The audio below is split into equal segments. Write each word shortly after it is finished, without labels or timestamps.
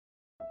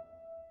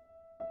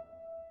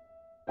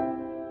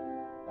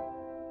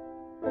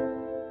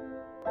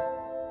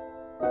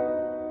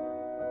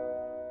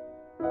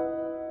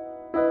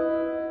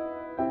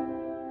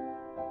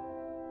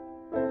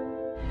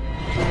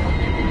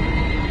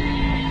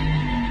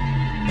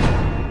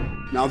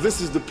Now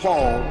this is the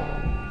Paul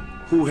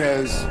who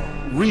has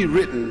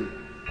rewritten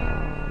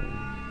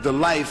the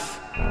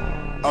life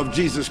of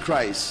Jesus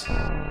Christ.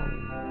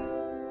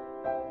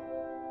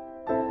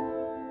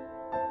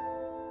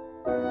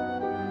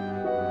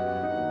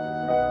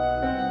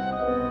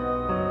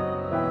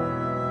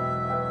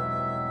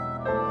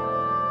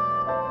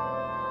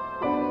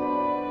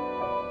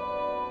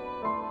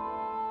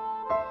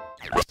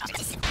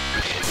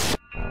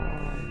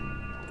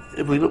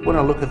 If we want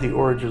to look at the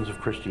origins of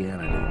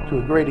Christianity, to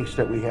a great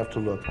extent we have to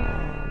look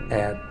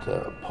at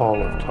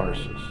Paul of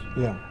Tarsus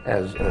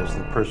as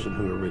the person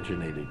who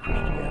originated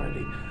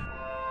Christianity.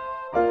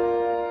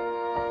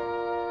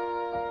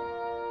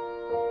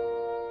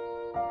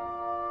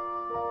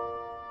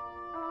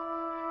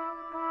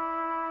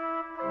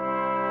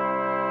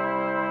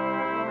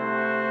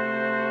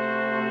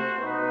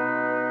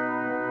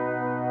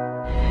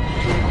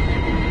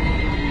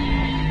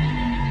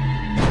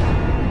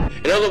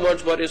 In other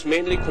words, what is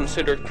mainly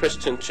considered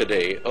Christian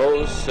today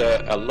owes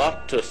a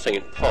lot to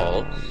St.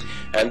 Paul,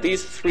 and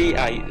these three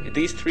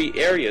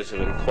areas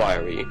of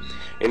inquiry,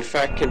 in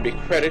fact, can be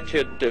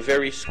credited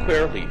very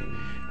squarely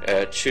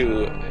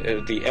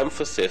to the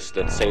emphasis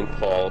that St.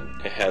 Paul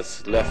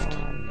has left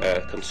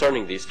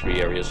concerning these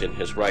three areas in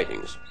his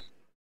writings.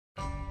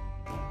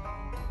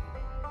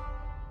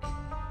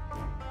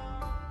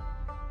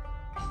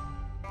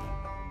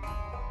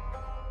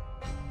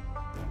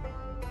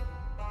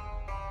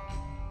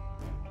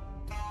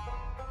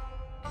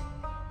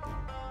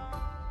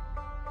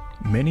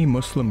 Many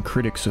Muslim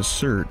critics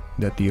assert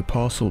that the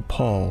Apostle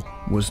Paul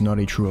was not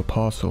a true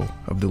apostle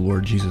of the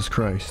Lord Jesus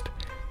Christ.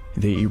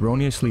 They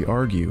erroneously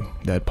argue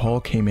that Paul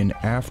came in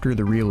after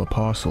the real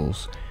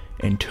apostles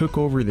and took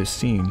over the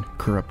scene,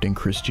 corrupting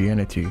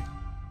Christianity.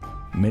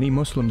 Many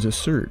Muslims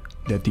assert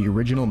that the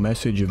original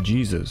message of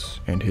Jesus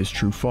and his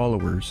true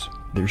followers,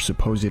 their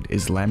supposed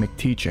Islamic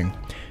teaching,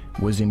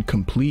 was in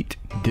complete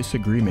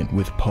disagreement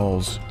with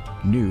Paul's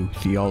new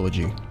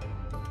theology.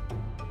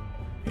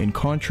 In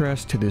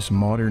contrast to this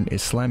modern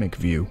Islamic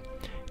view,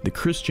 the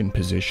Christian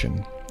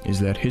position is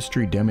that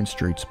history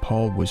demonstrates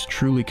Paul was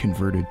truly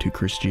converted to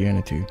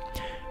Christianity.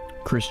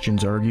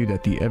 Christians argue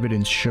that the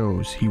evidence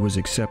shows he was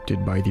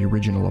accepted by the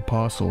original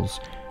apostles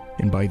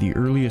and by the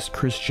earliest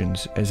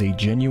Christians as a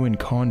genuine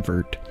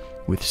convert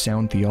with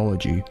sound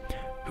theology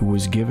who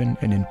was given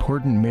an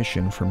important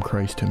mission from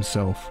Christ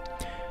himself.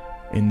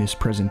 In this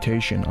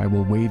presentation, I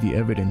will weigh the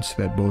evidence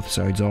that both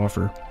sides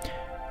offer.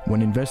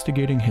 When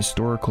investigating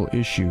historical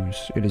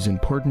issues, it is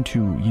important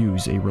to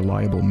use a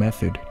reliable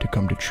method to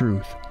come to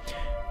truth.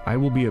 I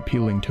will be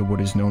appealing to what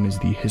is known as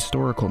the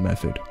historical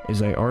method,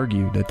 as I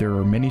argue that there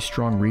are many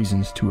strong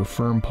reasons to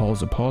affirm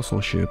Paul's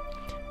apostleship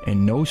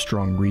and no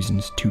strong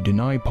reasons to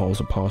deny Paul's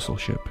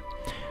apostleship.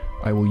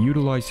 I will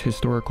utilize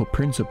historical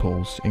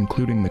principles,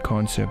 including the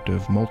concept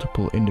of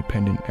multiple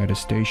independent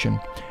attestation,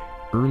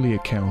 early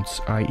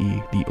accounts,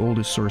 i.e. the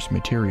oldest source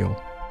material,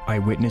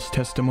 eyewitness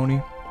testimony,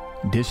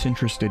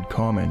 disinterested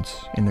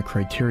comments, and the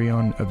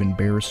criterion of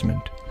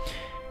embarrassment.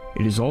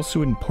 It is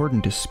also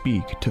important to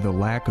speak to the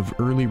lack of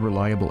early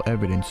reliable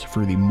evidence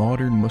for the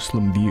modern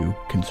Muslim view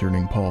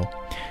concerning Paul.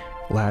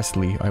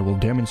 Lastly, I will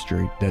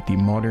demonstrate that the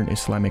modern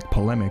Islamic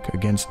polemic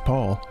against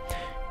Paul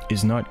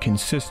is not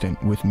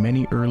consistent with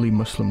many early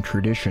Muslim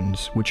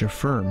traditions which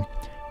affirm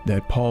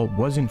that Paul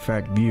was in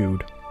fact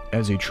viewed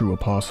as a true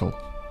apostle.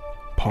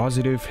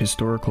 Positive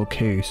historical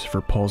case for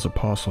Paul's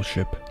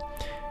apostleship.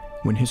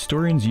 When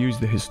historians use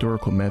the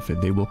historical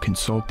method, they will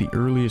consult the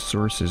earliest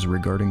sources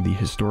regarding the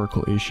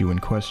historical issue in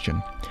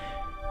question.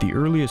 The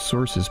earliest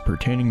sources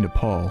pertaining to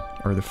Paul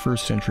are the 1st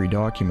century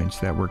documents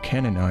that were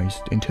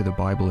canonized into the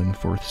Bible in the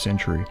 4th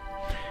century.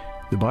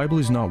 The Bible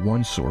is not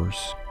one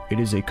source. It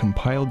is a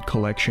compiled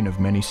collection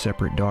of many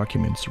separate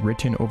documents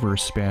written over a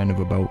span of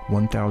about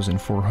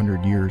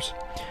 1,400 years.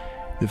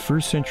 The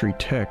 1st century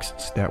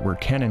texts that were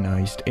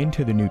canonized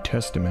into the New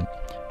Testament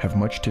have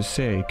much to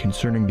say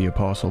concerning the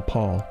Apostle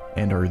Paul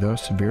and are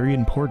thus very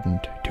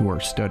important to our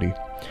study.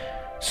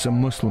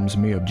 Some Muslims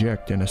may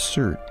object and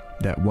assert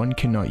that one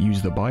cannot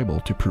use the Bible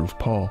to prove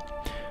Paul.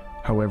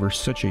 However,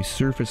 such a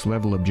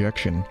surface-level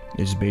objection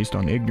is based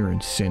on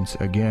ignorance since,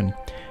 again,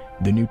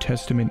 the New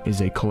Testament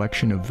is a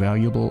collection of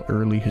valuable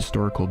early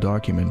historical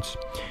documents,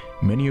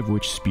 many of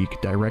which speak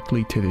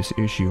directly to this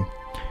issue.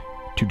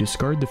 To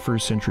discard the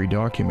 1st century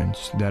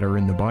documents that are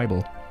in the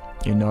Bible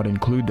and not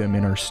include them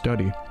in our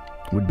study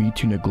would be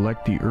to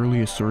neglect the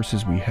earliest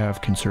sources we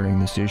have concerning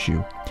this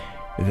issue.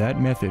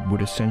 That method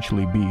would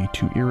essentially be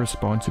to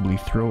irresponsibly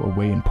throw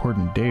away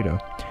important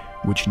data,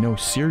 which no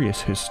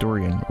serious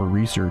historian or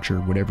researcher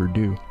would ever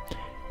do.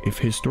 If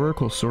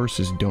historical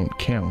sources don't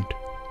count,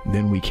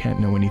 then we can't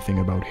know anything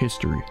about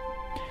history.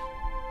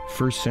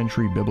 1st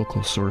century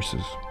biblical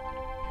sources.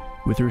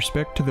 With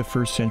respect to the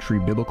 1st century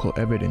biblical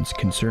evidence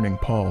concerning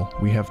Paul,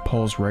 we have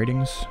Paul's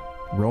writings,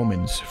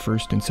 Romans,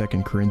 1st and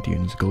 2nd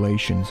Corinthians,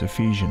 Galatians,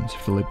 Ephesians,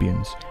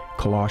 Philippians,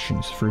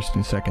 Colossians, 1st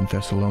and 2nd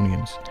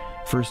Thessalonians,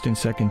 1st and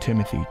 2nd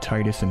Timothy,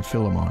 Titus and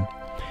Philemon.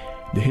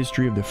 The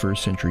history of the 1st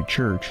century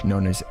church,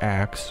 known as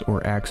Acts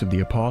or Acts of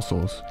the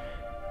Apostles,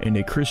 and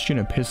a Christian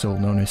epistle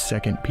known as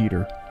 2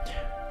 Peter.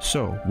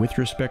 So, with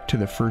respect to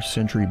the first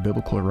century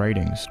biblical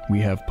writings, we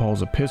have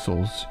Paul's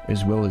epistles,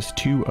 as well as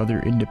 2 other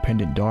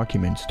independent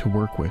documents to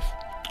work with.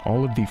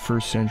 All of the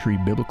first century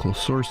biblical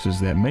sources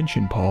that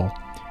mention Paul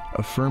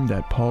affirm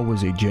that Paul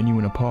was a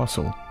genuine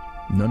apostle.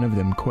 None of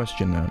them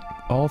question that.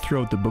 All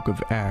throughout the book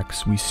of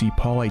Acts, we see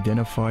Paul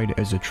identified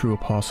as a true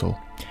apostle,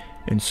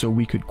 and so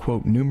we could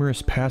quote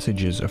numerous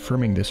passages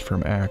affirming this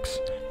from Acts.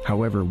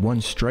 However,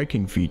 one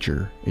striking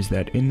feature is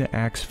that in the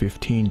Acts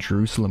 15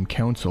 Jerusalem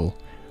Council,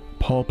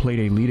 Paul played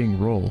a leading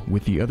role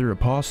with the other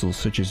apostles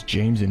such as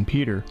James and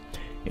Peter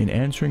in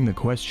answering the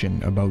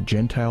question about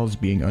Gentiles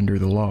being under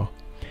the law.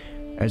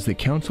 As the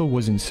council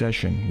was in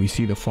session, we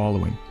see the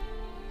following.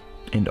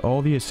 And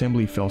all the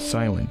assembly fell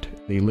silent.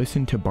 They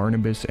listened to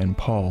Barnabas and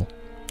Paul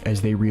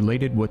as they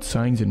related what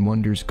signs and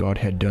wonders God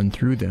had done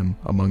through them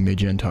among the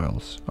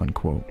Gentiles."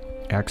 Unquote.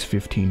 Acts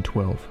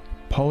 15:12.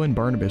 Paul and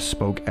Barnabas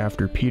spoke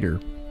after Peter,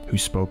 who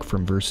spoke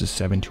from verses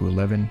 7 to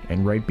 11,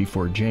 and right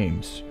before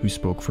James, who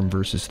spoke from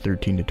verses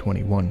 13 to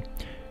 21.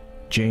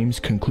 James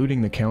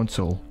concluding the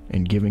council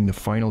and giving the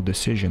final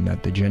decision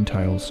that the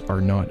Gentiles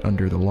are not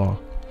under the law.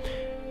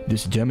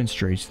 This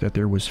demonstrates that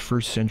there was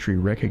first century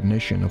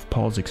recognition of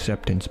Paul's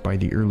acceptance by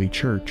the early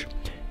church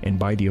and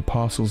by the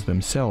apostles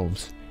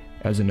themselves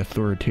as an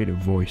authoritative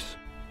voice.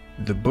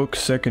 The book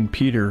 2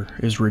 Peter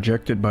is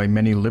rejected by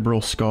many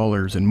liberal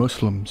scholars and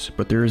Muslims,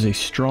 but there is a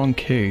strong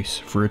case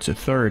for its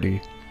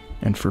authority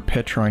and for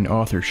Petrine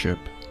authorship.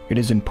 It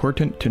is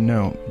important to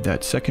note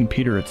that 2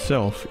 Peter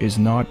itself is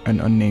not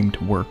an unnamed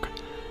work.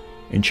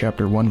 In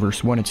chapter 1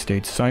 verse 1 it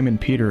states, "Simon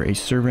Peter, a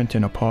servant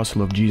and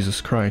apostle of Jesus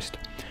Christ,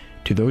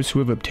 to those who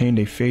have obtained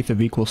a faith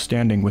of equal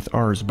standing with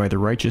ours by the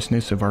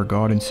righteousness of our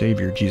God and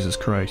Savior Jesus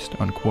Christ."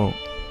 Unquote.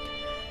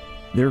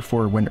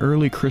 Therefore, when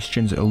early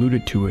Christians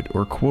alluded to it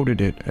or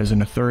quoted it as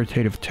an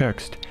authoritative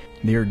text,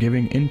 they are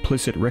giving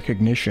implicit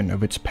recognition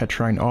of its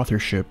Petrine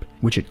authorship,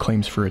 which it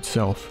claims for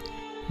itself.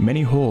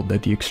 Many hold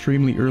that the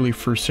extremely early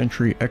first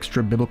century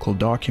extra-biblical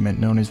document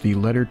known as the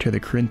Letter to the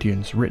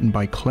Corinthians, written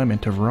by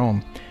Clement of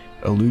Rome,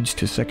 alludes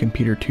to 2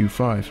 Peter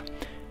 2:5.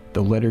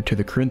 The Letter to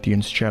the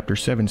Corinthians chapter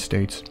 7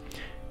 states,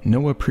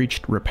 "Noah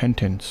preached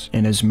repentance,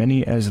 and as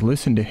many as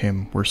listened to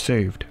him were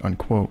saved."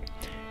 Unquote.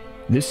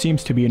 This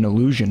seems to be an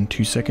allusion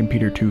to 2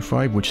 Peter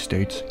 2:5, which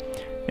states,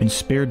 "And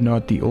spared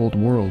not the old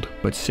world,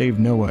 but saved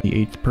Noah the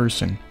 8th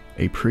person,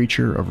 a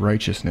preacher of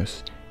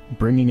righteousness,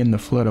 bringing in the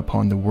flood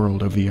upon the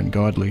world of the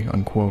ungodly."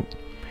 Unquote.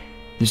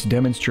 This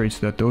demonstrates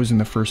that those in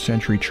the first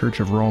century Church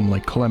of Rome,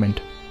 like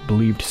Clement,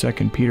 believed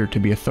 2 Peter to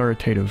be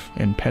authoritative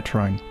and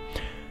Petrine.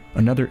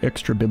 Another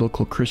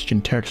extra-biblical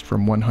Christian text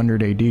from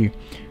 100 AD,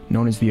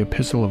 known as the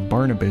Epistle of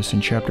Barnabas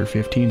in chapter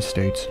 15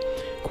 states,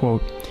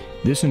 quote,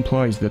 "This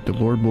implies that the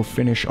Lord will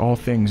finish all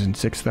things in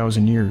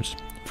 6,000 years,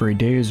 for a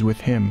day is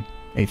with him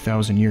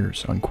 1,000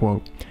 years."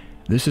 Unquote.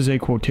 This is a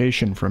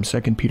quotation from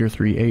 2 Peter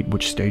 3:8,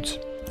 which states,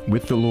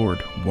 "With the Lord,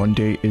 one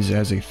day is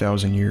as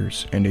 1,000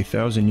 years, and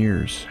 1,000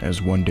 years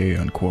as one day."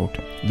 Unquote.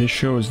 This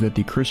shows that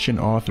the Christian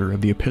author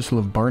of the Epistle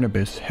of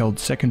Barnabas held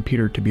 2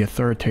 Peter to be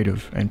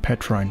authoritative and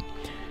Petrine.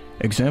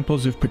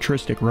 Examples of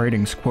patristic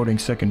writings quoting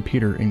 2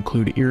 Peter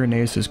include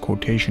Irenaeus'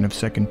 quotation of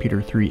 2 Peter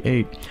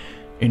 3:8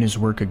 in his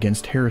work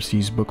Against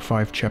Heresies, Book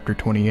 5, Chapter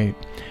 28.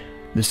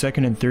 The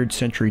 2nd and 3rd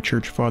century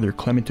church father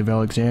Clement of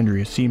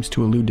Alexandria seems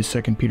to allude to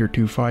 2 Peter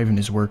 2:5 in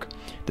his work,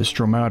 the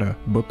Stromata,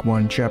 Book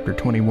 1, Chapter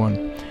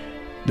 21.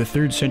 The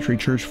 3rd century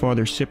church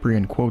father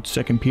Cyprian quotes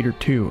 2 Peter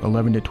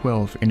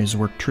 2:11-12 in his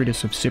work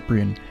Treatise of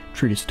Cyprian,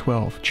 Treatise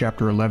 12,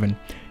 Chapter 11,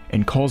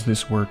 and calls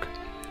this work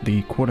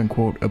the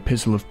quote-unquote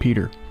Epistle of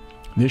Peter.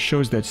 This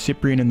shows that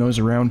Cyprian and those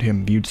around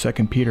him viewed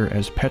 2 Peter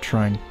as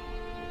Petrine.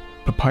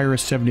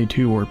 Papyrus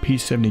 72 or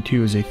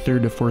P72 is a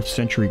 3rd to 4th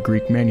century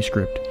Greek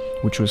manuscript,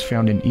 which was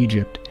found in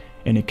Egypt,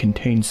 and it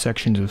contains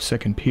sections of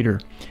 2 Peter,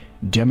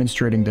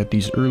 demonstrating that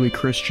these early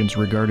Christians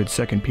regarded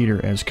 2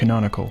 Peter as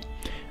canonical,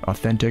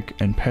 authentic,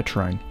 and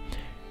Petrine.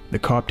 The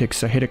Coptic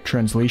Sahidic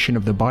translation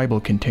of the Bible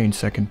contains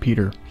 2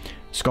 Peter.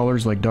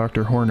 Scholars like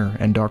Dr. Horner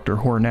and Dr.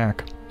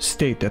 Hornak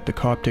state that the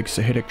Coptic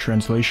Sahidic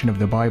translation of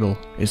the Bible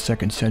is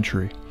 2nd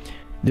century.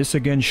 This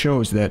again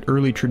shows that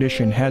early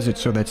tradition has it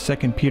so that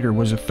 2 Peter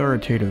was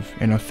authoritative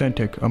and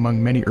authentic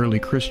among many early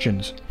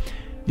Christians.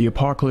 The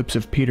Apocalypse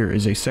of Peter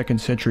is a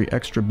 2nd century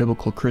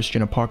extra-biblical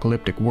Christian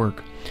apocalyptic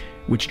work,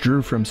 which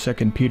drew from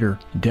 2 Peter,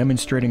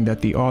 demonstrating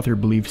that the author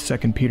believed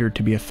 2 Peter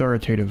to be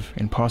authoritative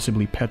and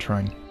possibly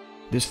Petrine.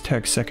 This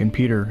text, 2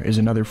 Peter, is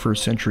another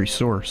 1st century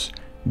source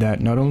that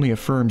not only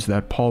affirms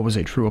that Paul was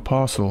a true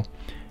apostle,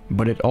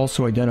 but it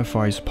also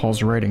identifies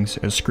Paul's writings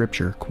as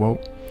scripture,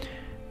 quote,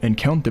 "And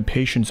count the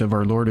patience of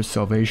our Lord as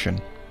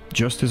salvation,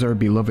 just as our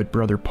beloved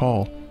brother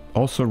Paul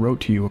also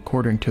wrote to you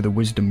according to the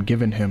wisdom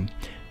given him,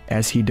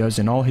 as he does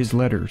in all his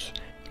letters,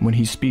 when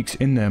he speaks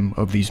in them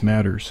of these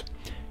matters.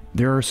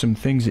 There are some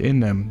things in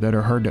them that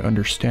are hard to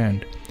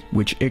understand,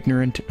 which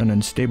ignorant and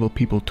unstable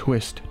people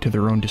twist to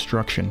their own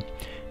destruction,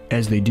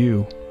 as they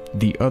do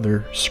the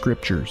other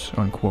scriptures."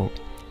 Unquote.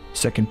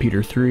 2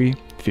 Peter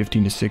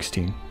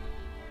 3:15-16.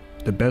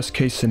 The best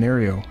case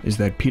scenario is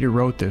that Peter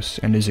wrote this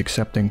and is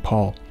accepting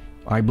Paul.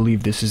 I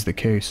believe this is the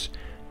case.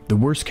 The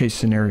worst case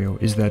scenario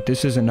is that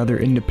this is another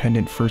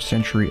independent first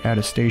century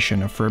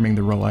attestation affirming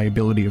the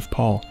reliability of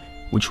Paul,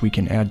 which we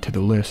can add to the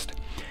list.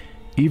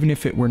 Even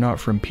if it were not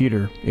from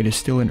Peter, it is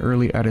still an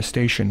early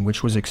attestation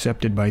which was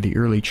accepted by the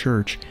early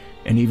church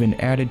and even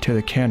added to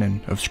the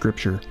canon of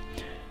Scripture.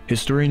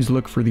 Historians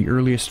look for the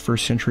earliest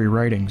first century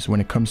writings when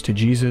it comes to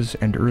Jesus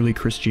and early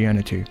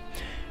Christianity.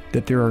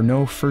 That there are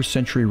no first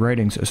century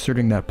writings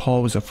asserting that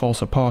Paul was a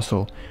false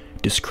apostle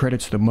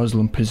discredits the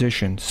Muslim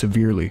position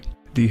severely.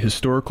 The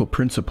historical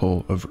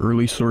principle of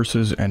early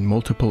sources and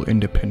multiple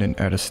independent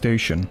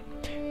attestation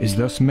is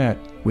thus met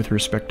with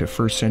respect to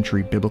first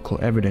century biblical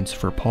evidence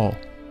for Paul.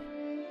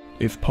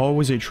 If Paul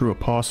was a true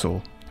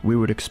apostle, we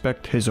would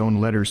expect his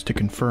own letters to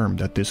confirm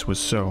that this was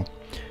so.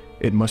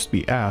 It must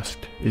be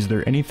asked, is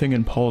there anything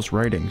in Paul's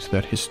writings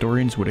that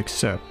historians would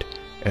accept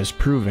as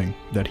proving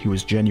that he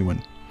was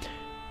genuine?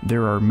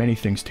 There are many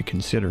things to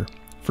consider.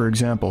 For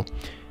example,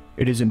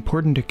 it is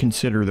important to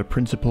consider the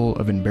principle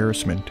of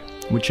embarrassment,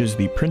 which is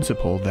the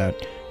principle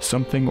that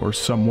something or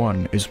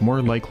someone is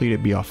more likely to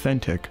be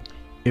authentic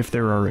if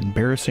there are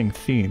embarrassing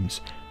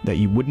themes that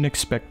you wouldn't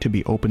expect to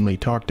be openly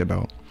talked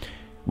about.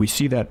 We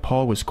see that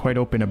Paul was quite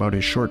open about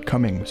his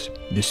shortcomings,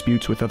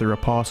 disputes with other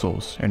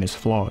apostles, and his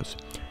flaws.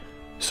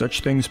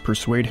 Such things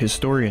persuade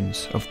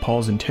historians of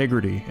Paul's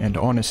integrity and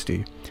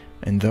honesty,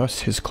 and thus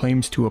his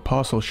claims to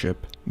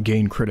apostleship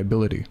gain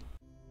credibility.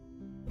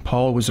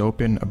 Paul was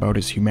open about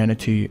his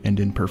humanity and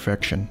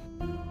imperfection.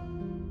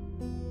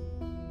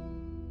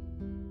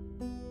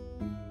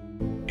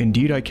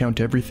 Indeed, I count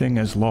everything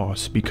as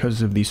loss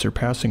because of the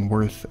surpassing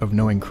worth of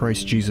knowing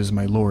Christ Jesus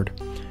my Lord.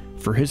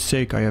 For his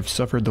sake I have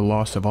suffered the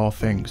loss of all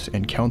things,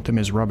 and count them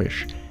as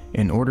rubbish,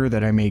 in order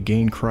that I may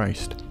gain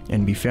Christ,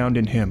 and be found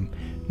in him,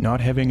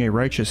 not having a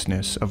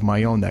righteousness of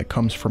my own that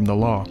comes from the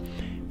law,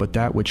 but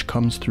that which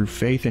comes through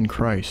faith in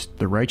Christ,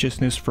 the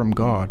righteousness from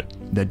God,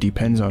 that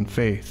depends on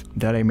faith,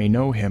 that I may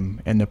know him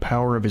and the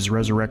power of his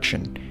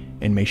resurrection,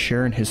 and may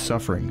share in his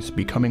sufferings,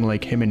 becoming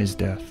like him in his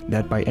death,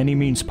 that by any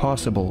means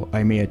possible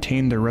I may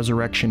attain the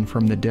resurrection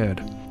from the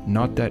dead.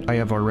 Not that I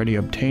have already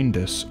obtained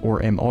this,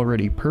 or am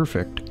already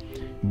perfect,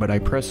 but I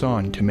press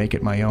on to make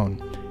it my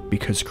own,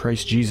 because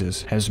Christ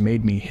Jesus has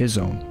made me his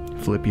own.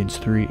 Philippians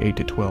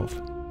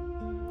 3:8-12.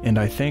 And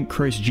I thank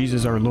Christ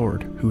Jesus our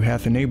Lord, who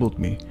hath enabled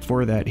me,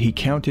 for that he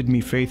counted me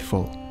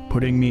faithful,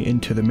 putting me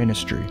into the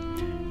ministry,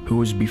 who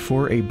was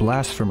before a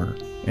blasphemer,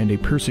 and a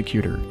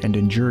persecutor, and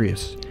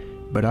injurious,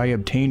 but I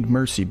obtained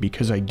mercy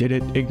because I did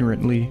it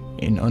ignorantly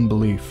in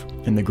unbelief.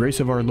 And the grace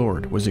of our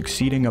Lord was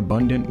exceeding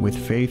abundant with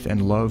faith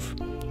and love,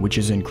 which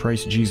is in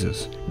Christ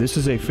Jesus. This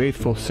is a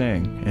faithful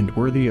saying, and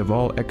worthy of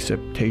all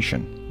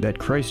acceptation, that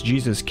Christ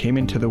Jesus came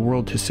into the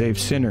world to save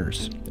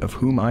sinners, of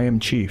whom I am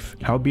chief.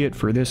 Howbeit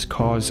for this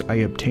cause I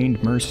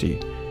obtained mercy,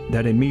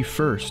 that in me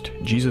first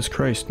Jesus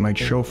Christ might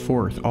show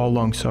forth all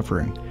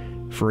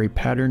long-suffering, for a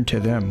pattern to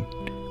them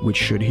which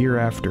should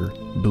hereafter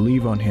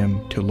believe on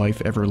him to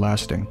life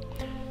everlasting.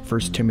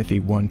 1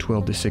 Timothy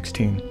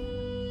 1:12-16.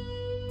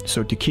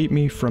 So to keep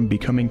me from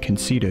becoming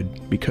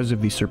conceited, because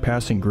of the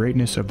surpassing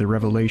greatness of the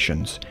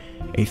revelations,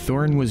 a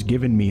thorn was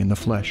given me in the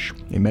flesh,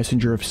 a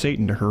messenger of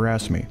Satan to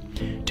harass me,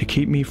 to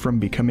keep me from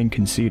becoming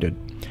conceited.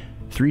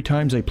 3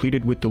 times I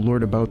pleaded with the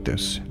Lord about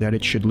this, that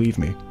it should leave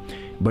me.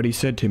 But he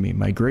said to me,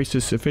 My grace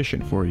is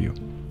sufficient for you,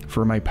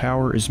 for my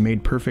power is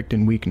made perfect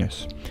in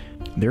weakness.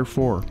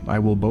 Therefore I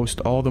will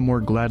boast all the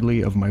more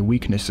gladly of my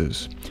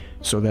weaknesses,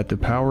 so that the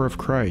power of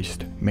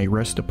Christ may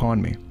rest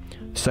upon me.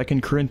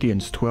 2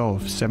 Corinthians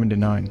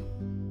 12:7-9.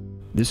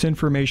 This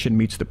information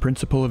meets the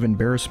principle of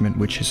embarrassment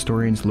which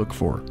historians look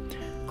for.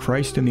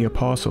 Christ and the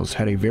apostles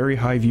had a very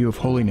high view of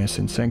holiness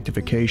and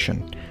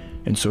sanctification,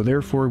 and so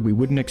therefore we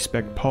wouldn't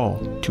expect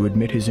Paul to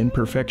admit his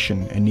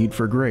imperfection and need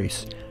for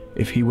grace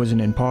if he was an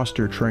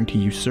impostor trying to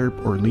usurp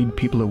or lead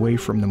people away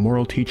from the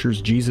moral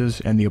teachers Jesus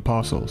and the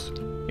apostles.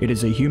 It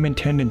is a human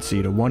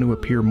tendency to want to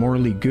appear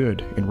morally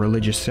good in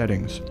religious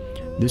settings.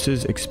 This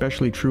is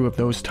especially true of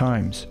those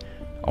times.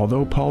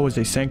 Although Paul was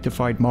a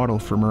sanctified model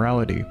for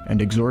morality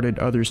and exhorted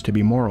others to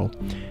be moral,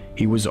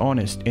 he was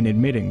honest in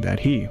admitting that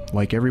he,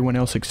 like everyone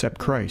else except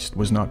Christ,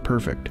 was not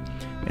perfect,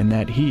 and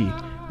that he,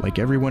 like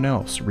everyone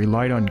else,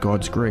 relied on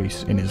God's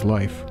grace in his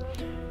life.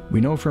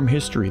 We know from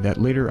history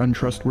that later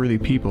untrustworthy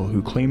people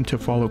who claimed to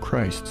follow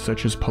Christ,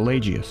 such as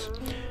Pelagius,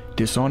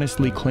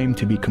 dishonestly claimed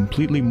to be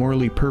completely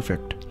morally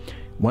perfect.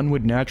 One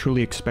would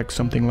naturally expect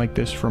something like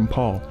this from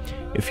Paul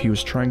if he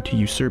was trying to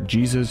usurp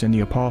Jesus and the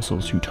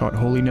apostles who taught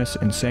holiness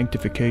and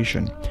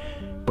sanctification.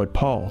 But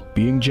Paul,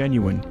 being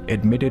genuine,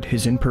 admitted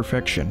his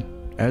imperfection,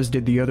 as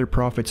did the other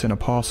prophets and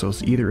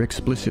apostles either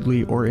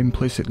explicitly or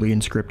implicitly in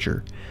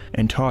Scripture,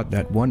 and taught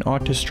that one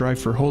ought to strive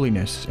for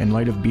holiness in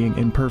light of being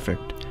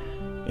imperfect.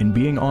 In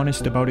being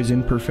honest about his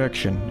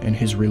imperfection and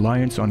his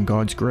reliance on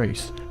God's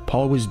grace,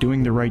 Paul was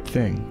doing the right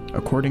thing,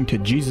 according to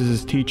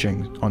Jesus'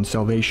 teaching on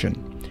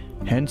salvation.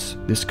 Hence,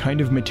 this kind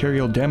of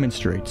material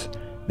demonstrates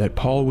that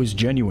Paul was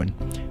genuine,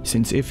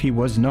 since if he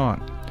was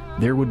not,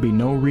 there would be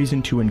no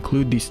reason to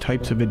include these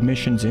types of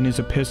admissions in his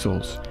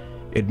epistles,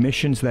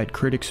 admissions that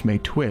critics may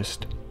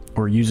twist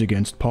or use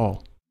against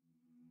Paul.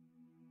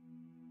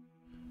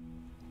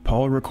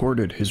 Paul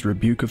recorded his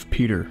rebuke of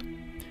Peter.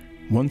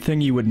 One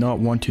thing you would not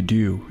want to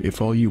do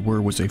if all you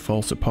were was a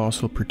false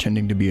apostle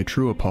pretending to be a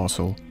true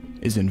apostle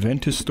is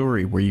invent a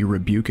story where you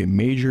rebuke a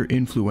major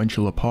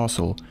influential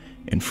apostle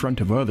in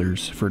front of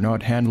others for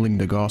not handling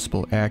the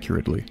gospel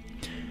accurately.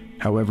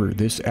 However,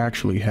 this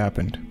actually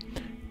happened.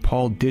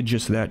 Paul did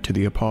just that to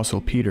the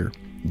apostle Peter,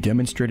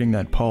 demonstrating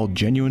that Paul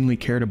genuinely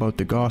cared about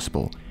the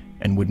gospel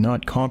and would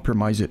not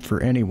compromise it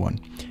for anyone,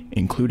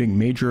 including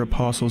major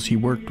apostles he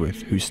worked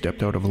with who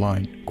stepped out of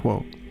line.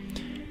 Quote,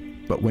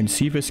 "But when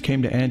Cephas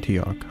came to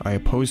Antioch, I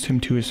opposed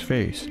him to his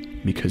face,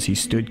 because he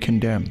stood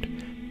condemned.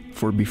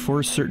 For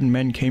before certain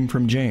men came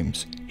from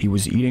James, he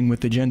was eating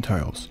with the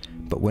Gentiles,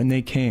 but when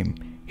they came,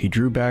 he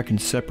drew back and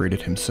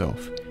separated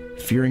himself,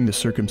 fearing the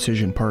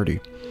circumcision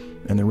party.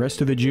 And the rest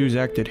of the Jews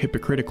acted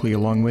hypocritically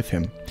along with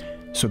him,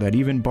 so that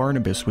even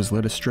Barnabas was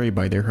led astray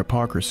by their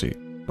hypocrisy.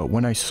 But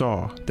when I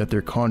saw that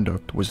their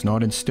conduct was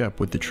not in step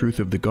with the truth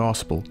of the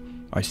gospel,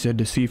 I said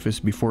to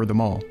Cephas before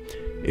them all,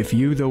 If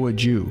you, though a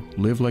Jew,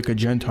 live like a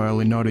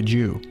Gentile and not a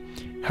Jew,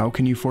 how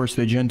can you force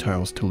the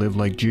Gentiles to live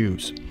like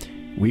Jews?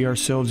 We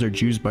ourselves are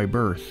Jews by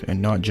birth,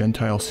 and not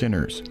Gentile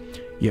sinners.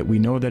 Yet we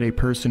know that a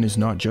person is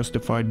not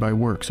justified by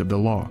works of the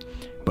law,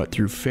 but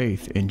through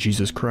faith in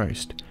Jesus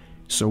Christ.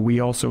 So we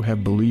also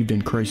have believed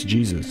in Christ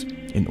Jesus,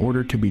 in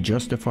order to be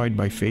justified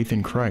by faith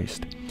in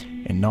Christ,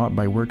 and not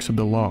by works of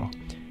the law,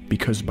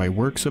 because by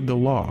works of the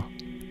law,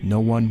 no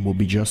one will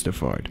be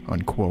justified."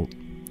 Unquote.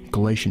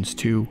 Galatians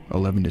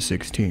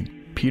 2:11-16.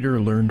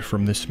 Peter learned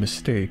from this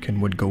mistake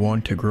and would go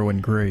on to grow in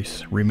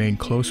grace, remain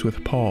close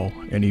with Paul,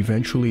 and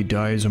eventually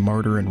die as a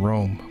martyr in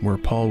Rome, where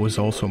Paul was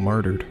also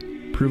martyred,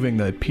 proving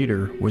that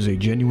Peter was a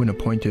genuine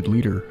appointed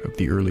leader of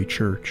the early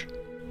church.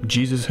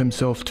 Jesus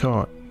himself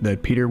taught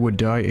that Peter would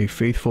die a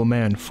faithful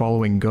man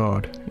following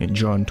God in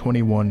John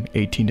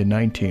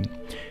 21:18-19,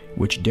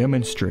 which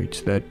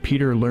demonstrates that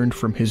Peter learned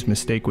from his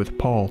mistake with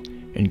Paul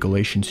in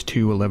Galatians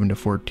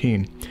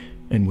 2:11-14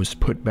 and was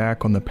put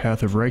back on the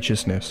path of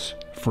righteousness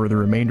for the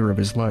remainder of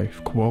his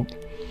life. Quote,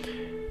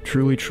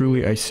 "Truly,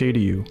 truly, I say to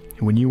you,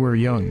 when you were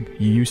young,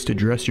 you used to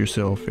dress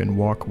yourself and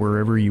walk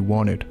wherever you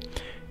wanted.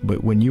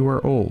 But when you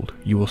are old,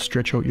 you will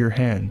stretch out your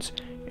hands,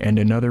 and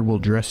another will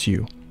dress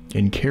you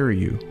and carry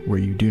you where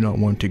you do not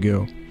want to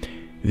go.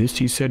 This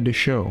he said to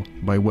show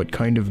by what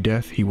kind of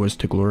death he was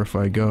to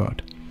glorify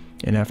God.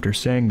 And after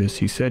saying this,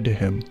 he said to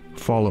him,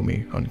 Follow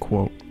me."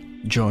 Unquote.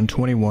 John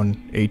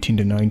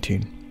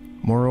 21:18-19.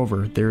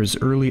 Moreover, there is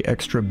early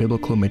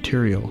extra-biblical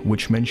material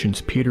which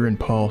mentions Peter and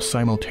Paul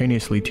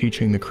simultaneously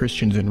teaching the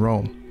Christians in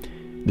Rome.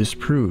 This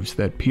proves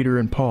that Peter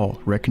and Paul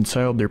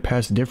reconciled their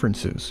past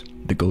differences,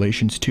 the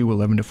Galatians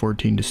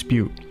 2:11-14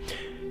 dispute.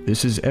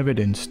 This is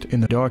evidenced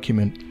in the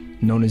document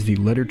known as the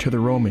Letter to the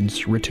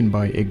Romans, written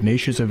by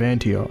Ignatius of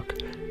Antioch,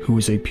 who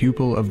was a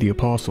pupil of the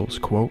apostles.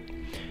 Quote,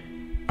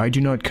 "I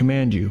do not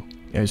command you,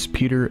 as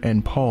Peter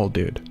and Paul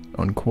did."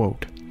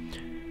 Unquote.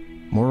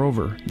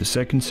 Moreover, the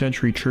 2nd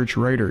century church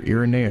writer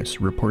Irenaeus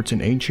reports an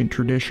ancient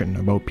tradition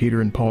about Peter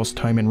and Paul's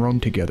time in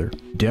Rome together,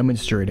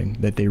 demonstrating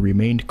that they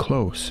remained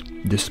close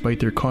despite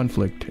their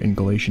conflict in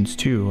Galatians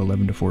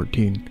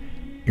 2:11-14.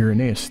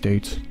 Irenaeus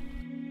states,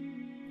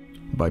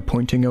 "By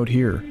pointing out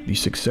here the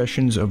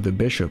successions of the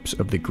bishops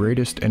of the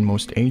greatest and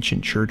most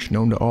ancient church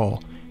known to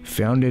all,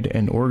 founded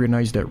and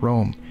organized at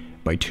Rome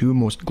by two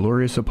most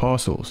glorious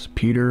apostles,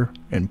 Peter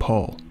and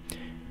Paul.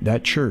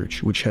 That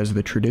church which has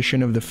the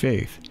tradition of the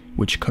faith,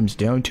 which comes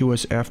down to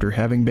us after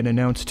having been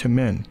announced to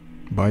men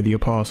by the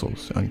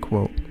apostles."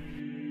 Unquote.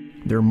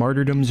 Their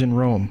martyrdoms in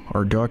Rome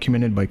are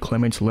documented by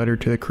Clement's letter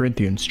to the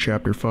Corinthians,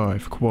 chapter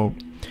 5. Quote,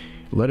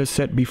 "Let us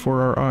set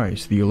before our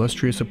eyes the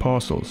illustrious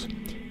apostles.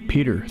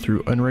 Peter,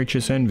 through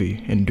unrighteous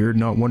envy, endured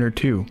not one or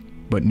two,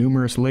 but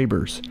numerous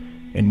labors,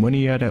 and when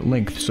he had at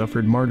length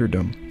suffered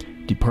martyrdom,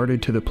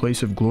 departed to the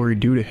place of glory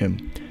due to him.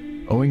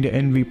 Owing to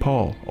envy,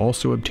 Paul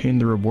also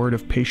obtained the reward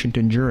of patient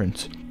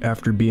endurance,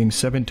 after being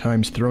 7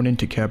 times thrown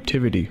into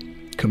captivity,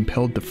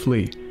 compelled to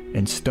flee,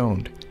 and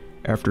stoned.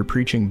 After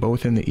preaching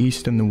both in the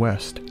east and the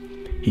west,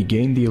 he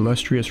gained the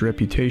illustrious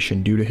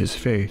reputation due to his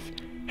faith,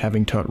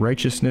 having taught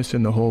righteousness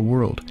in the whole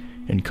world,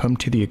 and come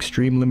to the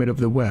extreme limit of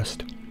the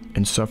west,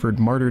 and suffered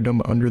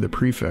martyrdom under the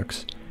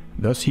prefects.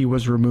 Thus he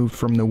was removed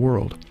from the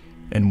world,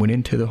 and went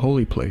into the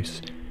holy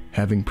place,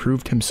 having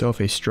proved himself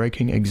a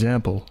striking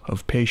example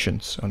of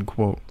patience."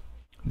 Unquote.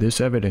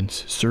 This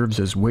evidence serves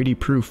as weighty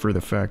proof for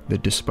the fact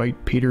that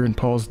despite Peter and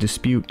Paul's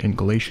dispute in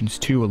Galatians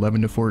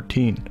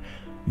 2:11-14,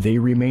 they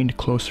remained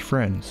close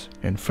friends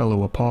and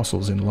fellow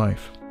apostles in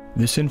life.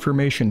 This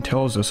information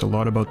tells us a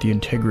lot about the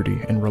integrity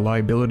and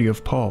reliability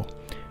of Paul.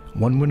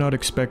 One would not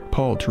expect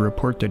Paul to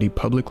report that he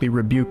publicly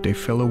rebuked a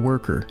fellow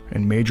worker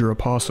and major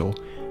apostle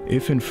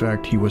if in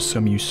fact he was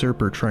some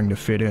usurper trying to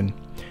fit in.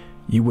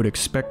 You would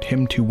expect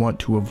him to want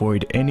to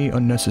avoid any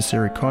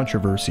unnecessary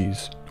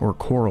controversies or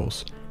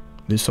quarrels.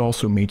 This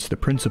also meets the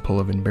principle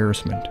of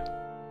embarrassment.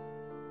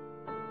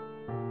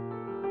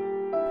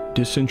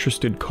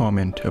 Disinterested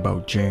comment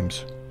about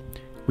James.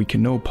 We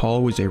can know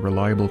Paul was a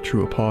reliable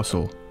true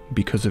apostle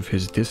because of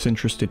his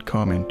disinterested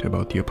comment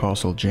about the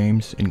apostle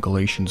James in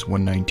Galatians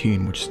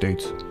 1:19, which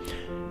states,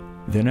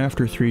 "Then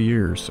after 3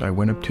 years I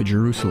went up to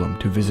Jerusalem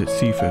to visit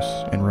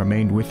Cephas and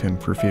remained with him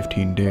for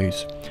 15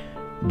 days.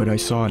 But I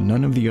saw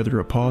none of the other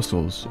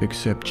apostles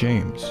except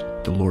James,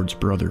 the Lord's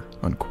brother,"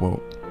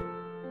 unquote.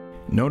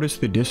 Notice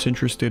the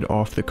disinterested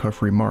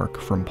off-the-cuff remark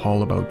from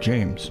Paul about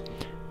James.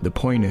 The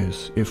point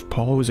is, if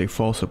Paul was a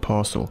false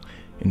apostle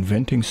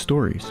inventing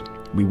stories,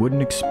 we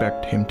wouldn't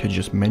expect him to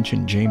just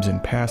mention James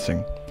in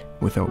passing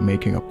without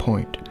making a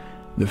point.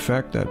 The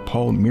fact that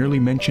Paul merely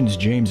mentions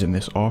James in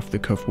this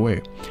off-the-cuff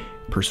way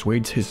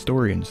persuades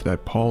historians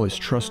that Paul is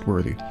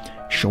trustworthy,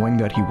 showing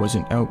that he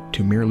wasn't out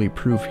to merely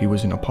prove he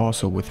was an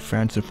apostle with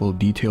fanciful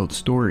detailed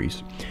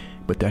stories,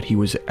 but that he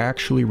was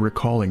actually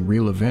recalling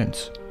real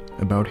events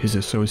about his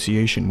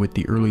association with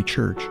the early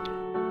church.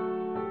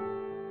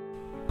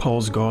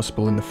 Paul's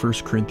gospel in the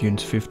 1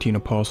 Corinthians 15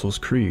 Apostles'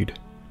 Creed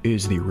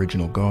is the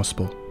original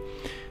gospel.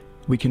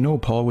 We can know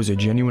Paul was a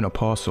genuine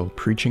apostle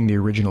preaching the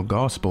original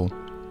gospel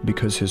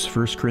because his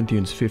 1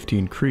 Corinthians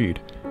 15 Creed,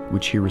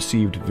 which he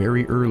received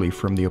very early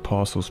from the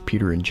apostles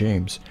Peter and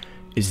James,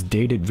 is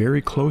dated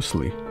very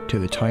closely to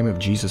the time of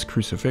Jesus'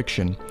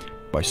 crucifixion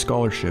by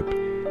scholarship,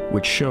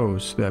 which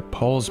shows that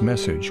Paul's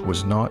message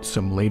was not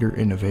some later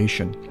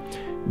innovation.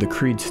 The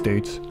Creed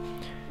states,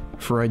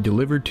 "For I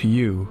delivered to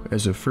you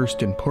as of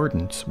first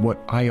importance what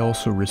I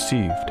also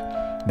received,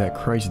 that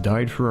Christ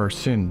died for our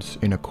sins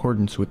in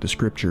accordance with the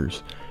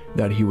Scriptures,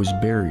 that he was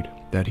buried,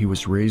 that he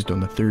was raised on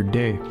the 3rd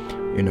day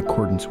in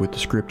accordance with the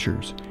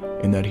Scriptures,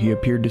 and that he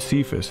appeared to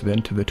Cephas,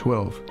 then to the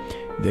 12.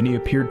 Then he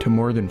appeared to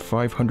more than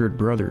 500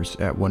 brothers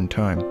at one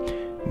time,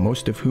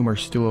 most of whom are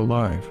still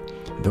alive,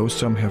 though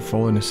some have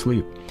fallen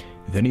asleep.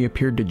 Then he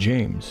appeared to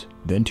James,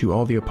 then to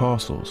all the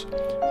apostles.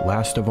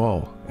 Last of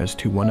all, as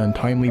to one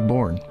untimely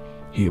born,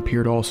 he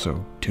appeared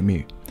also to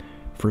me."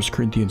 1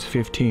 Corinthians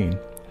 15,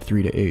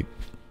 3-8.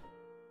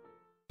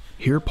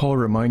 Here Paul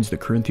reminds the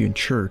Corinthian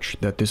church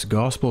that this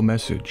gospel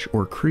message,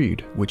 or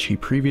creed, which he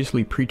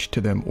previously preached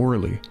to them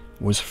orally,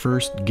 was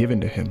first given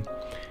to him.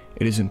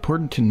 It is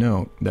important to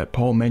note that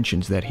Paul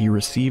mentions that he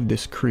received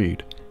this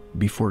creed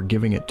before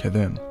giving it to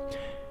them.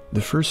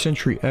 The first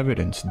century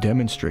evidence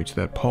demonstrates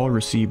that Paul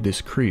received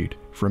this creed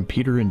from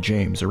Peter and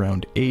James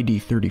around AD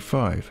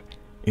 35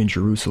 in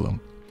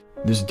Jerusalem.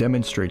 This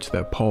demonstrates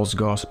that Paul's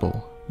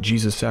gospel,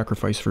 Jesus'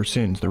 sacrifice for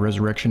sins, the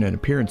resurrection and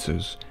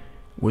appearances,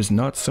 was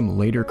not some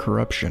later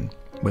corruption,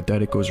 but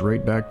that it goes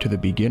right back to the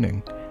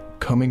beginning,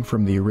 coming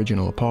from the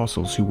original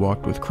apostles who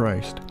walked with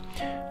Christ.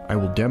 I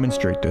will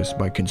demonstrate this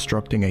by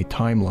constructing a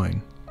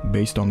timeline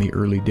based on the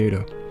early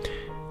data.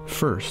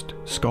 First,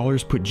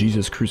 scholars put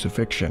Jesus'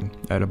 crucifixion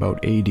at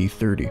about AD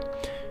 30.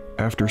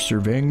 After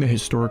surveying the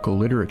historical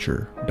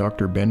literature,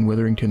 Dr. Ben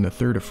Witherington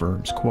III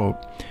affirms, quote,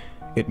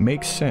 "It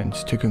makes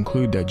sense to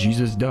conclude that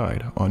Jesus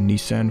died on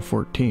Nisan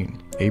 14,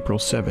 April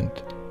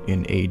 7th,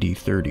 in AD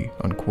 30,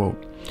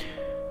 unquote.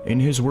 In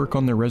his work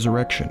on the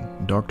resurrection,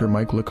 Dr.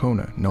 Mike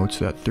Licona notes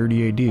that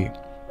 30 AD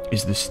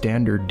is the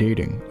standard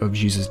dating of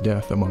Jesus'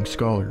 death among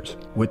scholars.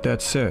 With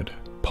that said,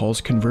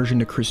 Paul's conversion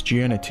to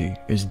Christianity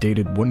is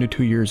dated 1 to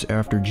 2 years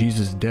after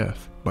Jesus'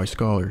 death by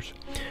scholars.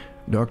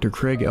 Dr.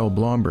 Craig L.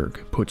 Blomberg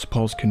puts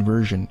Paul's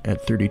conversion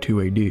at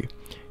 32 AD,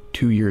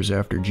 2 years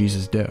after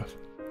Jesus' death.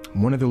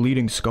 One of the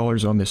leading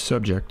scholars on this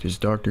subject is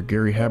Dr.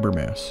 Gary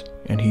Habermas,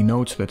 and he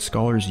notes that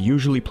scholars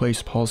usually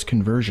place Paul's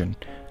conversion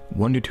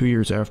 1 to 2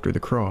 years after the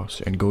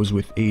cross and goes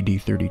with AD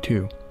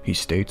 32. He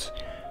states,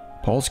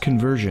 "Paul's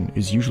conversion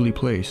is usually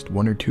placed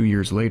 1 or 2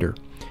 years later,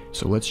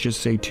 so let's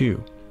just say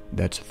 2,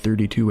 that's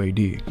 32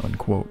 AD,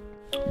 unquote.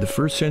 The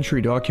first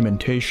century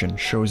documentation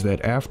shows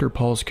that after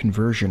Paul's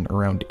conversion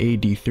around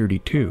AD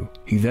 32,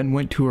 he then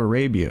went to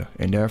Arabia,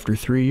 and after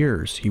 3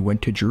 years he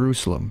went to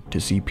Jerusalem to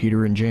see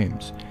Peter and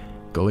James.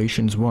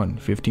 Galatians 1,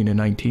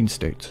 15-19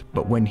 states,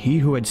 "But when he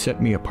who had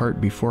set me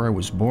apart before I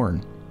was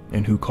born,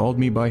 and who called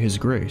me by his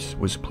grace,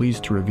 was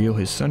pleased to reveal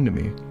his Son to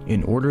me,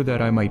 in order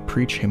that I might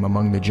preach him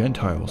among the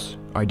Gentiles,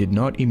 I did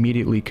not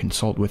immediately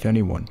consult with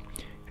anyone,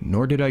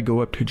 nor did I go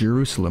up to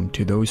Jerusalem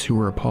to those who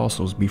were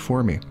apostles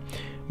before me,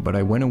 but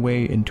I went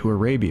away into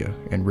Arabia,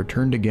 and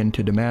returned again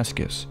to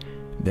Damascus.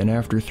 Then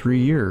after 3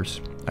 years,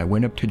 I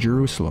went up to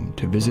Jerusalem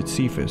to visit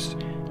Cephas,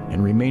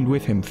 and remained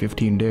with him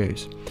 15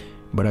 days.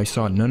 But I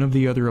saw none of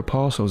the other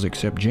apostles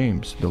except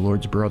James, the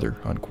Lord's brother,"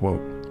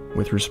 unquote.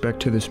 With respect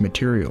to this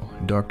material,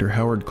 Dr.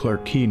 Howard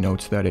Clark Key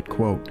notes that it,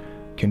 quote,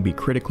 "can be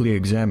critically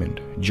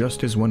examined,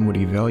 just as one would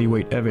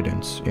evaluate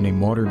evidence in a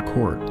modern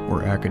court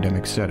or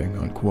academic setting,"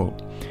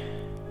 unquote.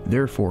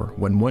 Therefore,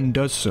 when one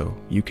does so,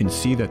 you can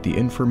see that the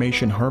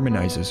information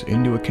harmonizes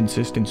into a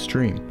consistent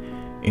stream,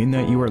 in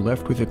that you are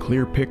left with a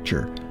clear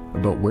picture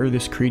about where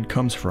this creed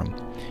comes from.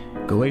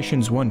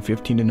 Galatians 1,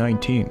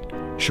 15-19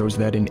 shows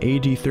that in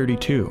AD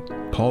 32,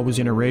 Paul was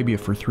in Arabia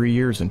for 3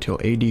 years until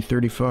AD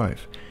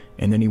 35,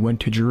 and then he went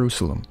to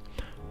Jerusalem.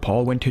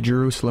 Paul went to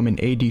Jerusalem in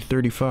AD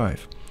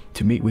 35,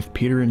 to meet with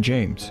Peter and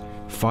James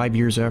 5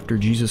 years after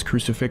Jesus'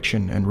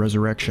 crucifixion and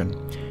resurrection.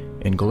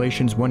 In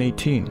Galatians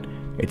 1:18,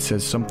 it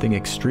says something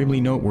extremely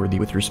noteworthy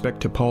with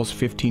respect to Paul's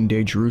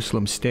 15-day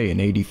Jerusalem stay in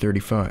AD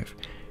 35.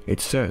 It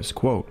says,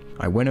 quote,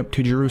 "I went up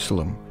to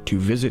Jerusalem to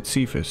visit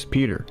Cephas,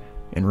 Peter,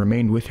 and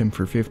remained with him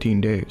for 15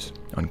 days,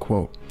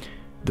 unquote.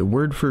 The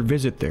word for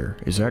visit there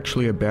is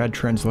actually a bad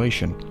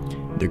translation.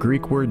 The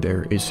Greek word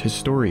there is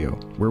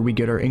historio, where we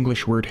get our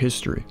English word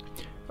history.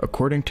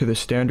 According to the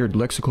standard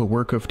lexical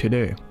work of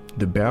today,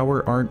 the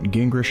Bauer Arndt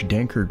Gingrich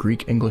Danker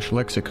Greek English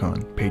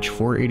Lexicon, page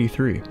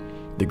 483,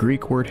 the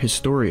Greek word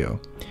historio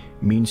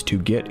means to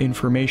get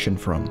information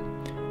from.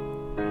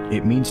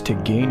 It means to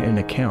gain an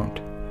account.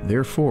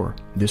 Therefore,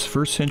 this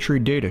first century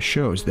data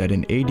shows that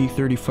in AD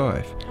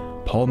 35,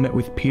 Paul met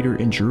with Peter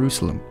in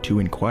Jerusalem to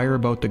inquire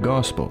about the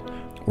gospel,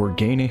 or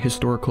gain a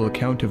historical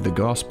account of the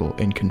gospel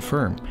and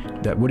confirm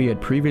that what he had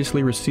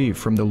previously received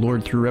from the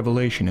Lord through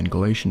revelation in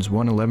Galatians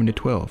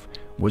 1:11-12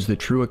 was the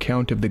true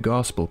account of the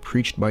gospel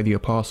preached by the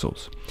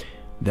apostles.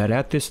 That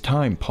at this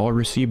time Paul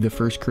received the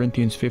 1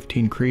 Corinthians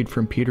 15 creed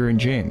from Peter and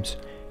James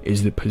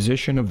is the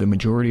position of the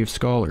majority of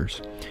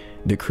scholars.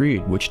 The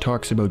creed, which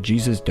talks about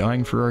Jesus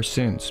dying for our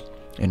sins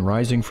and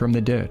rising from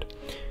the dead.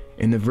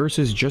 In the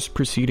verses just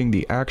preceding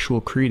the actual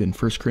creed in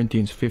 1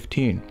 Corinthians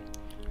 15,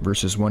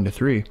 verses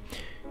 1-3,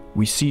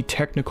 we see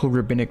technical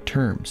rabbinic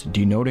terms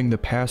denoting the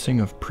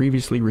passing of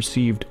previously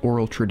received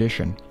oral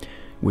tradition,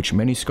 which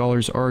many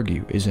scholars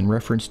argue is in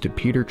reference to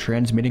Peter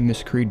transmitting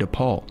this creed to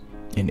Paul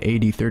in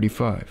AD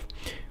 35.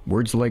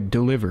 Words like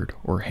delivered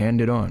or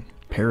handed on,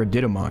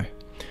 paradidomai,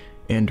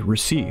 and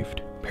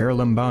received,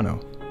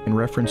 paralambano, in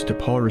reference to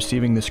Paul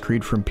receiving this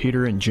creed from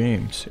Peter and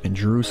James in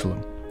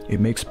Jerusalem. It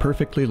makes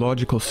perfectly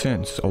logical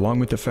sense, along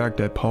with the fact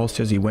that Paul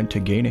says he went to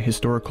gain a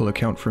historical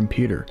account from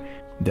Peter,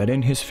 that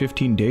in his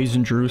 15 days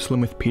in Jerusalem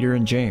with Peter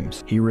and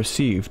James, he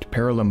received,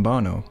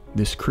 paralambano,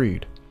 this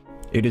creed.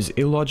 It is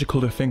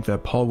illogical to think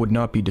that Paul would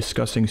not be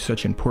discussing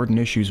such important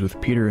issues with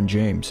Peter and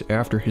James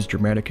after his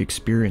dramatic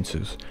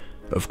experiences.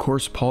 Of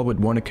course, Paul would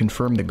want to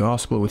confirm the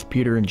gospel with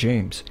Peter and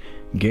James,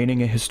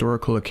 gaining a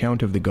historical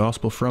account of the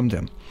gospel from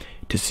them,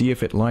 to see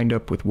if it lined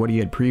up with what he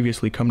had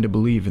previously come to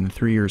believe in the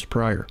 3 years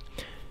prior.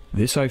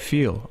 This, I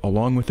feel,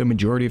 along with the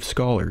majority of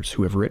scholars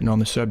who have written on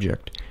the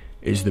subject,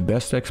 is the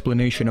best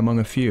explanation among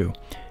a few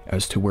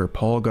as to where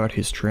Paul got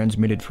his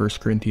transmitted 1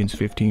 Corinthians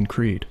 15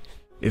 creed.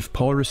 If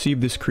Paul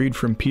received this creed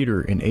from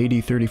Peter in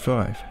AD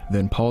 35,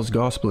 then Paul's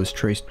gospel is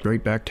traced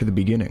right back to the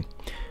beginning.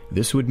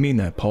 This would mean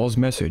that Paul's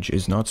message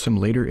is not some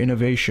later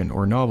innovation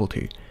or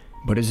novelty,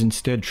 but is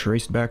instead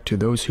traced back to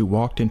those who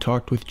walked and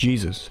talked with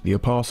Jesus, the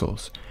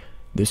apostles.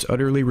 This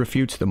utterly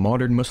refutes the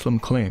modern Muslim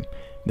claim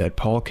that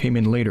Paul came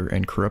in later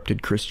and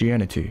corrupted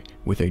Christianity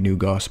with a new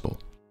gospel.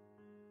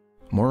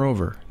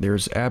 Moreover, there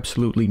is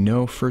absolutely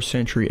no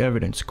first-century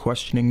evidence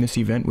questioning this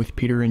event with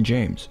Peter and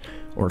James,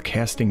 or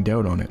casting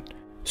doubt on it.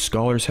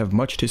 Scholars have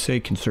much to say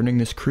concerning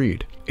this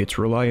creed, its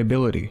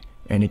reliability,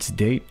 and its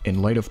date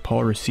in light of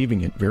Paul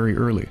receiving it very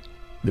early.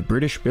 The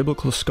British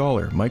biblical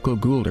scholar Michael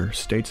Goulder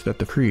states that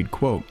the creed,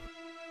 quote,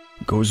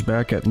 goes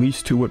back at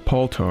least to what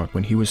Paul taught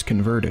when he was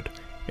converted,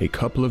 a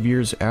couple of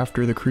years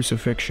after the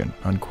crucifixion,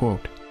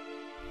 unquote.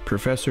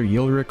 Professor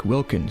Ulrich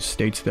Wilkins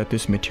states that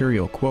this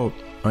material, quote,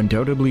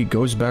 undoubtedly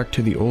goes back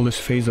to the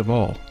oldest phase of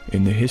all,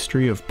 in the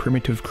history of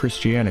primitive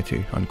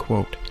Christianity,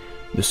 unquote.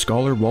 The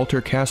scholar Walter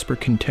Casper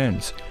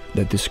contends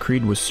that this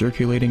creed was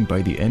circulating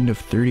by the end of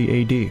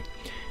 30 AD.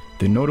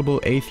 The notable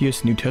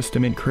atheist New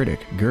Testament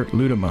critic Gert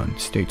Ludemann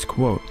states,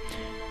 quote,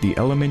 the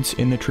elements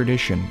in the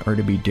tradition are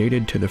to be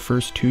dated to the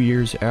first 2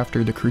 years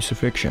after the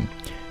crucifixion,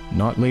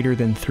 not later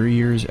than 3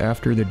 years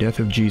after the death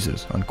of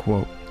Jesus,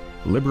 unquote.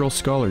 Liberal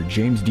scholar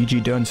James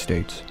D.G. Dunn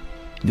states,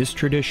 this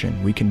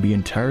tradition, we can be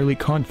entirely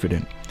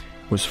confident,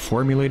 was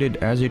formulated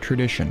as a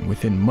tradition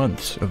within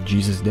months of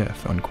Jesus'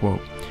 death,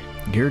 unquote.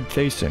 Gerd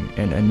Thaysen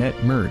and Annette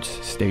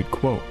Mertz state,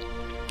 quote,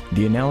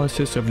 the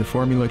analysis of the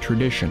formula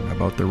tradition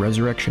about the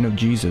resurrection of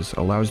Jesus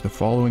allows the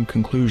following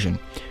conclusion.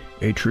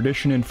 A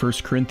tradition in 1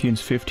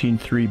 Corinthians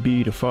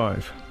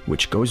 15:3b-5,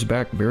 which goes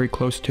back very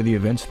close to the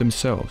events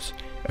themselves,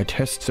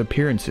 attests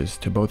appearances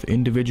to both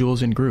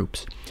individuals and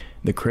groups.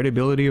 The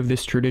credibility of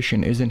this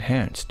tradition is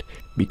enhanced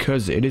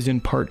because it is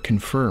in part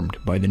confirmed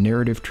by the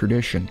narrative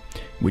tradition,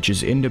 which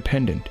is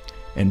independent,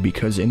 and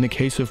because in the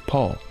case of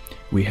Paul,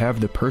 we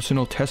have the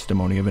personal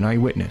testimony of an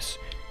eyewitness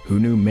who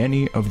knew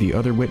many of the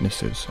other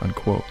witnesses,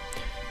 unquote.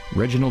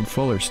 Reginald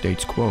Fuller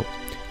states, quote,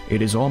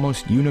 it is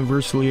almost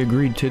universally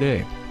agreed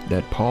today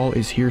that Paul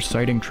is here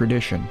citing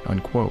tradition,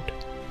 unquote.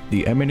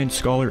 The eminent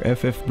scholar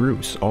F.F.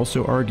 Bruce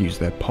also argues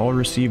that Paul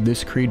received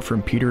this creed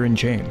from Peter and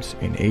James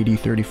in AD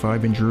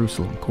 35 in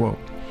Jerusalem, quote,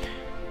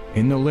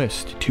 in the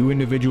list, 2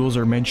 individuals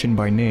are mentioned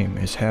by name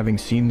as having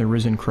seen the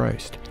risen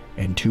Christ,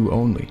 and 2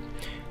 only.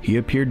 He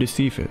appeared to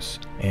Cephas,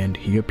 and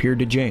he appeared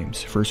to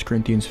James, 1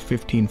 Corinthians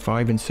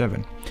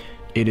 15:5-7.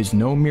 It is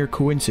no mere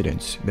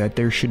coincidence that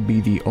there should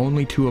be the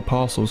only 2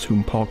 apostles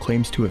whom Paul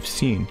claims to have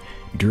seen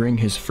during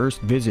his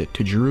first visit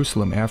to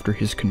Jerusalem after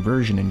his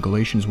conversion in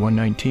Galatians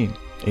 1:19.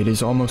 It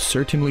is almost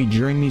certainly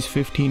during these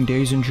 15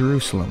 days in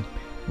Jerusalem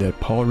that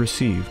Paul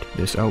received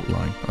this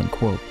outline,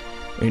 unquote.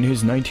 In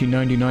his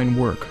 1999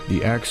 work,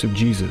 The Acts of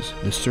Jesus,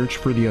 The Search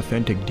for the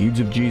Authentic Deeds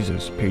of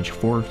Jesus, page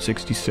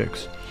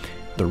 466,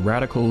 the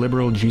radical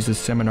liberal Jesus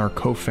Seminar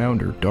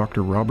co-founder,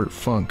 Dr. Robert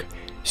Funk,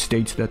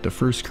 states that the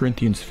 1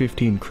 Corinthians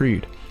 15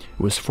 creed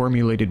was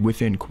formulated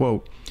within,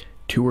 quote,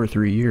 2 or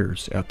 3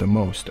 years at the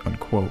most,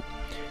 unquote.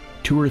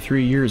 2 or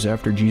 3 years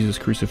after Jesus'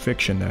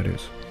 crucifixion, that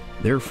is.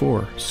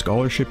 Therefore,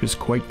 scholarship is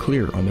quite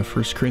clear on the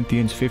 1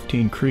 Corinthians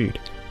 15 creed,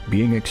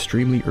 being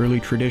extremely early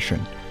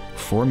tradition,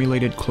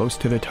 formulated close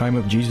to the time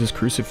of Jesus'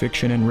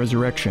 crucifixion and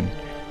resurrection.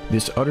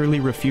 This utterly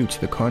refutes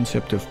the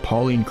concept of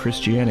Pauline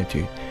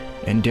Christianity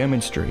and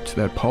demonstrates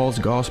that Paul's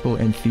gospel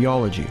and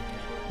theology,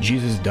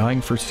 Jesus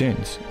dying for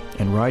sins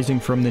and rising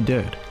from the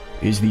dead,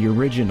 is the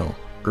original,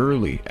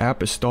 early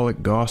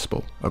apostolic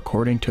gospel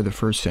according to the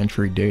first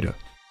century data.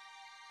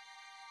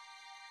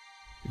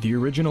 The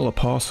original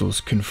apostles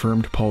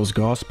confirmed Paul's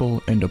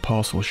gospel and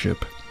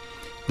apostleship.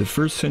 The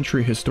first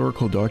century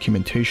historical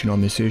documentation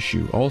on this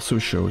issue also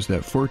shows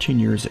that 14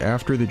 years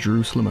after the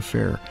Jerusalem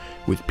affair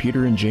with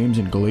Peter and James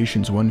in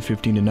Galatians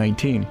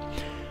 1:15-19,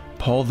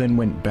 Paul then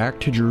went back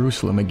to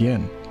Jerusalem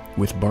again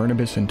with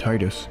Barnabas and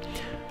Titus.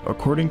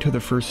 According to the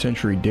first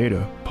century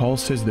data, Paul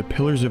says the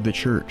pillars of the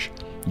church,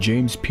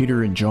 James,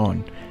 Peter, and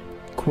John,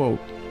 quote,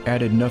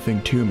 added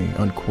nothing to me,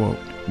 unquote,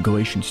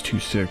 Galatians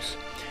 2:6.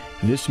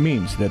 This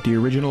means that the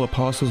original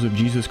apostles of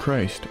Jesus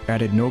Christ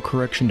added no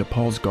correction to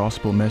Paul's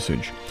gospel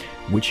message,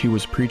 which he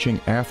was preaching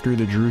after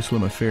the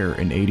Jerusalem affair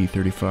in AD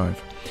 35.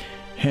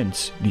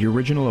 Hence, the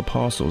original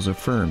apostles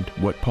affirmed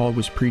what Paul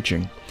was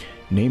preaching,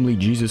 namely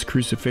Jesus'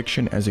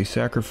 crucifixion as a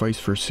sacrifice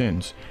for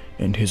sins,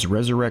 and his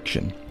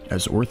resurrection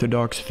as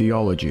orthodox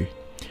theology.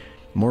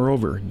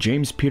 Moreover,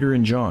 James, Peter,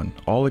 and John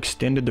all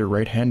extended their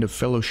right hand of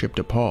fellowship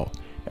to Paul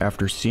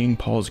after seeing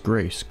Paul's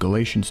grace,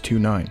 Galatians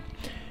 2:9.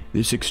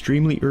 This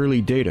extremely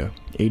early data,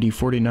 AD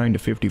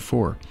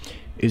 49-54,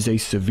 is a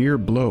severe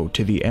blow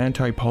to the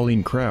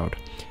anti-Pauline crowd,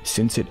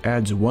 since it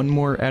adds one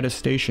more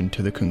attestation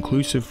to the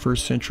conclusive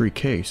first century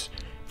case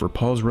for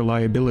Paul's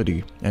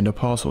reliability and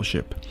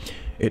apostleship.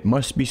 It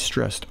must be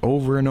stressed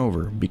over and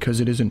over because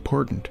it is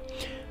important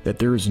that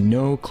there is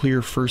no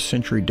clear first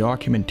century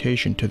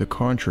documentation to the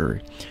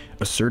contrary,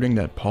 asserting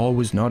that Paul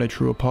was not a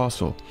true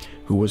apostle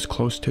who was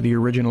close to the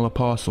original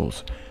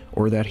apostles,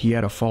 or that he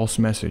had a false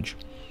message.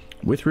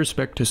 With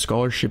respect to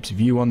scholarship's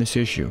view on this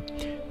issue,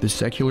 the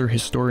secular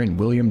historian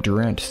William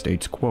Durant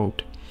states,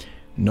 quote,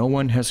 "No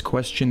one has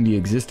questioned the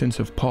existence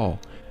of Paul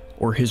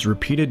or his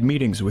repeated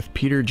meetings with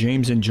Peter,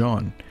 James, and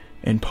John,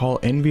 and Paul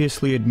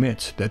enviously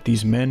admits that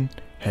these men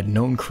had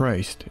known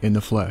Christ in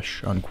the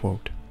flesh,"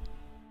 unquote.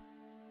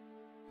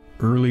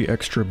 Early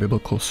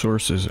extra-biblical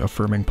sources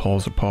affirming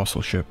Paul's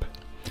apostleship.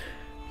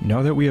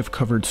 Now that we have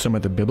covered some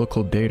of the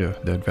biblical data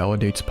that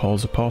validates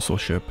Paul's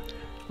apostleship,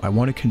 I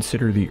want to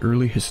consider the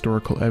early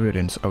historical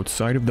evidence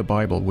outside of the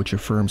Bible which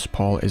affirms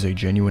Paul as a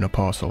genuine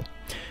apostle.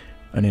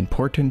 An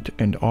important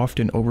and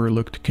often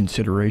overlooked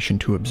consideration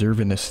to observe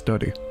in this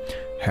study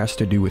has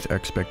to do with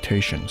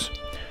expectations.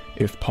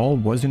 If Paul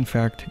was in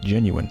fact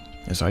genuine,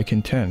 as I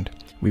contend,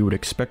 we would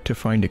expect to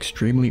find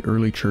extremely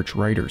early church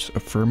writers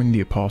affirming the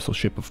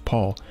apostleship of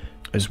Paul,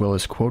 as well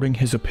as quoting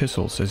his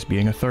epistles as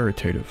being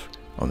authoritative,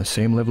 on the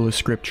same level as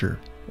Scripture,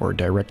 or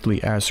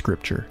directly as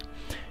Scripture.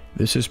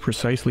 This is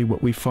precisely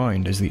what we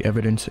find as the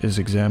evidence is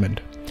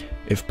examined.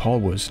 If Paul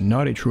was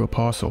not a true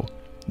apostle,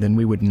 then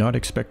we would not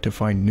expect to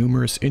find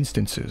numerous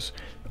instances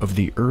of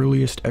the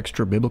earliest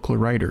extra-biblical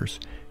writers,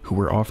 who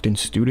were often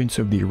students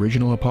of the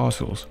original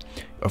apostles,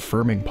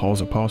 affirming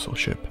Paul's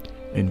apostleship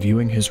and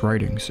viewing his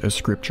writings as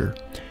Scripture.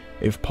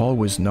 If Paul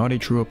was not a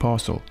true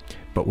apostle,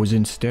 but was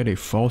instead a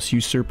false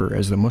usurper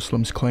as the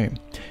Muslims claim,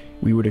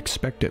 we would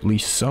expect at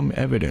least some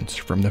evidence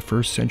from the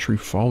first century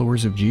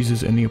followers of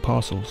Jesus and the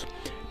apostles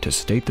to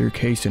state their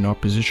case in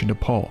opposition to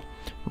Paul,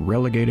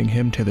 relegating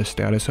him to the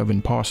status of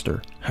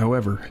impostor.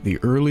 However, the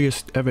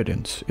earliest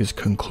evidence is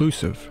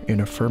conclusive in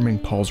affirming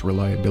Paul's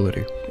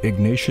reliability.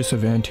 Ignatius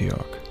of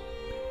Antioch.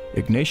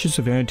 Ignatius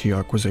of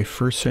Antioch was a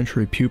first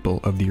century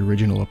pupil of the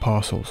original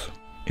apostles.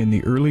 In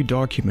the early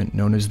document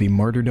known as the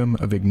Martyrdom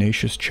of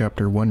Ignatius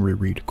chapter 1 we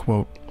read,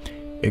 quote,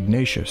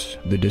 "Ignatius,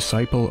 the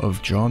disciple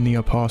of John the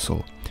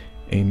Apostle,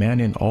 a man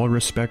in all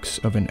respects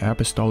of an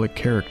apostolic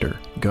character,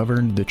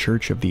 governed the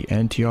church of the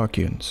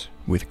Antiochians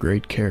with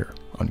great care,"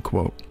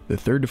 unquote. The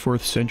 3rd to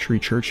 4th century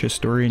church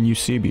historian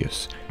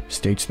Eusebius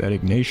states that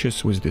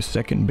Ignatius was the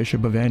second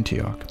bishop of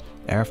Antioch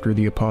after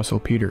the apostle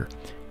Peter,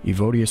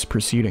 Evodius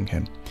preceding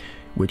him,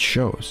 which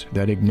shows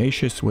that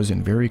Ignatius was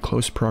in very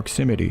close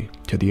proximity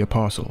to the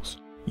apostles.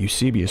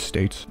 Eusebius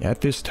states, "At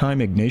this time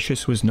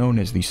Ignatius was known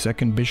as the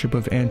second bishop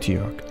of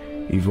Antioch,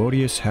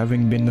 Evodius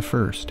having been the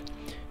first.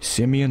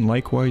 Simeon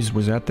likewise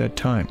was at that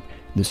time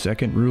the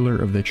second ruler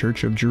of the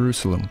church of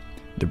Jerusalem,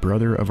 the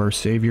brother of our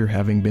Savior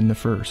having been the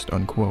first,"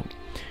 unquote.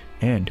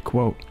 And,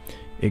 quote,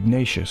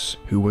 "Ignatius,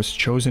 who was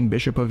chosen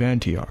bishop of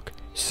Antioch,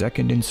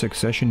 second in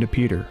succession to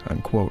Peter,"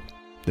 unquote.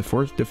 The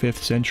 4th to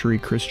 5th century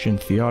Christian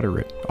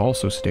Theodoret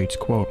also states,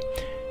 quote,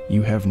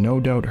 "You have no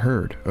doubt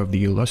heard of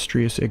the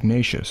illustrious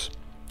Ignatius,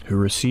 who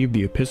received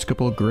the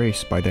episcopal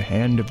grace by the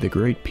hand of the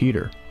great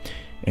Peter,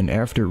 and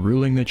after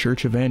ruling the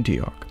church of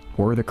Antioch,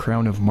 wore the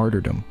crown of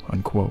martyrdom,"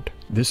 unquote.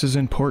 This is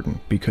important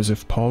because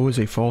if Paul was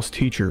a false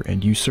teacher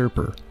and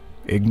usurper,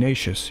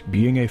 Ignatius,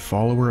 being a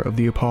follower of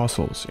the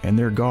apostles and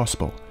their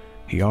gospel,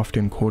 he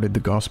often quoted the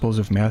Gospels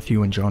of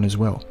Matthew and John as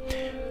well,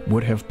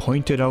 would have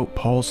pointed out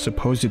Paul's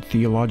supposed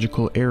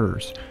theological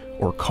errors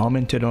or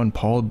commented on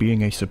Paul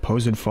being a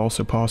supposed false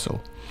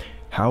apostle.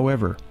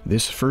 However,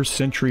 this 1st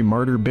century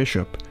martyr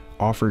bishop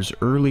offers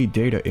early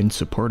data in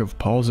support of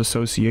Paul's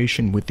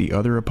association with the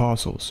other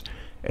apostles,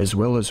 as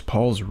well as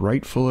Paul's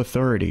rightful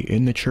authority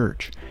in the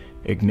church.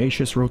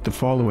 Ignatius wrote the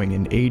following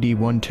in AD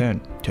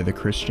 110 to the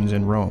Christians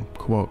in Rome,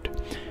 quote,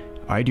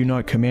 "I do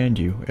not command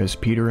you as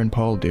Peter and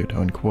Paul did,"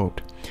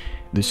 unquote.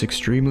 This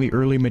extremely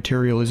early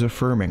material is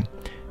affirming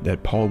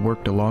that Paul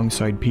worked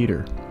alongside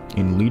Peter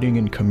in leading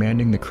and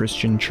commanding the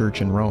Christian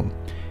church in Rome.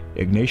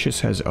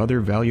 Ignatius has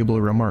other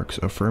valuable remarks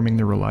affirming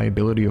the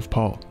reliability of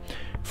Paul.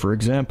 For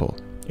example,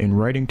 in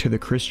writing to the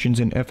Christians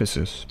in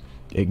Ephesus,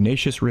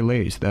 Ignatius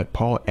relays that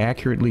Paul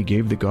accurately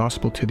gave the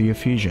gospel to the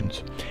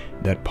Ephesians,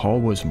 that Paul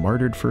was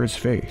martyred for his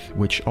faith,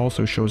 which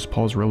also shows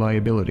Paul's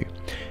reliability,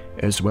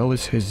 as well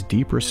as his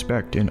deep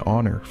respect and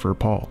honor for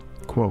Paul.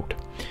 Quote,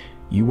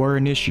 "You are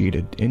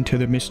initiated into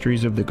the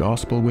mysteries of the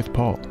gospel with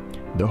Paul,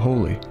 the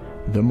holy,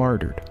 the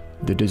martyred,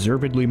 the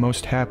deservedly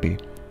most happy,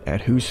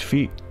 at whose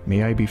feet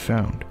may I be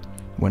found,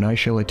 when I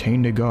shall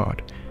attain to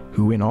God,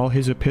 who in all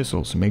his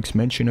epistles makes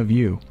mention of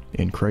you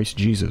in Christ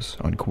Jesus,"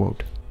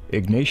 unquote.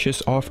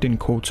 Ignatius often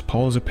quotes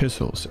Paul's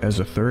epistles as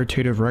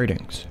authoritative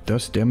writings,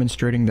 thus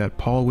demonstrating that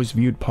Paul was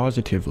viewed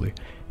positively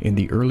in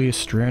the earliest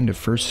strand of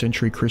 1st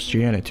century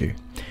Christianity.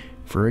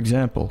 For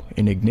example,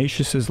 in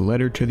Ignatius's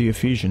letter to the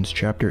Ephesians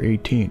chapter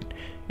 18,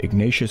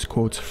 Ignatius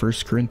quotes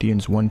 1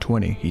 Corinthians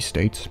 1:20. He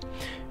states,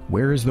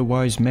 "Where is the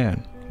wise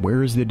man?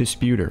 Where is the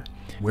disputer?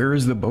 Where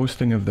is the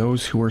boasting of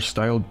those who are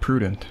styled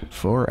prudent?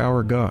 For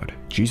our God,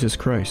 Jesus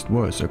Christ,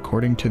 was,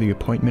 according to the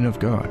appointment of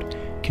God,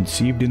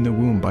 conceived in the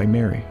womb by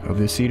Mary, of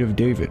the seed of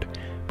David,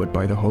 but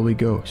by the Holy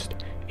Ghost.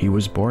 He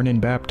was born and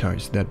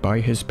baptized, that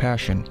by his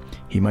passion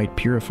he might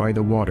purify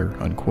the water,"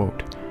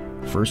 unquote.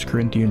 1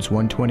 Corinthians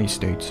 1:20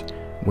 states,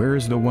 "Where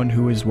is the one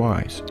who is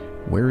wise?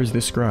 Where is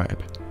the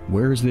scribe?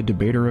 Where is the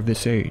debater of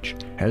this age?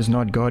 Has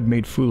not God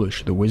made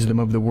foolish the wisdom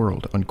of the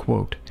world?"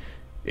 unquote.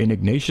 In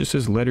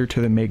Ignatius's letter to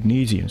the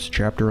Magnesians,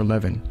 chapter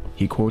 11,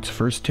 he quotes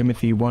 1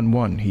 Timothy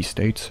 1:1. He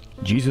states,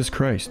 "Jesus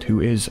Christ, who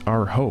is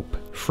our hope,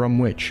 from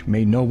which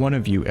may no one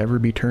of you ever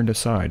be turned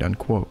aside,"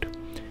 unquote.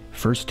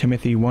 1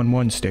 Timothy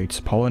 1:1 states,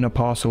 "Paul, an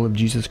apostle of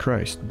Jesus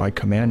Christ, by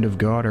command of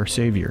God our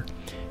Savior,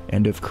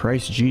 and of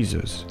Christ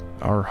Jesus,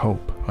 our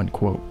hope,"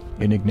 unquote.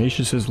 In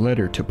Ignatius's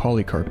letter to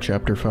Polycarp,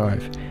 chapter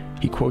 5,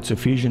 he quotes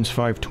Ephesians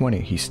 5:20.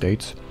 He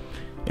states,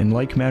 "In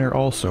like manner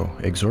also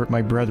exhort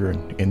my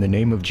brethren in the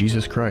name of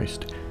Jesus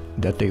Christ,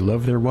 that they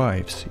love their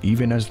wives,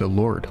 even as the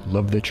Lord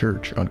loved the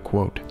church,"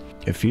 unquote.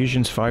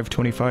 Ephesians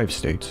 5:25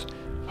 states,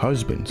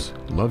 "Husbands,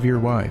 love your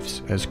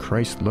wives, as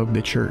Christ loved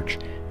the church,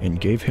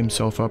 and gave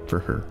himself up for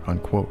her,"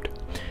 unquote.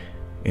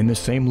 In the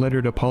same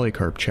letter to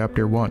Polycarp,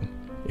 chapter 1,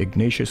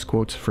 Ignatius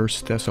quotes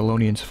 1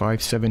 Thessalonians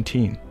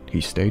 5:17.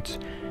 He states,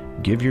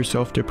 "Give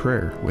yourself to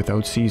prayer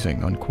without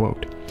ceasing,"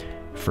 unquote.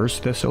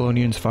 1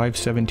 Thessalonians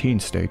 5:17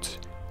 states,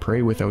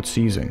 "Pray without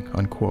ceasing,"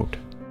 unquote.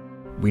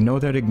 We know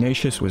that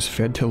Ignatius was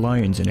fed to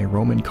lions in a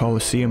Roman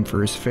Colosseum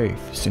for his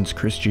faith, since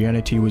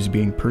Christianity was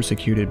being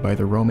persecuted by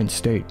the Roman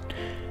state.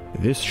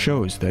 This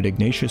shows that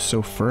Ignatius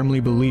so firmly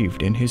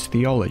believed in his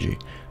theology,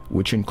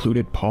 which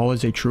included Paul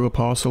as a true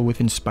apostle with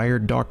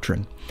inspired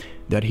doctrine,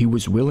 that he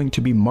was willing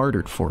to be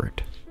martyred for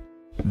it.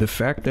 The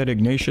fact that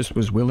Ignatius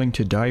was willing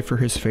to die for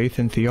his faith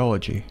and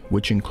theology,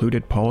 which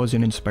included Paul as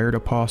an inspired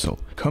apostle,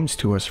 comes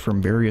to us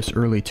from various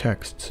early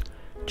texts.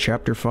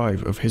 Chapter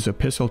 5 of his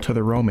epistle to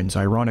the Romans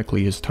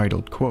ironically is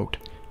titled, quote,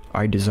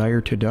 "I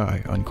desire to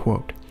die,"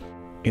 unquote.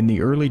 In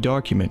the early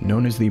document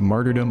known as the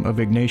Martyrdom of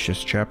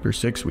Ignatius, chapter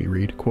 6, we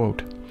read,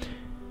 quote,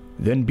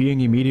 "Then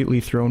being immediately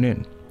thrown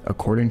in,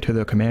 according to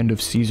the command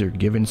of Caesar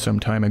given some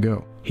time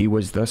ago, he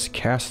was thus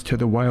cast to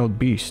the wild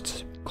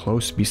beasts,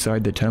 close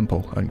beside the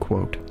temple,"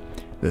 unquote.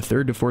 The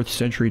 3rd to 4th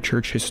century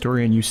church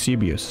historian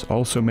Eusebius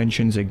also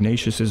mentions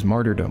Ignatius's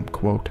martyrdom,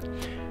 quote,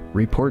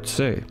 "Reports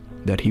say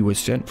that he was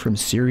sent from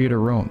Syria to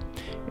Rome,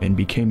 and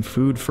became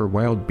food for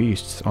wild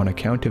beasts on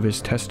account of his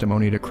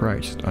testimony to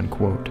Christ,"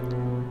 unquote.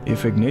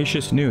 If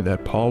Ignatius knew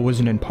that Paul was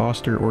an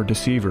impostor or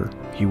deceiver,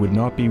 he would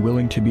not be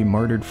willing to be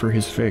martyred for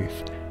his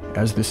faith.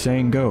 As the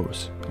saying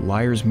goes,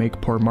 liars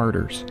make poor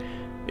martyrs.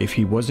 If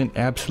he wasn't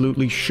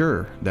absolutely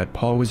sure that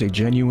Paul was a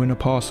genuine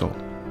apostle,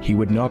 he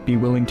would not be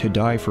willing to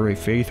die for a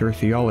faith or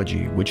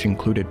theology which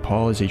included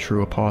Paul as a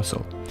true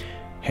apostle.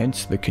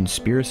 Hence, the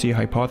conspiracy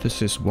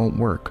hypothesis won't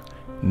work,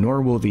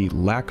 nor will the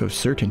lack of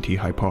certainty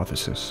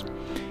hypothesis.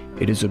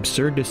 It is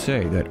absurd to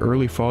say that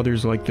early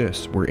fathers like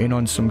this were in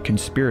on some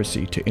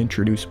conspiracy to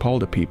introduce Paul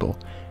to people,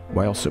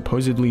 while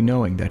supposedly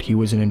knowing that he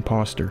was an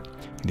impostor.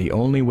 The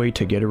only way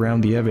to get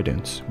around the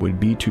evidence would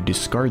be to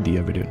discard the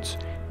evidence,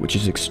 which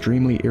is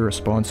extremely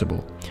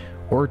irresponsible,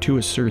 or to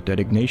assert that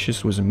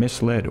Ignatius was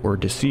misled or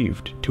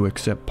deceived to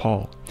accept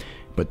Paul.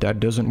 But that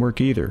doesn't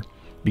work either,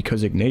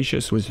 because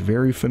Ignatius was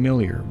very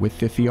familiar with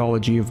the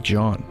theology of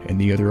John and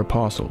the other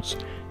apostles,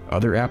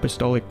 other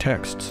apostolic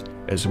texts,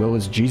 as well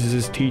as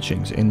Jesus'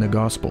 teachings in the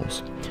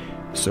Gospels.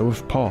 So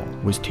if Paul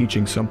was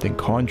teaching something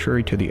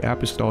contrary to the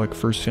apostolic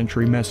first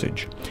century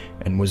message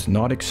and was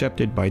not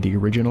accepted by the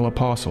original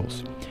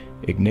apostles,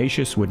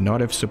 Ignatius would not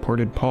have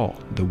supported Paul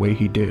the way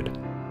he did.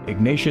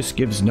 Ignatius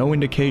gives no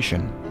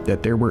indication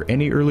that there were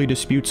any early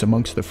disputes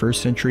amongst the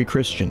first century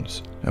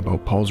Christians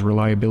about Paul's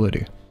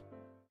reliability.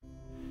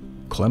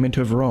 Clement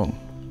of Rome.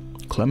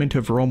 Clement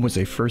of Rome was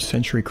a first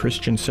century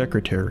Christian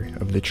secretary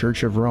of the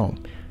Church of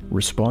Rome,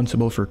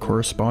 responsible for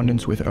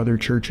correspondence with other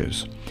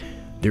churches.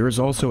 There is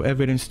also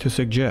evidence to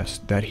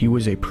suggest that he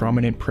was a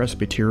prominent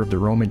presbyter of the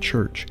Roman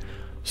Church.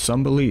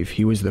 Some believe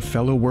he was the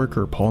fellow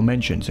worker Paul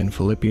mentions in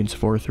Philippians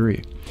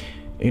 4:3.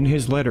 In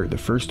his letter, the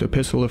First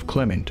Epistle of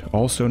Clement,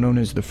 also known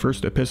as the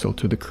First Epistle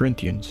to the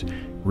Corinthians,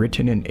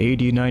 written in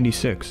AD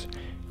 96,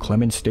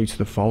 Clement states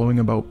the following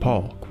about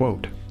Paul,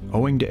 quote,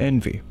 "Owing to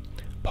envy,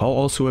 Paul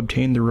also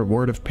obtained the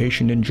reward of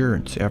patient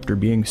endurance after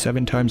being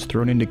 7 times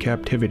thrown into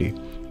captivity,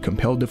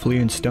 compelled to flee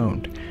and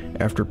stoned.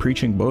 After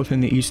preaching both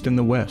in the East and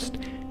the West,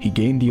 he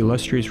gained the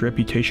illustrious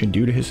reputation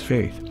due to his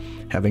faith,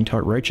 having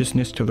taught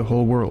righteousness to the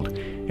whole world,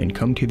 and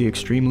come to the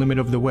extreme limit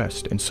of the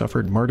West, and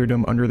suffered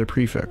martyrdom under the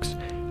prefects.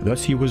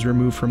 Thus he was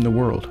removed from the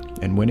world,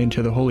 and went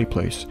into the holy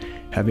place,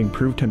 having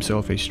proved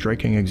himself a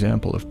striking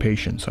example of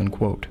patience."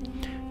 Unquote.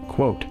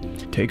 Quote,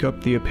 "Take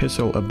up the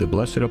epistle of the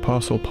blessed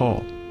Apostle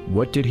Paul.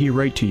 What did he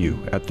write to you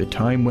at the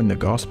time when the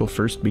gospel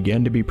first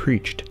began to be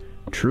preached?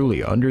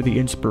 Truly, under the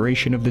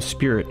inspiration of the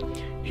Spirit,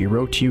 he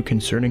wrote to you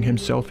concerning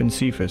himself and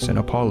Cephas and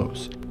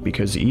Apollos,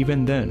 because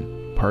even then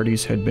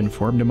parties had been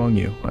formed among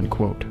you."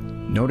 Unquote.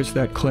 Notice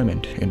that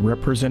Clement, in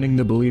representing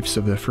the beliefs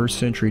of the first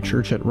century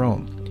church at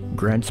Rome,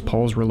 grants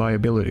Paul's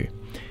reliability.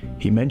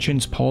 He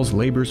mentions Paul's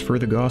labors for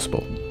the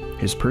gospel,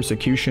 his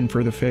persecution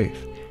for the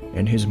faith,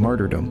 and his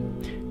martyrdom.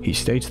 He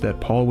states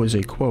that Paul was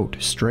a, quote,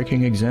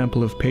 "striking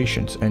example of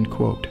patience," end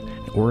quote,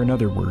 or in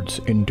other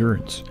words,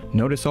 endurance.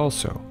 Notice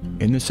also,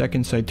 in the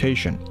second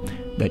citation,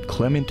 that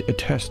Clement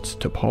attests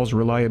to Paul's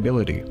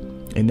reliability,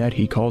 in that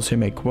he calls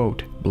him a,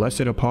 quote,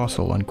 "blessed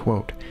apostle,"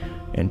 unquote,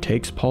 and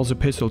takes Paul's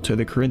epistle to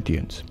the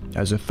Corinthians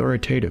as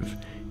authoritative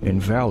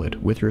and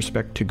valid with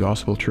respect to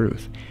gospel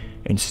truth,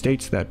 and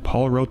states that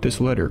Paul wrote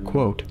this letter,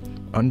 quote,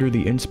 "under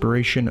the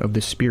inspiration of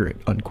the Spirit,"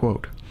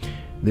 unquote.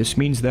 This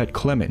means that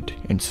Clement,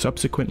 and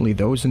subsequently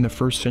those in the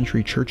first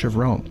century Church of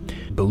Rome,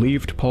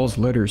 believed Paul's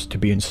letters to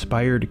be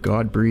inspired,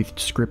 God-breathed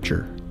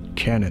scripture,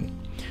 canon.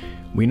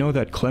 We know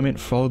that Clement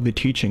followed the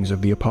teachings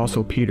of the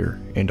Apostle Peter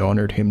and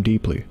honored him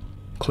deeply.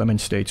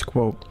 Clement states,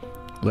 quote,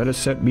 "Let us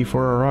set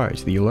before our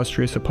eyes the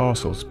illustrious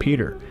apostles,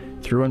 Peter,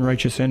 through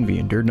unrighteous envy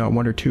endured not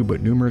 1 or 2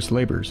 but numerous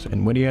labors,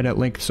 and when he had at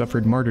length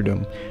suffered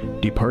martyrdom,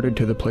 departed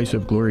to the place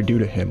of glory due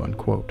to him,"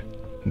 unquote.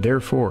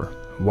 Therefore,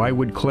 why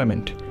would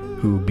Clement,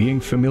 who, being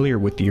familiar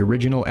with the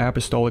original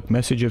apostolic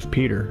message of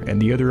Peter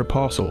and the other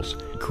apostles,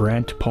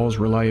 grant Paul's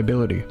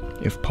reliability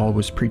if Paul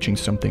was preaching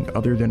something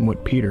other than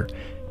what Peter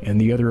and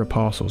the other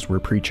apostles were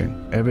preaching?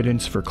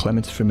 Evidence for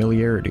Clement's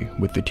familiarity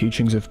with the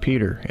teachings of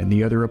Peter and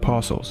the other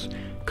apostles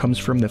comes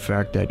from the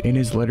fact that in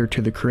his letter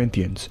to the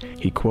Corinthians,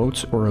 he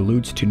quotes or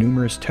alludes to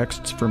numerous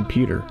texts from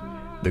Peter,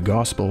 the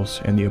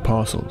Gospels, and the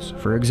Apostles.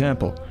 For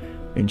example,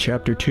 in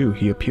chapter 2,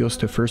 he appeals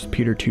to 1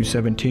 Peter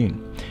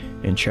 2:17.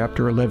 In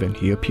chapter 11,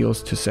 he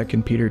appeals to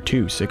 2 Peter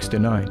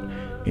 2:6-9.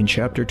 In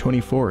chapter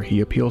 24, he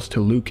appeals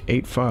to Luke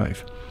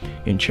 8:5.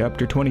 In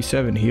chapter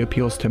 27, he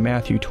appeals to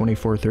Matthew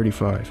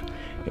 24:35.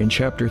 In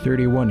chapter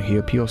 31, he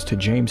appeals to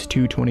James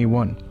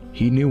 2:21.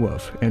 He knew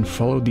of and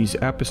followed these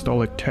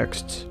apostolic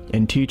texts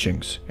and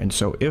teachings, and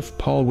so if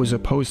Paul was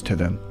opposed to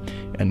them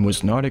and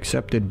was not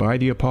accepted by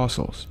the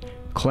apostles,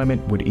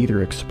 Clement would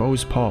either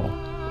expose Paul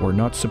or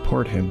not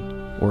support him,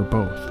 or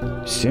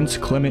both. Since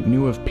Clement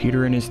knew of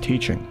Peter and his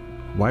teaching,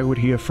 why would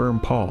he affirm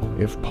Paul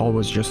if Paul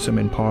was just some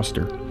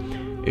impostor?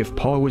 If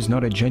Paul was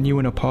not a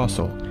genuine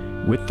apostle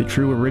with the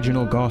true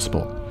original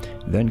gospel,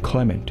 then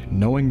Clement,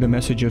 knowing the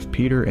message of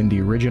Peter and the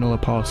original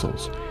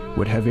apostles,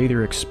 would have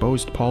either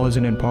exposed Paul as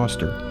an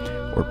impostor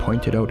or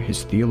pointed out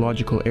his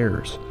theological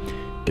errors.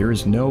 There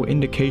is no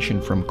indication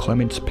from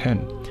Clement's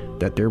pen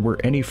that there were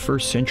any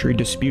first century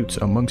disputes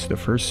amongst the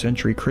first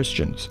century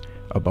Christians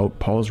about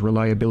Paul's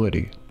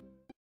reliability.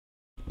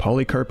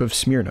 Polycarp of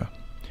Smyrna.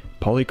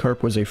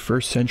 Polycarp was a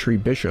first century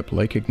bishop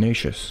like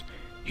Ignatius.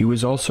 He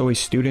was also a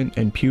student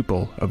and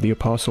pupil of the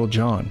Apostle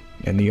John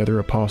and the other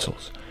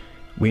apostles.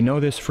 We know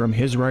this from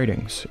his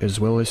writings, as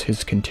well as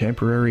his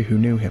contemporary who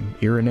knew him,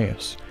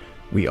 Irenaeus.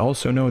 We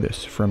also know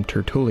this from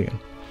Tertullian.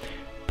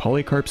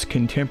 Polycarp's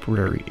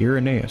contemporary,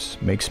 Irenaeus,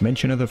 makes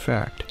mention of the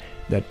fact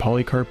that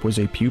Polycarp was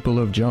a pupil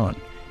of John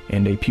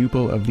and a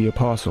pupil of the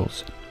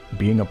apostles,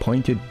 being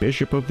appointed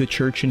bishop of the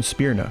church in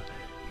Smyrna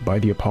by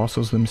the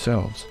apostles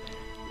themselves.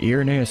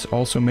 Irenaeus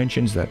also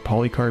mentions that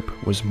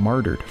Polycarp was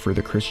martyred for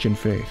the Christian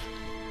faith.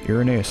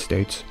 Irenaeus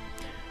states,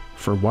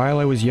 "For while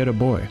I was yet a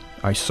boy,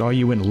 I saw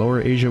you in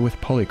Lower Asia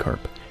with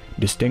Polycarp,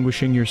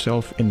 distinguishing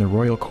yourself in the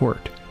royal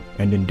court,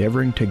 and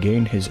endeavoring to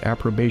gain his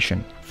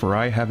approbation, for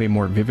I have a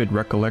more vivid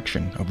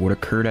recollection of what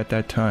occurred at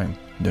that time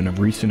than of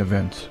recent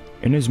events,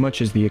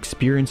 inasmuch as the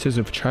experiences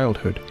of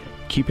childhood,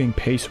 keeping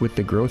pace with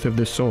the growth of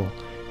the soul,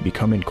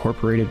 become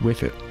incorporated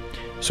with it,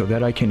 so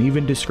that I can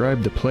even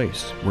describe the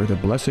place where the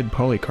blessed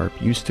Polycarp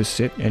used to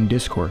sit and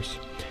discourse,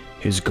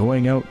 his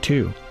going out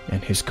too,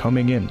 and his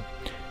coming in,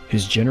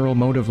 his general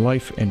mode of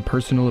life and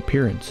personal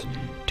appearance,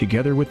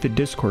 together with the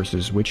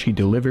discourses which he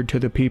delivered to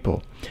the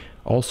people,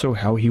 also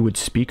how he would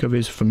speak of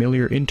his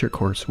familiar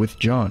intercourse with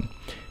John,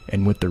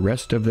 and with the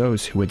rest of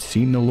those who had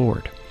seen the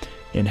Lord,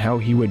 and how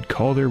he would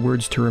call their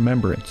words to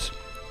remembrance,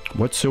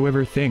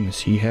 whatsoever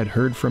things he had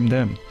heard from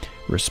them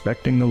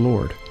respecting the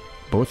Lord,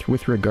 both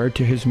with regard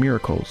to his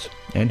miracles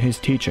and his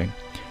teaching,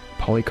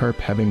 Polycarp,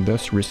 having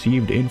thus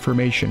received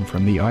information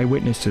from the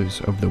eyewitnesses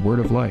of the word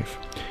of life,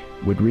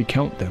 would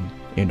recount them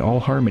in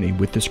all harmony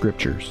with the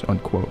scriptures."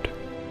 Unquote.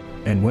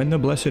 And when the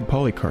blessed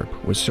Polycarp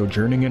was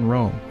sojourning in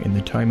Rome in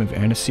the time of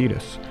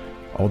Anicetus,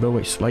 although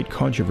a slight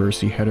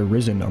controversy had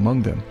arisen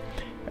among them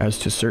as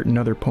to certain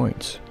other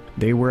points,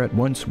 they were at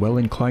once well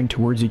inclined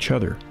towards each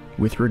other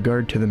with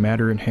regard to the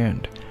matter in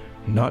hand,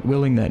 not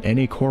willing that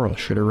any quarrel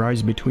should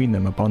arise between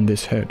them upon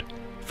this head.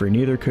 For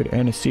neither could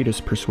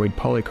Anicetus persuade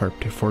Polycarp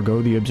to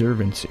forego the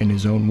observance in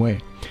his own way,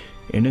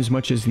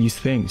 inasmuch as these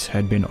things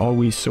had been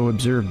always so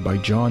observed by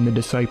John the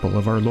disciple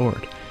of our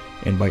Lord,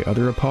 and by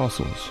other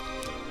apostles,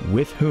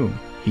 with whom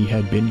he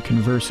had been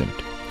conversant.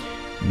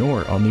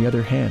 Nor, on the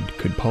other hand,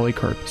 could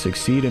Polycarp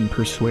succeed in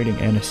persuading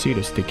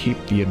Anicetus to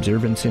keep the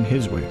observance in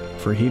his way,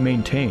 for he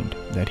maintained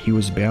that he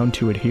was bound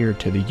to adhere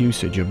to the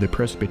usage of the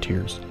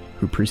presbyters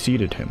who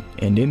preceded him.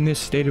 And in this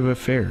state of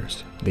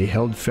affairs they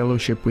held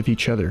fellowship with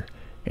each other,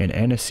 and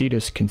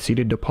Anicetus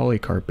conceded to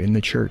Polycarp in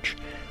the church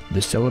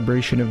the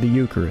celebration of the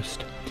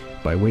Eucharist,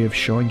 by way of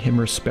showing him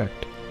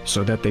respect,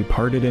 so that they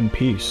parted in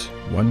peace,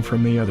 one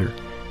from the other,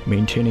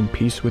 maintaining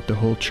peace with the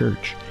whole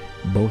church,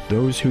 both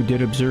those who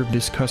did observe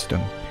this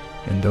custom,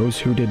 and those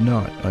who did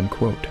not."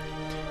 Unquote.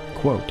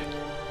 Quote,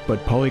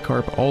 "But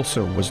Polycarp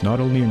also was not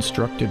only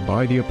instructed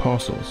by the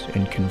apostles,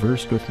 and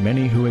conversed with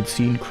many who had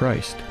seen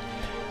Christ,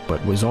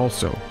 but was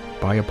also,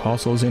 by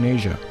apostles in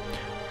Asia,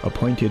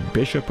 appointed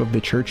bishop of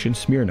the church in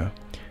Smyrna,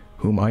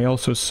 whom I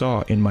also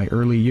saw in my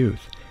early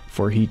youth,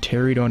 for he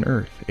tarried on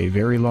earth a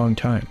very long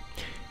time,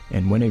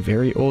 and when a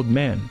very old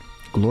man,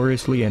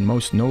 gloriously and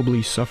most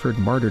nobly suffered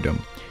martyrdom,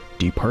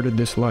 departed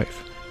this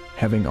life,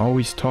 having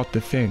always taught the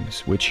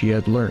things which he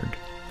had learned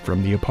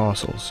from the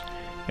apostles,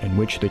 and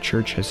which the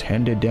church has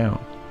handed down,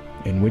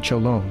 and which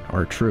alone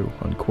are true."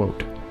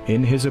 Unquote.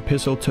 In his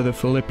epistle to the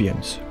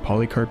Philippians,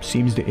 Polycarp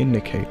seems to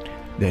indicate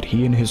that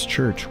he and his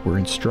church were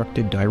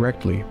instructed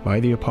directly by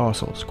the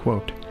apostles,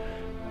 quote,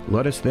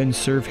 "Let us then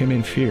serve him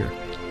in fear,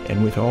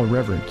 and with all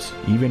reverence,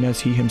 even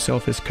as he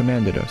himself has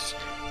commanded us,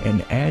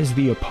 and as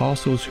the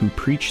apostles who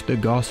preached the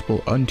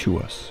gospel unto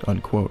us."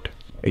 Unquote.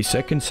 A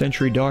 2nd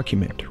century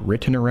document,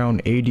 written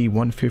around AD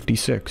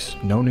 156,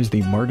 known as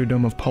the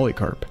Martyrdom of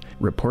Polycarp,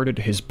 reported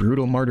his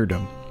brutal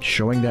martyrdom,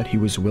 showing that he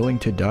was willing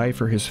to die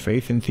for his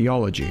faith in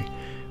theology,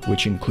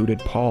 which included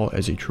Paul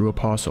as a true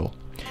apostle.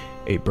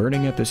 A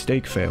burning at the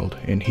stake failed,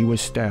 and he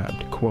was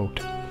stabbed, quote,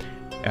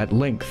 "At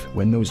length,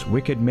 when those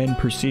wicked men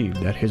perceived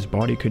that his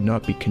body could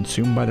not be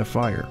consumed by the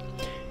fire,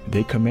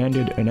 they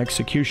commanded an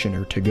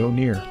executioner to go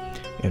near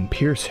and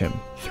pierce him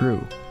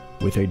through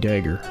with a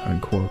dagger."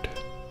 Unquote.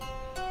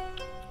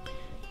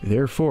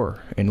 Therefore,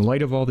 in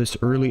light of all this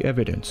early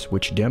evidence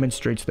which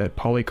demonstrates that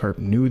Polycarp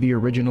knew the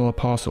original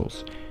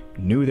apostles,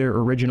 knew their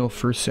original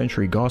 1st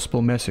century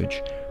gospel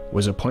message,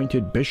 was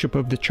appointed bishop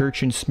of the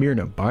church in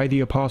Smyrna by the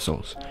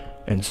apostles,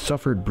 and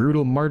suffered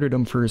brutal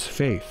martyrdom for his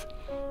faith,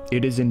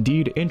 it is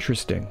indeed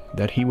interesting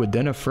that he would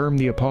then affirm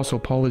the apostle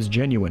Paul is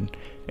genuine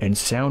and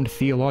sound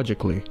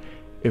theologically,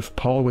 if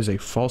Paul was a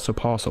false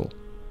apostle.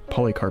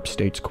 Polycarp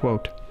states,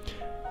 quote,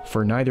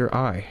 "For neither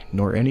I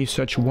nor any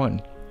such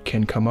one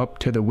can come up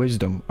to the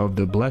wisdom of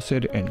the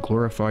blessed and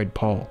glorified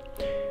Paul.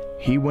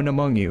 He when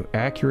among you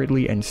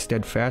accurately and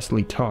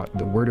steadfastly taught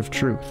the word of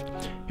truth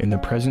in the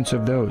presence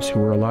of those who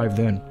were alive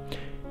then,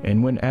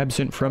 and when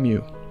absent from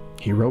you,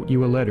 he wrote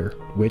you a letter,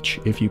 which,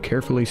 if you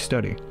carefully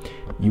study,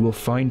 you will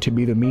find to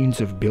be the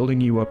means of building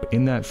you up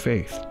in that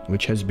faith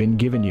which has been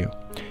given you,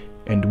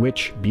 and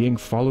which, being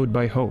followed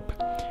by hope,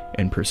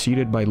 and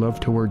preceded by love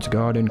towards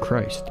God and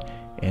Christ,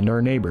 and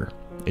our neighbor,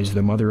 is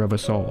the mother of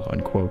us all."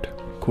 Unquote.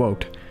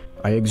 Quote,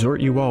 "I exhort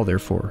you all,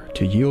 therefore,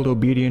 to yield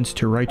obedience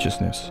to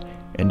righteousness,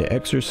 and to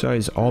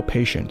exercise all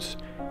patience,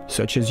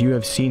 such as you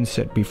have seen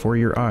set before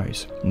your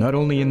eyes, not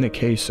only in the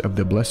case of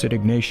the blessed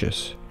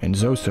Ignatius, and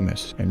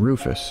Zosimus, and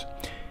Rufus,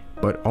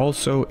 but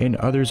also in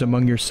others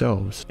among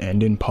yourselves,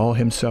 and in Paul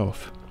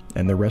himself,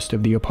 and the rest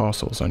of the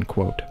apostles."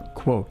 Unquote.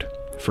 Quote,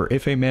 "For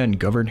if a man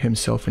govern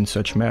himself in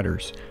such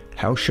matters,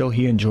 how shall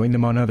he enjoin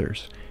them on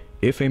others?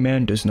 If a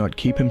man does not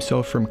keep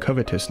himself from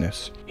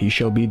covetousness, he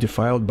shall be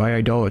defiled by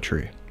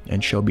idolatry,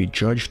 and shall be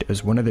judged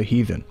as one of the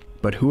heathen.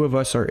 But who of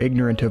us are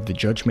ignorant of the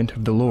judgment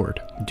of the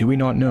Lord? Do we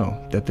not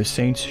know that the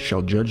saints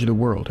shall judge the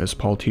world, as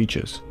Paul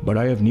teaches? But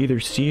I have neither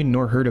seen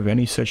nor heard of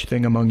any such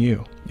thing among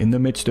you, in the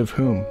midst of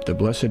whom the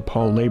blessed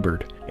Paul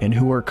labored, and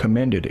who are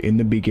commended in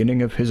the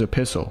beginning of his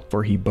epistle.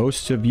 For he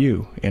boasts of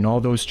you in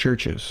all those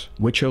churches,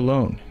 which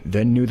alone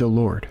then knew the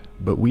Lord,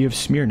 but we of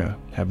Smyrna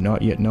have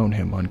not yet known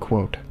him."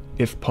 Unquote.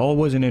 If Paul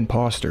was an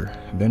impostor,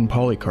 then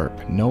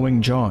Polycarp,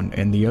 knowing John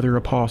and the other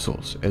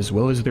apostles, as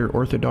well as their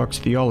orthodox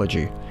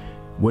theology,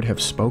 would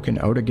have spoken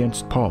out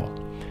against Paul.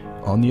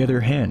 On the other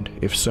hand,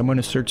 if someone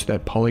asserts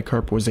that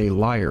Polycarp was a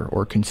liar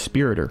or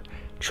conspirator,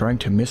 trying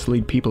to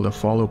mislead people to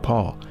follow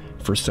Paul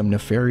for some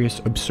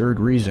nefarious, absurd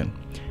reason,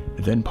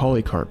 then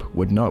Polycarp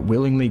would not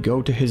willingly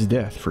go to his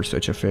death for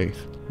such a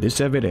faith.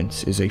 This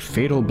evidence is a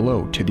fatal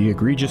blow to the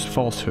egregious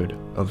falsehood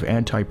of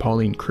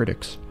anti-Pauline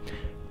critics.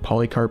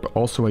 Polycarp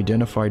also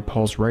identified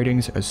Paul's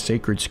writings as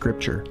sacred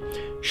scripture,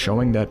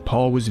 showing that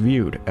Paul was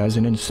viewed as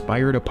an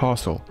inspired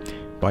apostle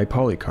by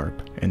Polycarp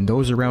and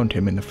those around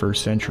him in the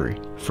first century.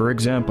 For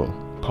example,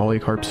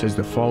 Polycarp says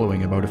the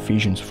following about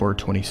Ephesians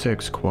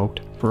 4:26,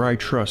 quote, "For I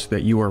trust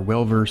that you are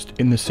well versed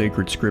in the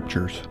sacred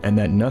scriptures, and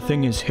that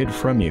nothing is hid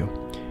from you.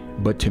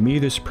 But to me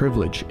this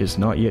privilege is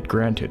not yet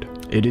granted.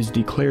 It is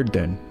declared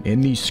then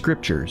in these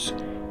scriptures,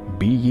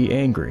 Be ye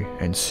angry,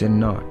 and sin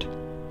not,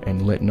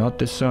 and let not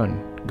the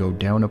sun go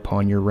down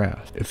upon your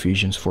wrath."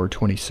 Ephesians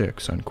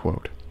 4:26,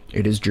 unquote.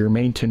 It is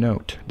germane to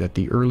note that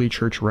the early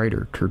church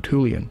writer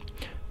Tertullian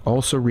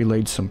also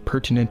relayed some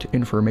pertinent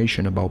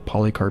information about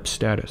Polycarp's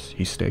status.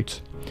 He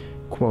states,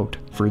 quote,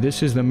 "For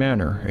this is the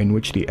manner in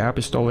which the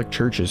apostolic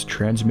churches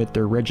transmit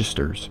their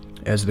registers,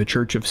 as the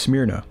church of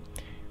Smyrna,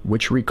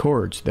 which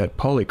records that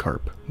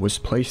Polycarp was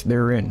placed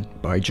therein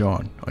by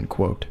John."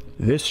 Unquote.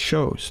 This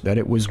shows that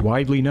it was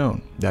widely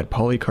known that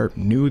Polycarp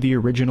knew the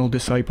original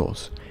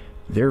disciples.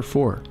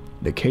 Therefore,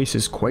 the case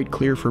is quite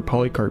clear for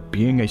Polycarp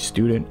being a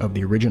student of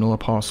the original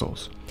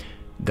apostles.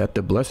 That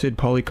the blessed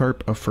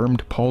Polycarp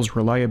affirmed Paul's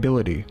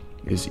reliability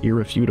is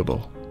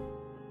irrefutable.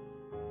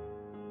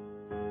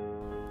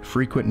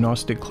 Frequent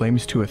Gnostic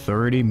claims to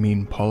authority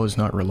mean Paul is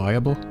not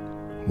reliable?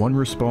 One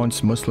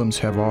response Muslims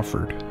have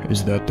offered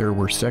is that there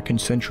were 2nd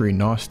century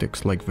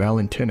Gnostics like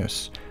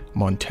Valentinus,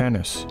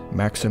 Montanus,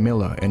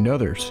 Maximilla, and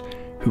others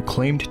who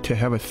claimed to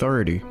have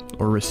authority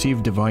or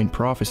receive divine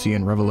prophecy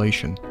and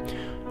revelation.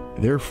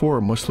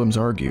 Therefore, Muslims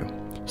argue,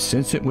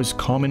 since it was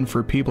common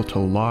for people to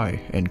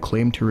lie and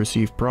claim to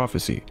receive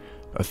prophecy,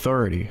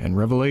 authority, and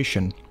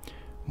revelation,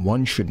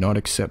 one should not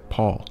accept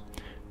Paul.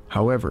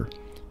 However,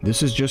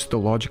 this is just the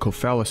logical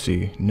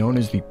fallacy known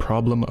as the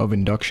problem of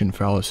induction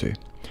fallacy.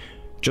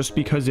 Just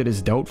because it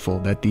is doubtful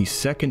that these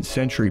 2nd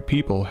century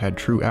people had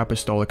true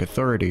apostolic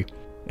authority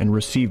and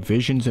received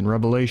visions and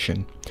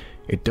revelation,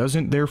 it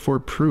doesn't therefore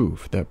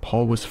prove that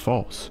Paul was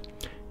false.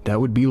 That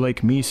would be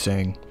like me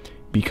saying,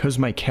 because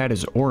my cat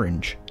is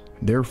orange,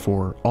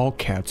 therefore all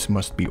cats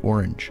must be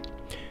orange.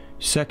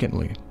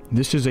 Secondly,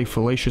 this is a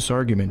fallacious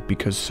argument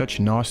because such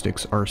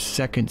Gnostics are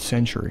 2nd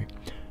century.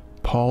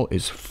 Paul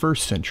is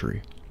 1st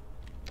century.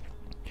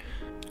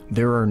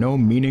 There are no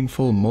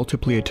meaningful,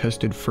 multiply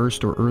attested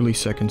 1st or early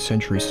 2nd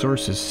century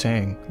sources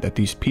saying that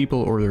these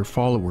people or their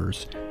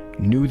followers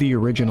knew the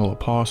original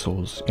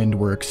apostles and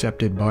were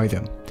accepted by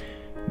them.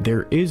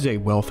 There is a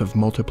wealth of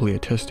multiply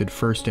attested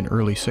 1st and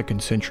early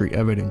 2nd century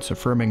evidence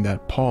affirming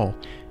that Paul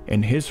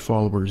and his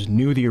followers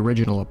knew the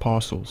original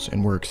apostles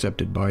and were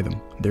accepted by them.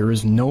 There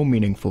is no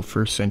meaningful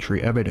 1st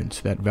century evidence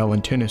that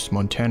Valentinus,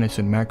 Montanus,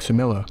 and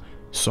Maximilla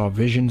saw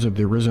visions of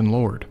the risen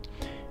Lord.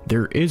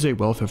 There is a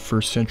wealth of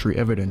 1st century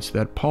evidence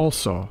that Paul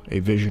saw a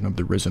vision of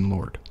the risen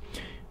Lord.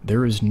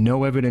 There is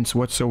no evidence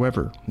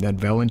whatsoever that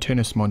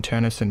Valentinus,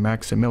 Montanus, and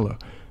Maximilla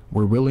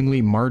were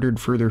willingly martyred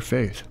for their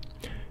faith.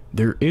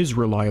 There is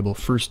reliable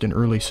 1st and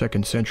early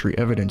 2nd century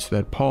evidence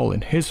that Paul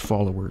and his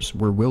followers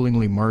were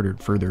willingly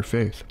martyred for their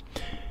faith.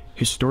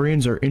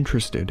 Historians are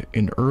interested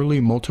in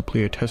early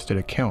multiply attested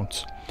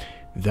accounts.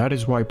 That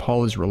is why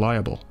Paul is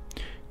reliable.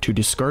 To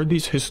discard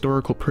these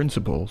historical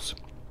principles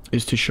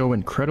is to show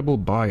incredible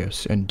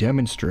bias and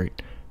demonstrate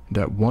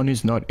that one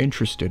is not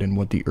interested in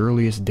what the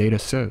earliest data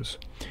says.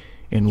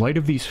 In light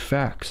of these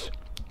facts,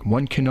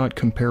 one cannot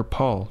compare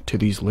Paul to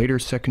these later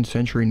 2nd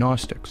century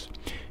Gnostics,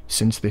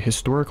 since the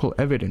historical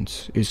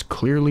evidence is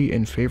clearly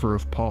in favor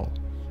of Paul.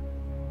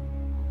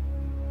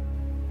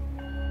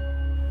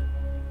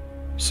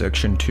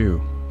 Section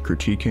 2.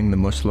 Critiquing the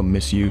Muslim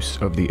misuse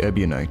of the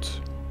Ebionites.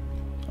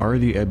 Are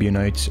the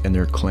Ebionites and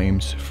their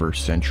claims 1st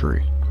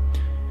century?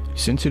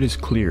 Since it is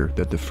clear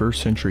that the 1st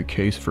century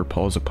case for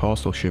Paul's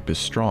apostleship is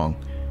strong,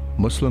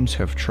 Muslims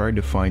have tried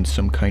to find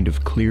some kind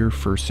of clear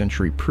 1st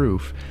century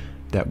proof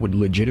that would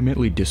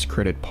legitimately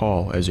discredit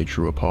Paul as a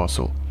true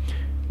apostle.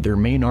 Their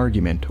main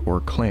argument, or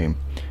claim,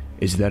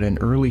 is that an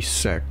early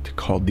sect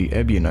called the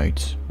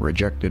Ebionites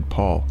rejected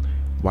Paul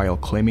while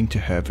claiming to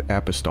have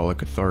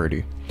apostolic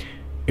authority.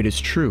 It is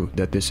true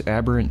that this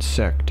aberrant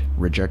sect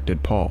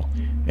rejected Paul,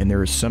 and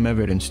there is some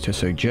evidence to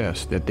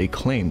suggest that they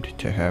claimed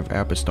to have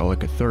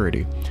apostolic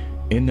authority,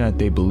 in that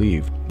they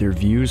believed their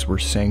views were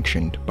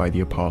sanctioned by the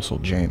Apostle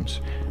James.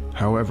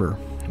 However,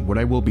 what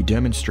I will be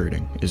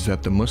demonstrating is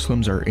that the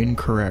Muslims are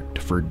incorrect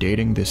for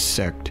dating this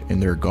sect in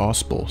their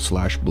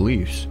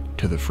gospel/beliefs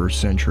to the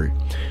 1st century,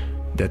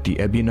 that the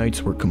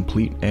Ebionites were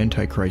complete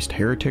Antichrist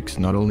heretics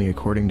not only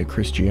according to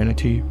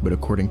Christianity but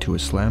according to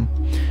Islam,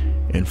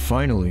 and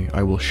finally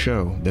I will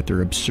show that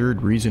their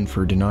absurd reason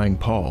for denying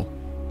Paul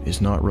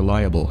is not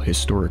reliable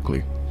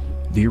historically.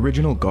 The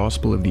original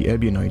gospel of the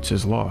Ebionites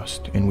is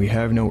lost, and we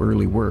have no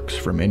early works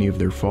from any of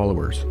their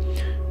followers.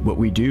 What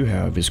we do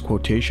have is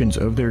quotations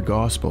of their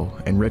gospel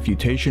and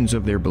refutations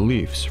of their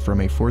beliefs from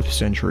a 4th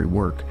century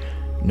work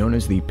known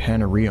as the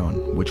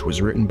Panarion, which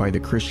was written by the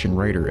Christian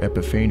writer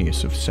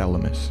Epiphanius of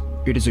Salamis.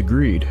 It is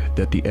agreed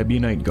that the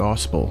Ebionite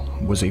gospel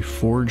was a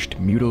forged,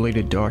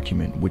 mutilated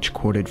document which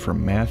quoted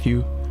from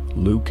Matthew,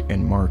 Luke,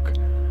 and Mark.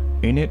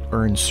 In it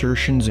are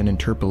insertions and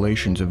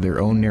interpolations of their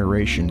own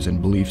narrations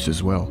and beliefs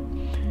as well.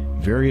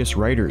 Various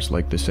writers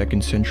like the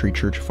 2nd century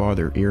church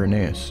father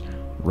Irenaeus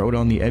wrote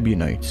on the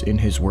Ebionites in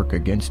his work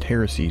Against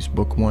Heresies,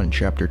 Book 1,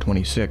 Chapter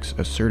 26,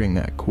 asserting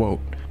that, quote,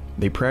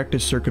 "They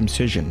practice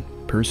circumcision,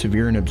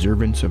 persevere in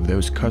observance of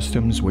those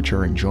customs which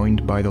are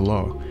enjoined by the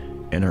law,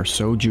 and are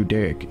so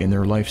Judaic in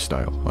their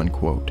lifestyle,"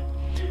 unquote.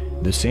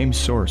 The same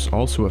source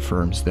also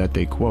affirms that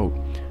they, quote,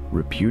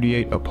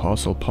 "repudiate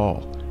Apostle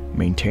Paul,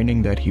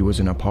 maintaining that he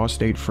was an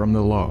apostate from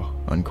the law,"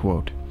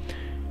 unquote.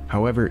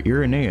 However,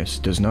 Irenaeus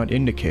does not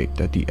indicate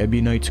that the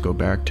Ebionites go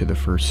back to the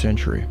 1st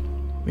century.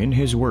 In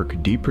his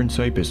work De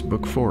Principis,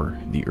 Book 4,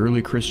 the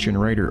early Christian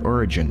writer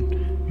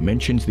Origen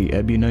mentions the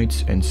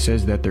Ebionites and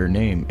says that their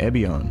name,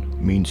 Ebion,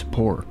 means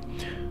poor.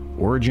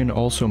 Origen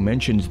also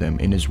mentions them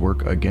in his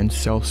work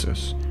Against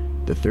Celsus.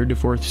 The 3rd to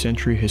 4th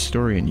century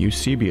historian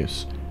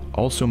Eusebius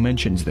also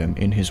mentions them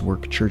in his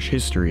work Church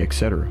History,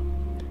 etc.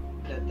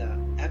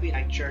 The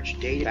Ebionite church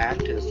dated back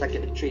to the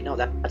 2nd century. No,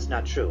 that's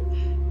not true.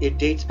 It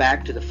dates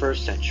back to the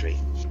 1st century.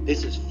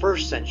 This is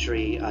 1st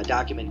century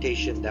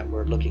documentation that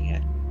we're looking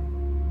at.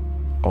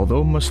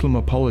 Although Muslim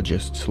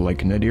apologists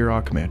like Nadir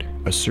Ahmed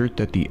assert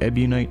that the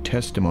Ebionite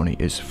testimony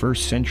is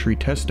 1st century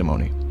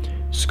testimony,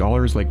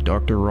 scholars like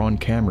Dr. Ron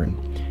Cameron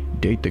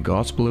date the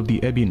Gospel of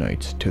the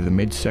Ebionites to the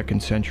mid-2nd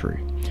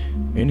century.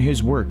 In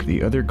his work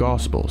The Other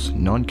Gospels,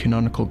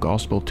 Non-Canonical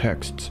Gospel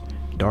Texts,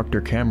 Dr.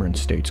 Cameron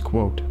states,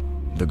 quote,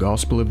 "The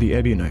Gospel of the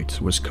Ebionites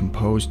was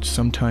composed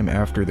sometime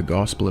after the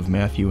Gospel of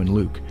Matthew and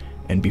Luke,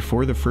 and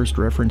before the first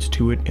reference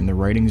to it in the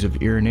writings of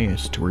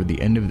Irenaeus toward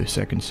the end of the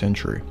 2nd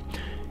century.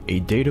 A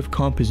date of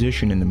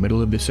composition in the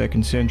middle of the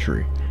 2nd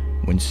century,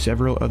 when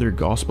several other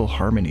gospel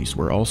harmonies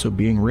were also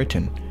being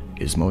written,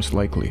 is most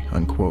likely,"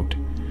 unquote.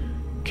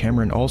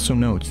 Cameron also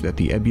notes that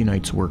the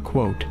Ebionites were,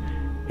 quote,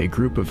 "a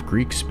group of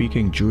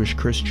Greek-speaking Jewish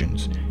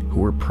Christians who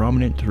were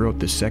prominent throughout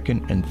the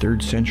 2nd and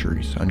 3rd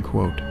centuries,"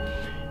 unquote.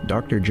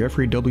 Dr.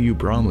 Jeffrey W.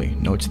 Bromley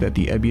notes that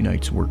the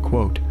Ebionites were,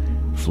 quote,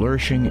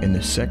 "flourishing in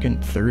the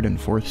 2nd, 3rd, and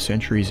 4th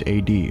centuries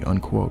AD,"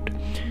 unquote.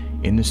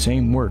 In the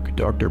same work,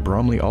 Dr.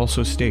 Bromley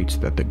also states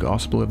that the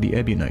Gospel of the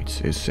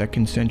Ebionites is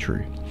 2nd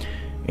century.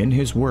 In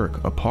his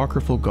work,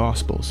 Apocryphal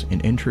Gospels, in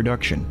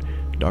Introduction,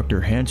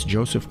 Dr. Hans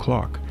Joseph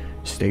Klock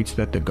states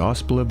that the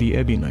Gospel of the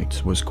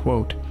Ebionites was,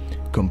 quote,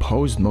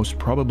 "composed most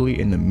probably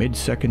in the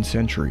mid-2nd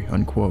century,"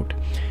 unquote.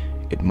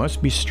 It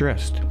must be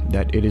stressed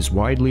that it is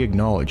widely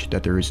acknowledged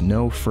that there is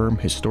no firm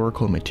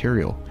historical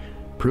material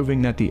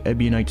proving that the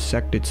Ebionite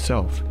sect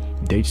itself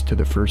dates to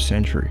the 1st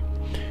century.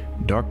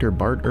 Dr.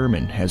 Bart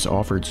Ehrman has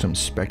offered some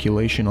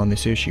speculation on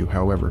this issue,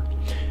 however,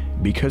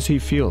 because he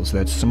feels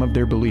that some of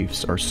their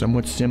beliefs are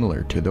somewhat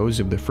similar to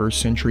those of the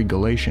 1st century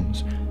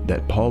Galatians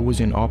that Paul was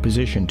in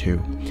opposition to,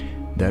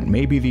 that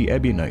maybe the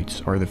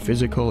Ebionites are the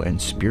physical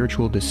and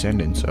spiritual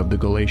descendants of the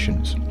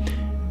Galatians.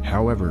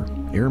 However,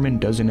 Ehrman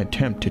doesn't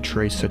attempt to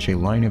trace such a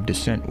line of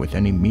descent with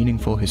any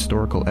meaningful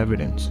historical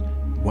evidence.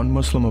 One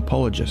Muslim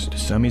apologist,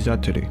 Sami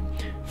Zaatari,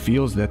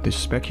 feels that this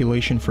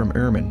speculation from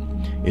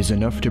Ehrman is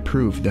enough to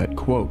prove that,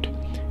 quote,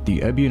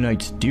 "the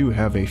Ebionites do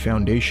have a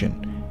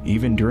foundation,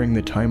 even during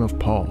the time of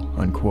Paul,"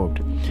 unquote.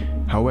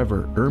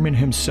 However, Ehrman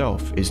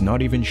himself is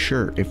not even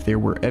sure if there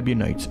were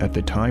Ebionites at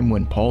the time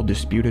when Paul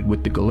disputed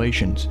with the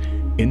Galatians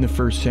in the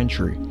 1st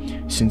century,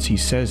 since he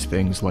says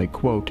things like,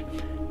 quote,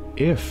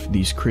 "if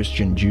these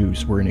Christian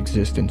Jews were in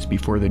existence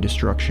before the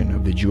destruction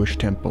of the Jewish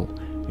temple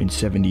in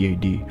 70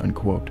 AD,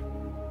 unquote.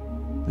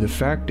 The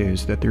fact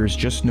is that there is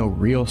just no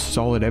real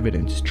solid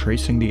evidence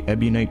tracing the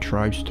Ebionite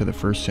tribes to the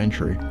 1st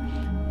century.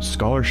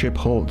 Scholarship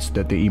holds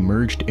that they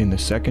emerged in the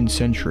 2nd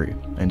century,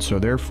 and so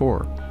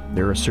therefore,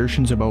 their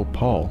assertions about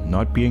Paul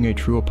not being a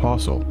true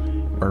apostle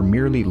are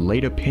merely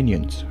late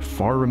opinions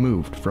far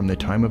removed from the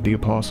time of the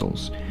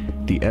apostles.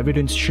 The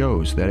evidence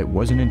shows that it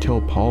wasn't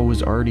until Paul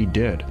was already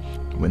dead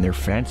when their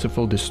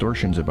fanciful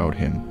distortions about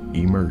him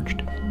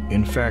emerged.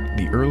 In fact,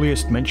 the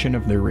earliest mention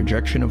of their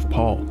rejection of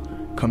Paul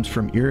comes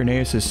from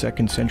Irenaeus'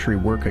 2nd century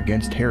work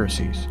Against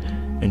Heresies,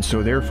 and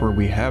so therefore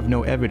we have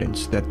no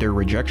evidence that their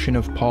rejection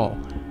of Paul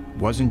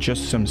wasn't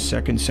just some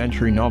 2nd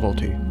century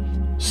novelty.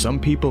 Some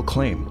people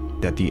claim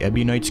that the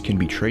Ebionites can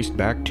be traced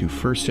back to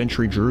 1st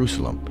century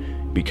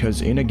Jerusalem,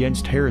 because in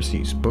Against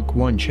Heresies, Book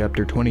 1,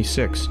 Chapter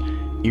 26,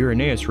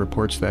 Irenaeus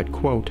reports that,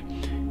 quote,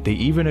 they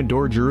even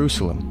adore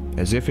Jerusalem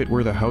as if it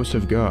were the house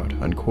of God,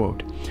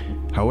 unquote.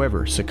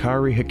 However,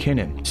 Sakari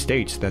Hakinen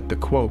states that the,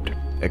 quote,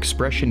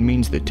 expression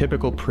means the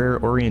typical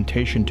prayer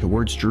orientation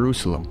towards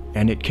Jerusalem,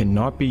 and it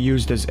cannot be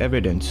used as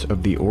evidence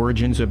of the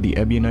origins of the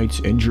Ebionites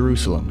in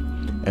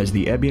Jerusalem. As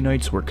the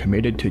Ebionites were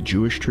committed to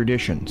Jewish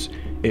traditions,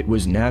 it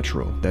was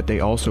natural that they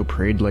also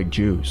prayed like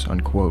Jews,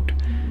 unquote.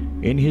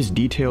 In his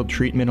detailed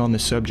treatment on the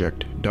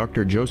subject,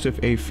 Dr. Joseph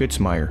A.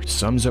 Fitzmyer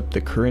sums up the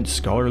current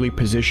scholarly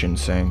position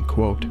saying,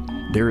 quote,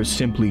 there is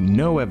simply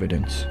no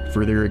evidence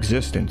for their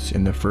existence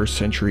in the 1st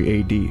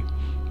century AD,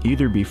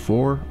 either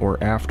before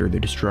or after the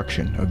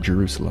destruction of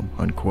Jerusalem,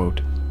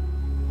 unquote.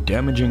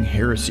 Damaging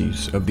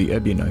heresies of the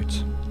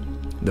Ebionites.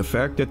 The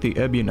fact that the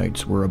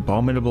Ebionites were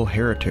abominable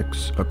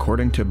heretics,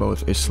 according to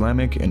both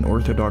Islamic and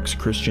Orthodox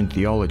Christian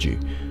theology,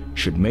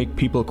 should make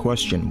people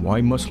question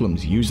why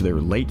Muslims use their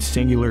late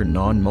singular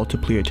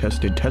non-multiply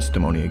attested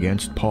testimony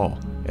against Paul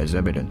as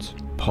evidence.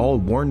 Paul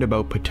warned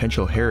about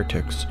potential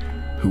heretics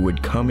who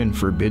would come and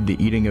forbid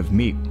the eating of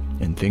meat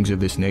and things of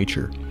this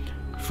nature.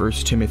 1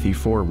 Timothy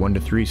 4,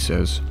 1-3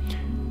 says,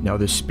 now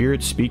the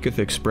Spirit speaketh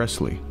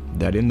expressly,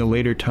 that in the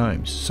later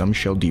times some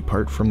shall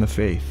depart from the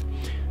faith,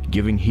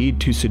 giving heed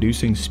to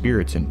seducing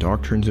spirits and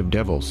doctrines of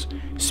devils,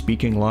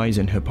 speaking lies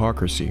and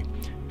hypocrisy,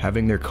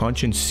 having their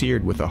conscience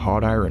seared with a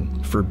hot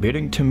iron,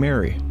 forbidding to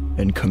marry,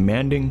 and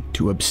commanding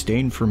to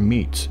abstain from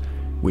meats,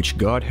 which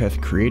God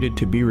hath created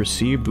to be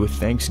received with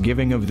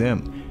thanksgiving of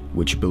them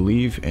which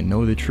believe and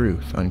know the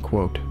truth,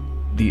 unquote.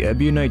 The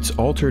Ebionites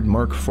altered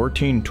Mark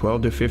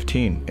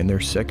 14:12-15 in their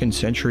 2nd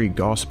century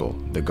gospel,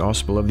 the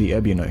Gospel of the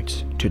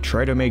Ebionites, to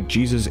try to make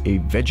Jesus a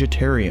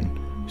vegetarian,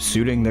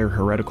 suiting their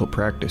heretical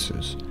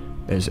practices.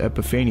 As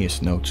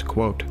Epiphanius notes,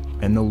 quote,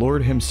 and the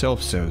Lord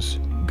himself says,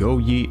 go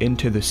ye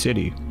into the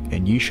city,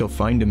 and ye shall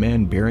find a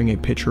man bearing a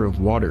pitcher of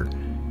water,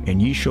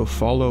 and ye shall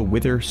follow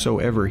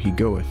whithersoever he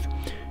goeth,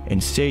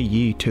 and say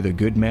ye to the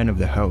good man of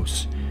the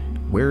house,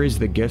 where is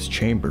the guest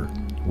chamber,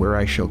 where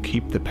I shall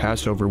keep the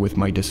Passover with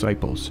my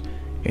disciples?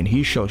 And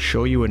he shall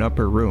show you an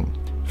upper room,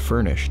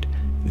 furnished,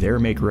 there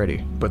make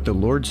ready. But the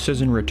Lord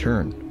says in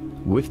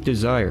return, with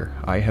desire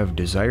I have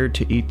desired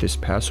to eat this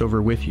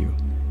Passover with you.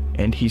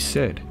 And he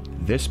said,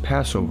 this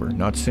Passover,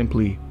 not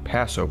simply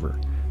Passover,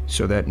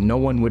 so that no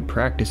one would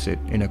practice it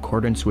in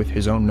accordance with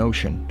his own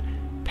notion.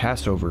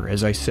 Passover,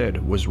 as I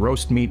said, was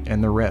roast meat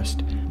and the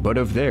rest, but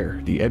of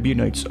the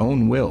Ebionites'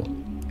 own will,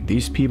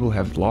 these people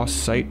have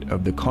lost sight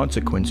of the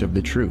consequence of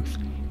the truth,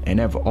 and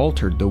have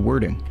altered the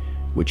wording,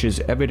 which is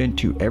evident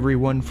to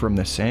everyone from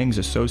the sayings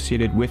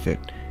associated with it,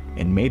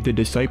 and made the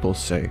disciples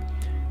say,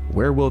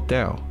 where wilt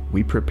thou?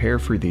 We prepare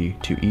for thee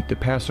to eat the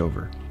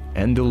Passover.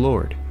 And the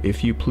Lord,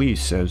 if you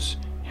please, says,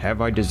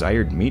 have I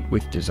desired meat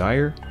with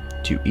desire,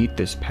 to eat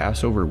this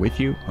Passover with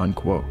you,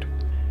 unquote.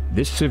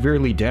 This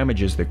severely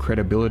damages the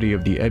credibility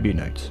of the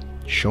Ebionites,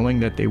 showing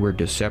that they were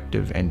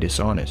deceptive and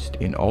dishonest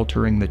in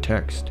altering the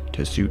text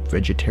to suit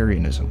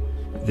vegetarianism.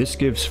 This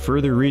gives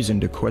further reason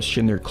to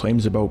question their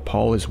claims about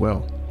Paul as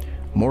well.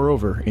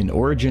 Moreover, in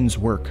Origen's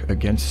work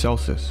against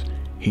Celsus,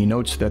 he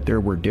notes that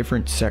there were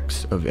different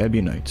sects of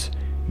Ebionites,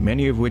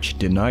 many of which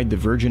denied the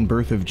virgin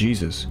birth of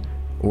Jesus.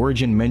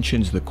 Origen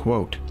mentions the,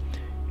 quote,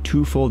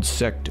 twofold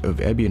sect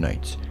of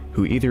Ebionites,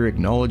 who either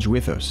acknowledge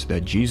with us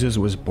that Jesus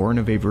was born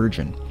of a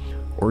virgin,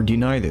 or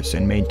deny this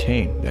and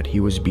maintain that he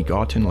was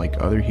begotten like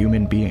other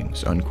human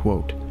beings,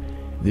 unquote.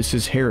 This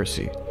is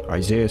heresy.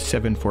 Isaiah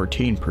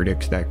 7:14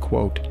 predicts that,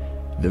 quote,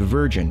 the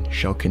virgin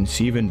shall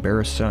conceive and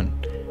bear a son,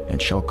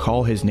 and shall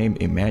call his name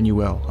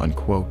Emmanuel,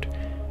 unquote.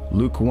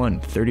 Luke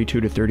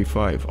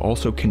 1:32-35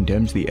 also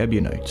condemns the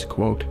Ebionites,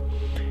 quote,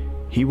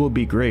 he will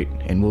be great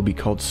and will be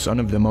called Son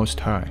of the Most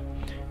High,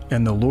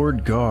 and the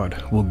Lord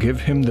God will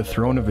give him the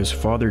throne of his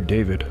father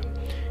David,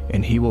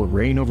 and he will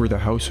reign over the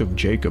house of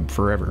Jacob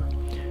forever,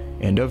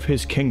 and of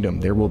his kingdom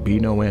there will be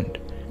no end.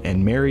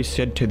 And Mary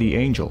said to the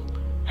angel,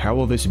 how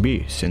will this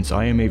be, since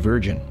I am a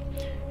virgin?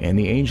 And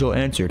the angel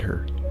answered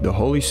her, the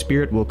Holy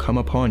Spirit will come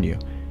upon you,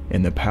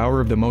 and the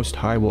power of the Most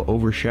High will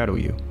overshadow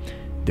you.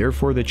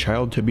 Therefore the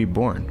child to be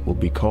born will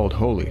be called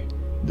Holy,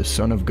 the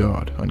Son of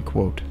God,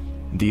 unquote.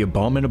 The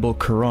abominable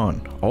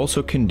Quran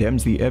also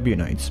condemns the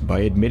Ebionites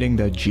by admitting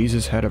that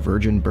Jesus had a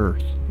virgin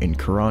birth in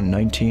Quran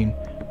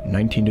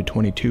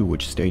 19:19-22,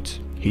 which states,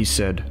 he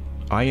said,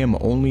 I am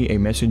only a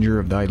messenger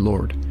of thy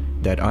Lord,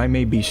 that I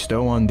may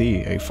bestow on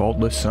thee a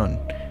faultless son.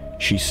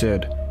 She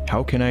said,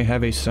 how can I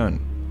have a son,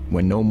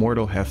 when no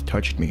mortal hath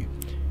touched me?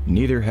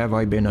 Neither have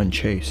I been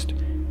unchaste.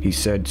 He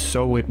said,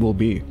 so it will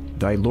be.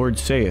 Thy Lord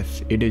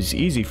saith, it is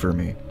easy for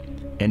me,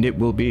 and it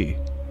will be,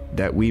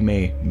 that we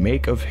may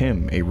make of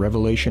him a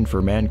revelation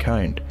for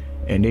mankind,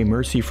 and a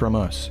mercy from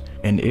us.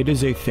 And it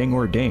is a thing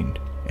ordained.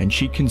 And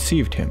she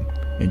conceived him,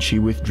 and she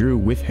withdrew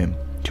with him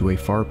to a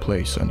far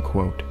place,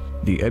 unquote.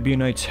 The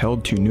Ebionites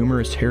held to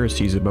numerous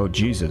heresies about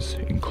Jesus,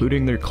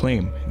 including their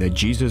claim that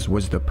Jesus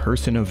was the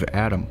person of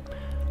Adam,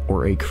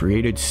 or a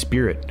created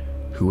spirit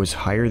who was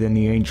higher than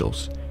the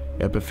angels.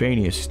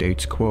 Epiphanius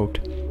states, quote,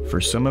 "For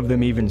some of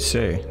them even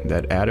say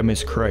that Adam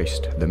is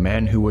Christ, the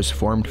man who was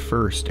formed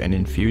first and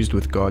infused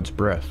with God's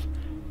breath.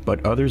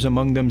 But others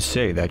among them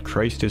say that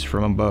Christ is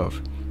from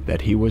above,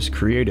 that he was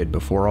created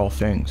before all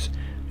things,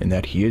 and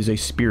that he is a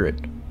spirit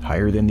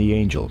higher than the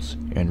angels,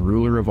 and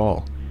ruler of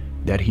all,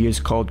 that he is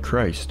called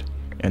Christ,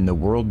 and the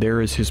world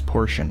there is his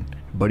portion.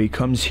 But he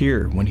comes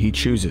here when he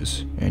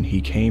chooses, and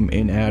he came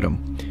in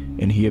Adam,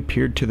 and he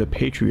appeared to the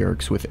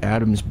patriarchs with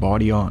Adam's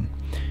body on.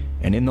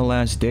 And in the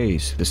last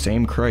days, the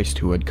same Christ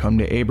who had come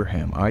to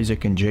Abraham,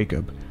 Isaac, and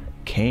Jacob,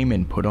 came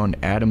and put on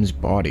Adam's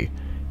body,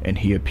 and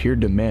he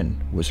appeared to men,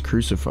 was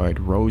crucified,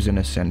 rose, and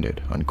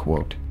ascended,"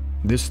 unquote.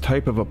 This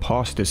type of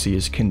apostasy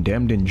is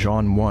condemned in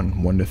John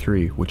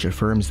 1:1-3, which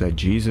affirms that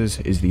Jesus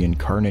is the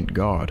incarnate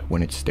God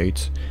when it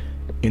states,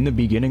 "In the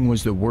beginning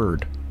was the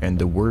Word, and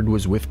the Word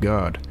was with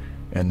God,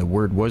 and the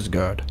Word was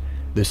God.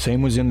 The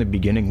same was in the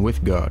beginning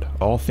with God.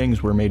 All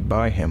things were made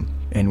by him,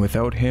 and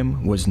without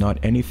him was not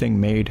anything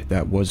made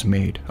that was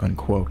made,"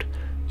 unquote.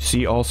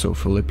 See also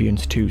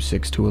Philippians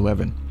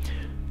 2:6-11.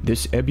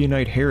 This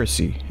Ebionite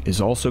heresy is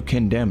also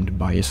condemned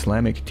by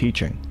Islamic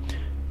teaching.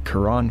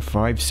 Quran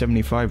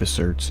 575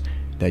 asserts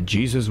that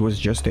Jesus was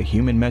just a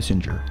human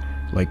messenger,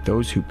 like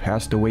those who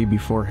passed away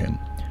before him,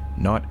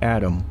 not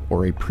Adam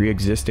or a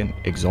pre-existent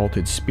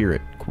exalted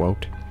spirit,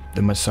 quote.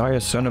 "The Messiah,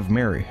 son of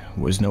Mary,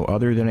 was no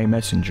other than a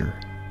messenger,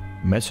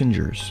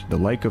 messengers, the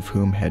like of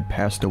whom had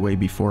passed away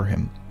before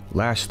him."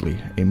 Lastly,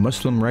 a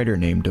Muslim writer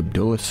named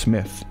Abdullah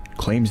Smith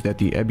claims that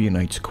the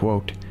Ebionites,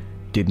 quote,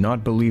 "did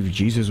not believe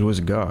Jesus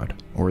was God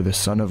or the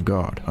Son of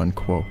God,"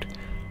 unquote.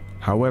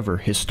 However,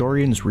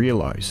 historians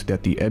realize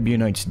that the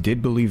Ebionites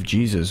did believe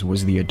Jesus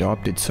was the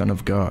adopted Son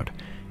of God,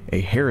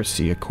 a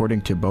heresy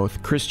according to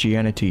both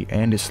Christianity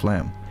and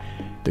Islam.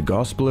 The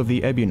Gospel of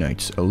the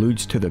Ebionites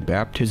alludes to the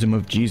baptism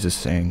of Jesus,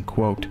 saying,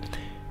 quote,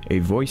 "A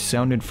voice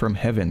sounded from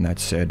heaven that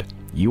said,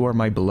 'You are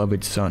my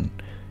beloved Son.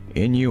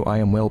 In you I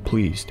am well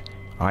pleased.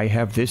 I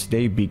have this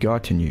day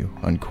begotten you,'"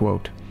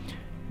 unquote.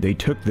 They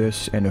took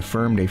this and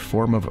affirmed a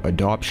form of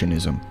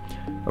adoptionism.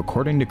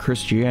 According to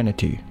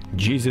Christianity,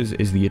 Jesus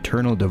is the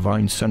eternal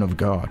divine Son of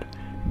God,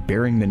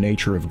 bearing the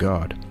nature of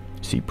God.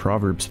 See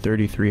Proverbs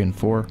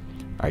 33:4,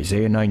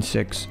 Isaiah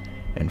 9:6,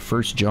 and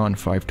 1 John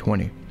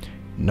 5:20.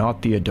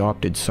 Not the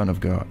adopted Son of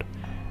God.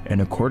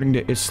 And according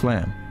to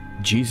Islam,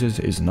 Jesus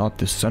is not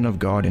the Son of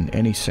God in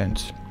any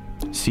sense.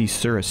 See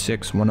Surah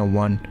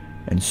 6:101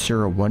 and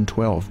Surah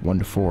 112,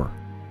 1-4.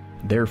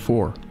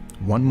 Therefore,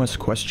 one must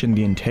question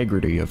the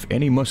integrity of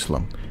any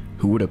Muslim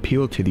who would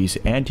appeal to these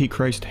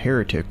antichrist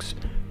heretics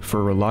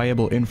for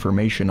reliable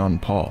information on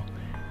Paul.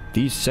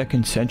 These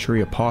 2nd century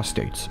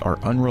apostates are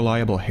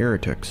unreliable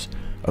heretics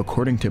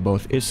according to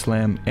both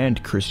Islam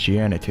and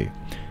Christianity,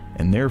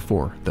 and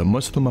therefore the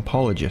Muslim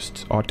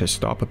apologists ought to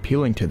stop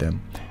appealing to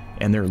them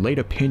and their late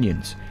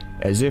opinions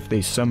as if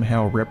they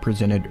somehow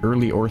represented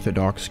early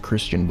Orthodox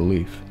Christian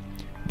belief.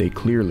 They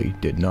clearly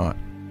did not.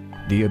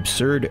 The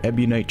absurd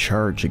Ebionite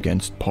charge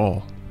against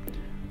Paul.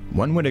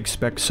 One would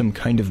expect some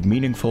kind of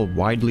meaningful,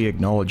 widely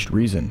acknowledged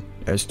reason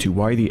as to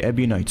why the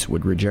Ebionites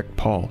would reject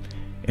Paul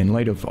in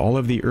light of all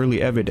of the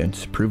early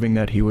evidence proving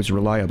that he was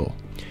reliable.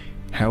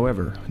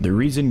 However, the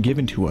reason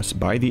given to us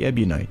by the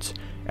Ebionites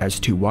as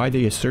to why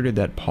they asserted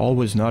that Paul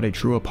was not a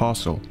true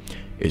apostle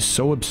is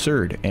so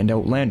absurd and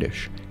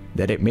outlandish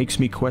that it makes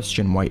me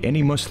question why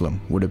any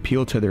Muslim would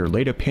appeal to their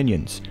late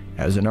opinions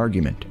as an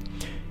argument.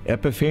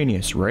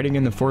 Epiphanius, writing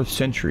in the 4th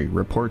century,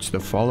 reports the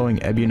following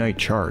Ebionite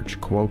charge,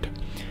 quote,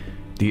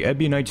 "The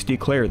Ebionites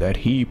declare that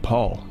he,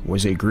 Paul,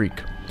 was a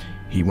Greek.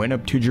 He went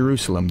up to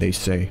Jerusalem, they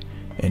say,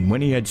 and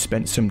when he had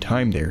spent some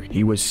time there,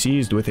 he was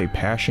seized with a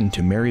passion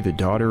to marry the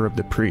daughter of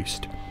the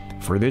priest.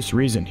 For this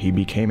reason he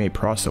became a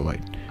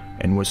proselyte,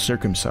 and was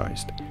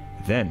circumcised.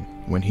 Then,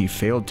 when he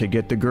failed to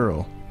get the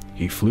girl,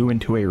 he flew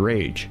into a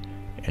rage,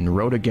 and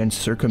wrote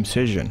against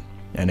circumcision,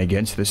 and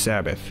against the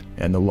Sabbath,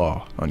 and the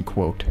law,"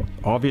 unquote.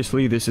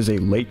 Obviously, this is a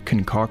late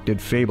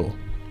concocted fable.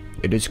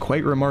 It is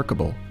quite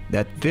remarkable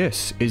that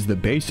this is the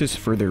basis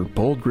for their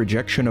bold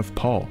rejection of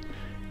Paul.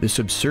 This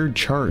absurd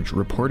charge,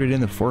 reported in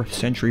the 4th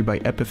century by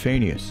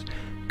Epiphanius,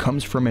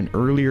 comes from an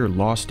earlier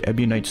lost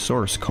Ebionite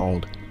source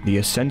called the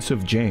Ascents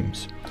of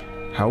James.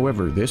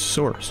 However, this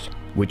source,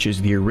 which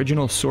is the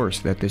original source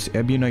that this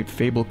Ebionite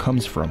fable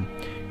comes from,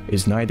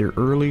 is neither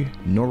early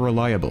nor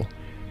reliable.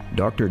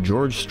 Dr.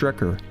 George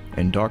Strecker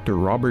and Dr.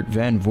 Robert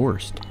Van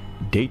Voorst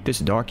date this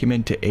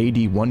document to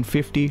AD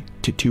 150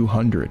 to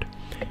 200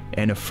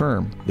 and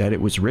affirm that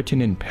it was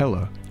written in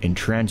Pella in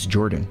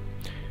Transjordan.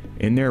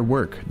 In their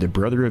work, the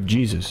brother of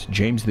Jesus,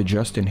 James the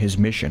Just in His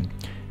Mission,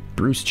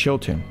 Bruce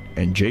Chilton,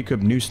 and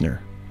Jacob Neusner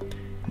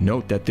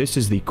note that this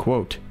is the,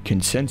 quote,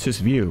 "consensus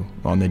view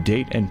on the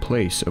date and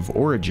place of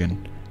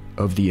origin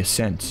of the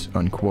ascents,"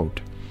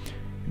 unquote.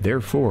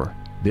 Therefore,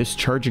 this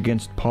charge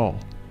against Paul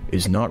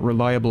is not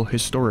reliable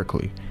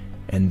historically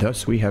and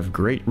thus we have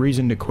great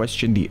reason to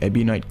question the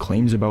Ebionite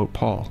claims about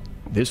Paul.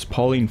 This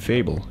Pauline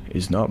fable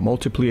is not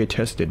multiply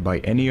attested by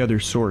any other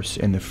source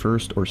in the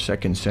 1st or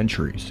 2nd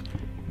centuries.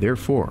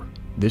 Therefore,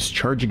 this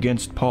charge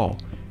against Paul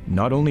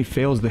not only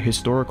fails the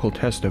historical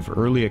test of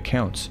early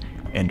accounts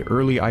and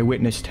early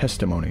eyewitness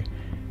testimony,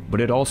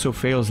 but it also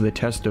fails the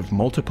test of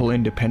multiple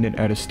independent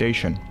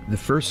attestation. The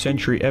 1st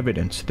century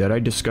evidence that I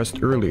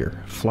discussed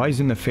earlier flies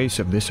in the face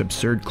of this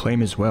absurd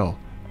claim as well,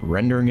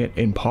 rendering it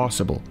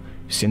impossible,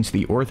 since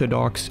the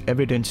orthodox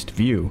evidenced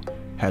view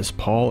has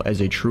Paul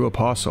as a true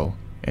apostle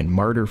and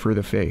martyr for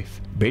the faith.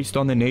 Based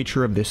on the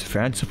nature of this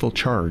fanciful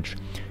charge,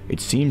 it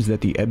seems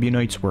that the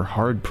Ebionites were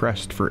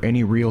hard-pressed for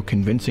any real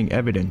convincing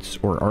evidence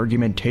or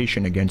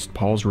argumentation against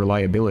Paul's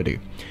reliability,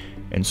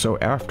 and so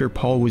after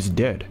Paul was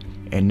dead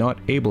and not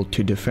able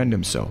to defend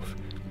himself,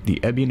 the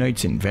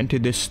Ebionites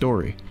invented this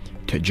story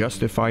to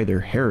justify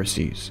their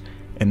heresies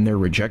and their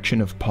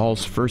rejection of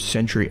Paul's 1st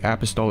century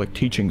apostolic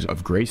teachings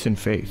of grace and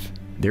faith.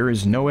 There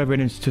is no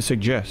evidence to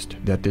suggest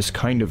that this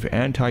kind of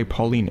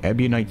anti-Pauline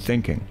Ebionite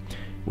thinking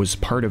was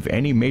part of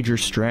any major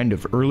strand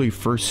of early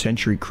 1st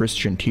century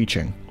Christian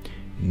teaching.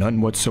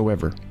 None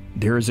whatsoever.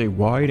 There is a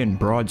wide and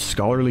broad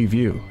scholarly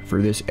view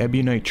for this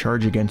Ebionite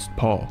charge against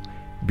Paul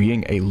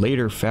being a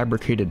later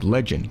fabricated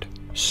legend,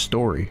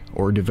 story,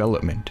 or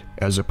development,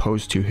 as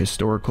opposed to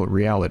historical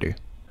reality.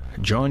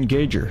 John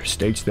Gager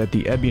states that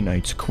the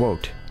Ebionites,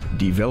 quote,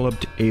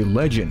 developed a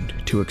legend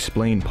to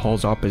explain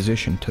Paul's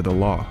opposition to the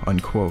law,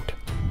 unquote.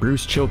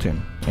 Bruce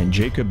Chilton and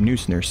Jacob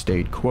Neusner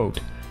state, quote,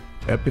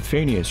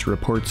 Epiphanius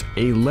reports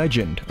a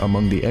legend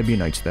among the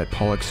Ebionites that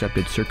Paul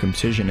accepted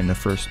circumcision in the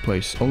first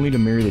place only to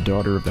marry the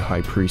daughter of the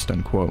high priest,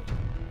 unquote.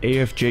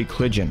 A.F.J.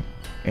 Kligen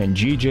and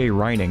G.J.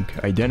 Reining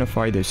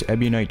identify this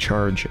Ebionite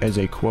charge as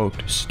a,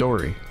 quote,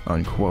 story,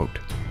 unquote.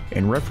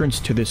 In reference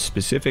to this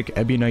specific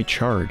Ebionite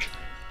charge,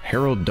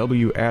 Harold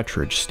W.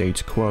 Attridge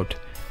states, quote,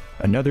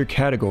 another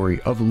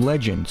category of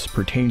legends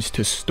pertains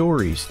to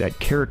stories that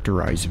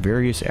characterize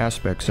various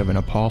aspects of an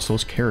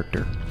apostle's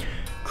character.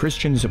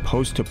 Christians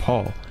opposed to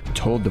Paul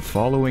told the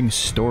following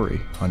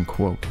story,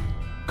 unquote.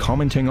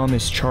 Commenting on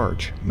this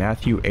charge,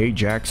 Matthew A.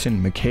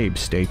 Jackson McCabe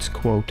states,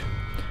 quote,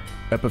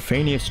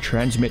 Epiphanius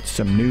transmits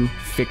some new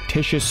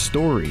fictitious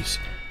stories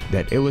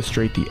that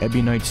illustrate the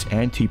Ebionites'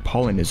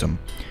 anti-Paulinism.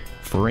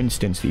 For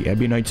instance, the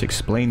Ebionites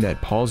explain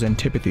that Paul's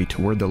antipathy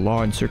toward the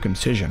law and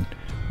circumcision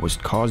was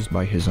caused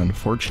by his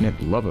unfortunate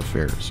love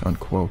affairs,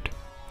 unquote.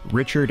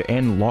 Richard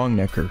N.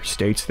 Longnecker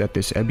states that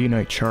this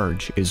Ebionite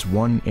charge is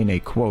one in a,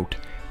 quote,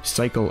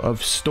 cycle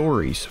of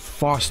stories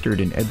fostered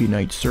in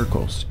Ebionite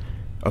circles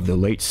of the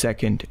late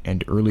 2nd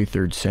and early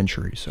 3rd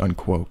centuries,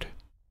 unquote.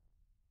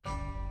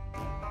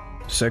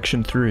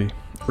 Section 3.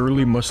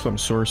 Early Muslim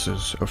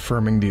sources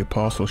affirming the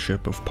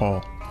apostleship of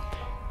Paul.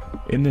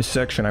 In this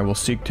section I will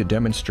seek to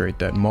demonstrate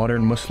that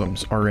modern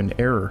Muslims are in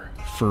error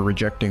for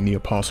rejecting the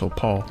Apostle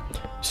Paul,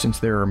 since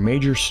there are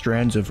major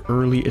strands of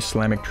early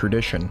Islamic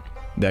tradition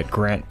that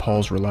grant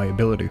Paul's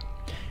reliability.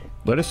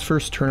 Let us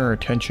first turn our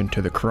attention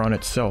to the Quran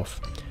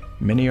itself.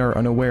 Many are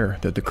unaware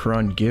that the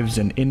Quran gives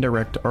an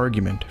indirect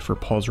argument for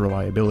Paul's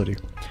reliability.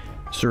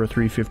 Surah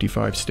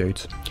 355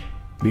 states,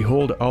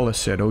 Behold, Allah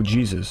said, O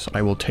Jesus,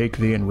 I will take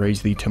thee and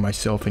raise thee to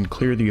myself and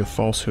clear thee of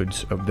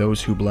falsehoods of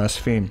those who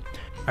blaspheme.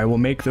 I will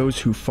make those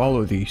who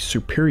follow thee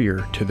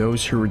superior to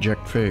those who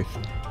reject faith,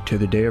 to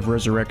the day of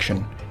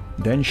resurrection.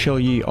 Then shall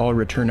ye all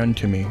return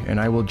unto me, and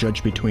I will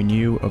judge between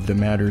you of the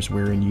matters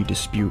wherein ye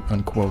dispute,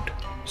 unquote.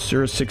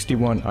 Surah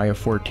 61, Ayah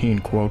 14,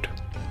 quote,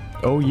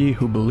 O ye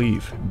who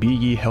believe, be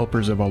ye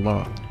helpers of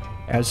Allah.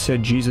 As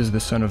said Jesus the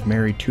son of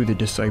Mary to the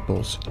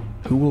disciples,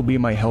 Who will be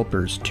my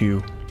helpers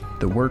to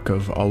the work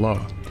of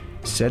Allah?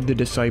 Said the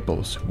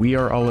disciples, We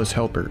are Allah's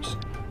helpers.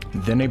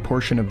 Then a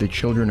portion of the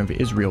children of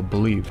Israel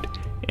believed,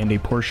 and a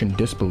portion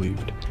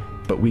disbelieved.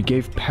 But we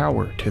gave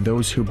power to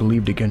those who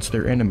believed against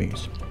their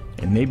enemies,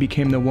 and they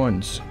became the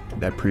ones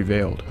that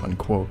prevailed,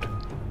 unquote.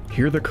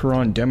 Here the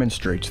Quran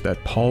demonstrates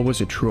that Paul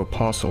was a true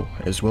apostle,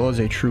 as well as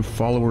a true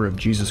follower of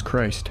Jesus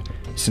Christ,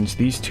 since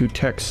these two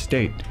texts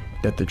state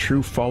that the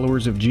true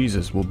followers of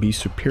Jesus will be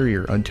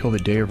superior until the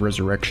day of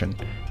resurrection,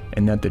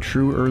 and that the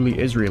true early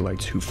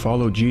Israelites who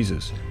follow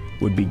Jesus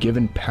would be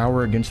given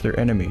power against their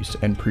enemies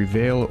and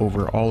prevail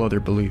over all other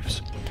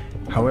beliefs.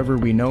 However,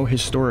 we know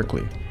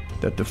historically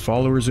that the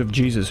followers of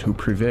Jesus who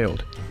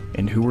prevailed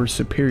and who were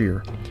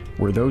superior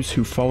were those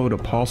who followed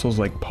apostles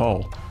like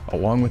Paul,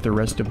 along with the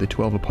rest of the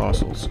 12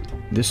 apostles.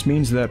 This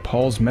means that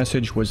Paul's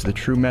message was the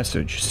true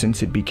message,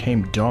 since it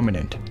became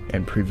dominant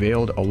and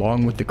prevailed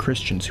along with the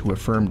Christians who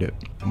affirmed it.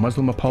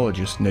 Muslim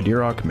apologist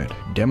Nadir Ahmed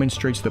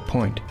demonstrates the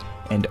point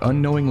and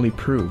unknowingly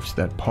proves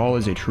that Paul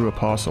is a true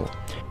apostle,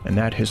 and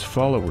that his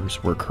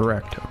followers were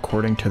correct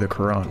according to the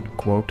Quran,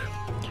 quote,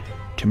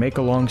 To make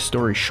a long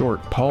story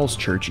short, Paul's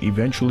church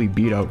eventually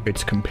beat out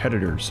its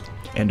competitors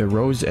and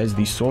arose as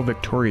the sole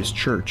victorious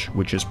church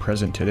which is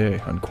present today,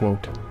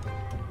 unquote.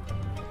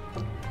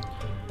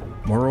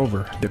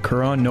 Moreover, the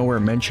Quran nowhere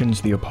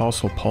mentions the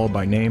Apostle Paul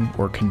by name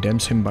or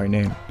condemns him by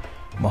name.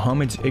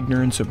 Muhammad's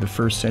ignorance of the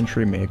first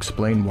century may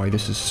explain why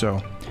this is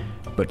so.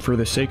 but for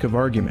the sake of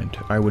argument,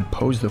 I would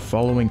pose the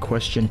following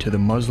question to the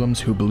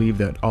Muslims who believe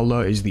that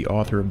Allah is the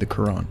author of the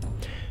Quran.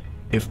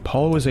 If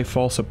Paul was a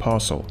false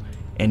apostle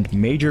and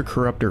major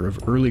corrupter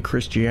of early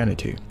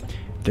Christianity,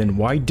 then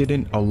why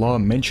didn't Allah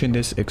mention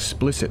this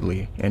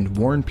explicitly and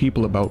warn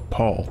people about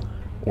Paul,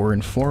 or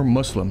inform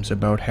Muslims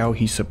about how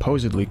he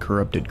supposedly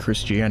corrupted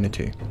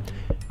Christianity?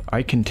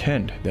 I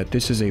contend that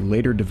this is a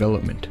later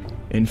development.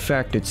 In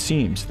fact, it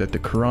seems that the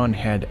Quran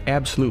had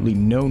absolutely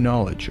no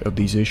knowledge of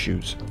these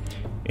issues.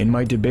 In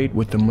my debate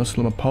with the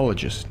Muslim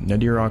apologist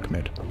Nadir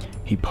Ahmed,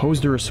 he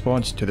posed a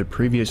response to the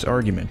previous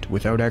argument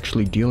without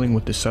actually dealing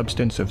with the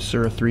substance of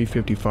Surah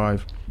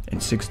 355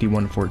 and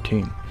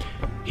 6114.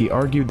 He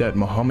argued that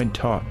Muhammad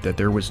taught that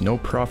there was no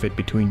prophet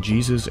between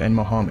Jesus and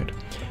Muhammad,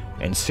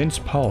 and since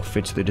Paul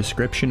fits the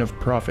description of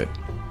prophet,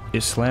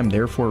 Islam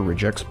therefore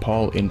rejects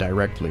Paul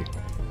indirectly.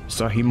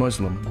 Sahih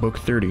Muslim, Book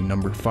 30,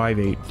 number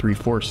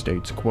 5834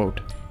 states,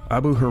 quote,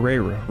 Abu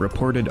Hurairah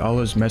reported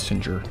Allah's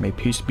Messenger, may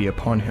peace be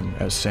upon him,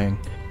 as saying,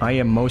 I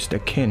am most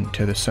akin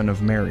to the son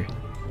of Mary,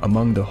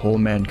 among the whole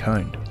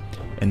mankind,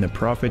 and the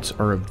prophets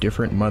are of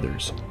different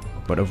mothers,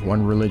 but of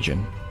one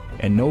religion,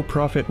 and no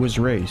prophet was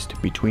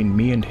raised between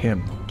me and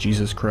him,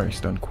 Jesus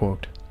Christ,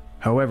 unquote.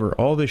 However,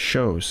 all this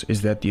shows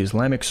is that the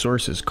Islamic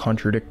sources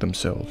contradict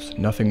themselves,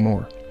 nothing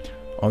more.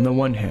 On the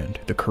one hand,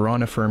 the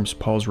Quran affirms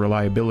Paul's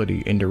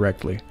reliability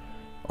indirectly.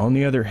 On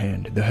the other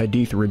hand, the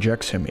Hadith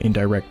rejects him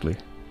indirectly.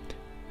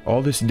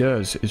 All this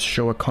does is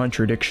show a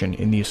contradiction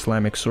in the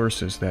Islamic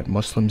sources that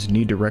Muslims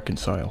need to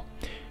reconcile.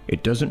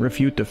 It doesn't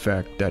refute the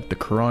fact that the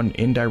Quran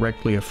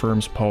indirectly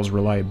affirms Paul's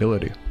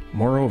reliability.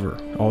 Moreover,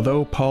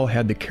 although Paul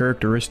had the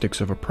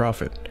characteristics of a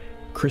prophet,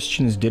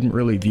 Christians didn't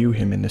really view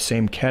him in the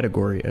same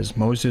category as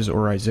Moses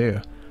or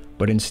Isaiah,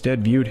 but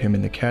instead viewed him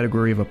in the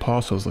category of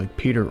apostles like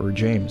Peter or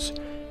James,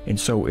 and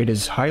so it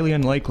is highly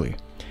unlikely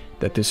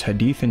that this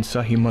hadith in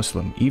Sahih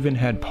Muslim even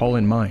had Paul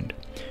in mind.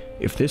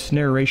 If this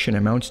narration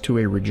amounts to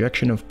a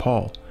rejection of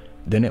Paul,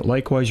 then it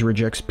likewise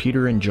rejects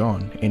Peter and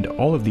John and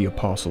all of the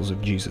apostles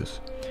of Jesus.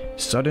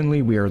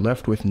 Suddenly we are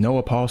left with no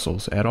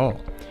apostles at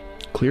all.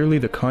 Clearly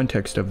the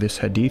context of this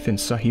hadith in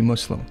Sahih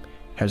Muslim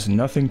has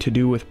nothing to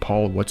do with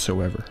Paul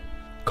whatsoever.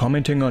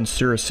 Commenting on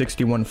Surah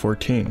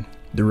 6114,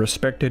 the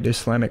respected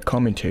Islamic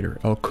commentator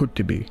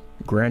Al-Qurtubi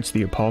grants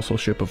the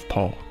apostleship of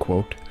Paul,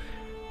 quote,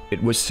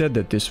 It was said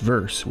that this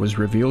verse was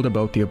revealed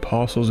about the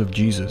apostles of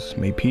Jesus,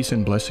 may peace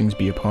and blessings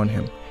be upon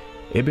him.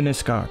 Ibn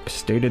Ishaq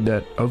stated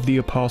that of the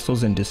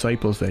apostles and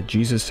disciples that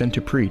Jesus sent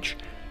to preach,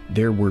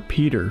 there were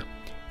Peter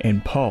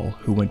and Paul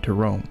who went to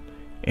Rome,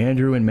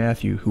 Andrew and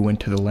Matthew who went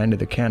to the land of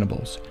the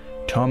cannibals,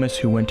 Thomas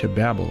who went to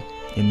Babel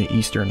in the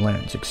eastern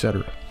lands,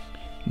 etc.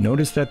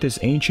 Notice that this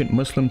ancient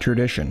Muslim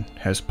tradition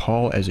has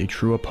Paul as a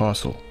true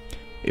apostle.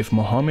 If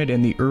Muhammad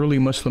and the early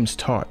Muslims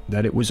taught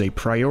that it was a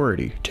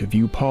priority to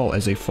view Paul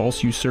as a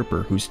false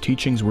usurper whose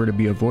teachings were to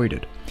be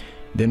avoided,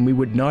 then we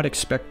would not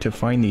expect to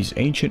find these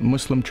ancient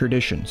Muslim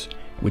traditions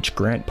which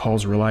grant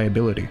Paul's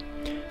reliability.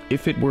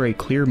 If it were a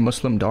clear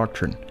Muslim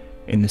doctrine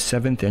in the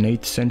 7th and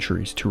 8th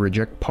centuries to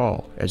reject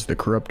Paul as the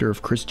corrupter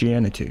of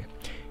Christianity,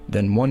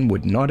 then one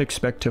would not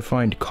expect to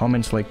find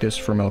comments like this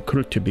from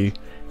Al-Qurtubi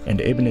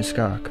and Ibn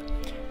Ishaq.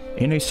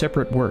 In a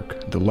separate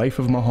work, The Life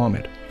of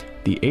Muhammad,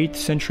 the 8th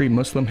century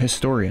Muslim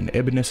historian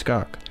Ibn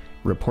Ishaq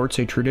reports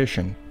a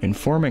tradition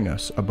informing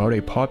us about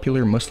a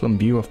popular Muslim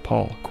view of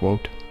Paul,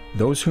 quote,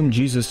 Those whom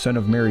Jesus son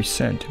of Mary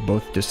sent,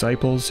 both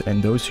disciples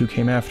and those who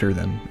came after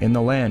them, in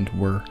the land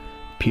were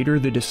Peter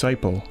the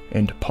disciple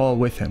and Paul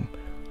with him.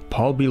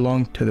 Paul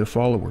belonged to the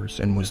followers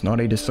and was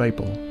not a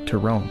disciple, to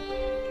Rome.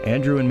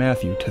 Andrew and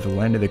Matthew to the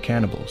land of the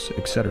cannibals,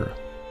 etc.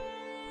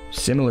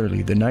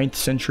 Similarly, the 9th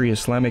century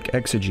Islamic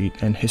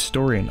exegete and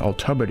historian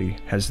Al-Tabari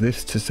has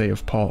this to say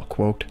of Paul,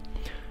 quote,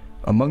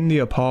 Among the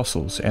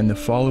apostles and the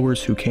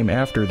followers who came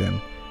after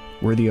them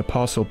were the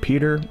apostle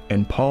Peter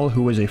and Paul,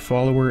 who was a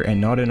follower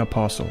and not an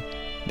apostle.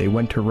 They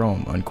went to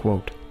Rome,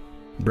 unquote.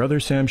 Brother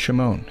Sam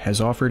Shimon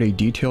has offered a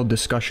detailed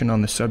discussion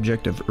on the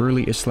subject of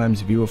early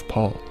Islam's view of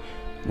Paul,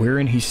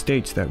 wherein he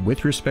states that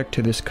with respect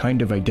to this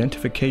kind of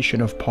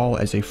identification of Paul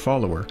as a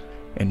follower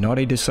and not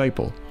a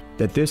disciple,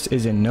 that this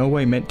is in no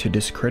way meant to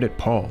discredit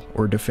Paul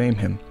or defame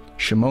him.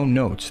 Shimon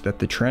notes that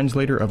the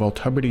translator of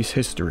Al-Tabari's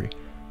history,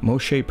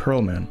 Moshe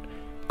Perlman,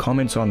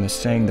 comments on this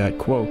saying that,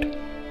 quote,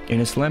 In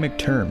Islamic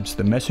terms,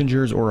 the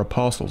messengers or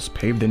apostles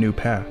paved the new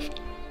path.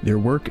 Their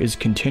work is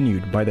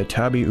continued by the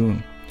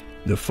Tabi'un,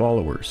 the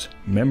followers,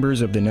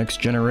 members of the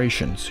next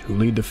generations who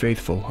lead the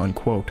faithful,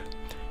 unquote.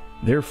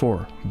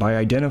 Therefore, by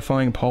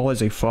identifying Paul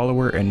as a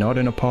follower and not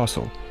an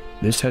apostle,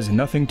 this has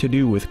nothing to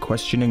do with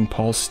questioning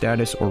Paul's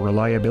status or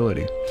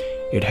reliability.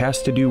 It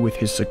has to do with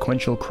his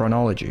sequential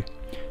chronology.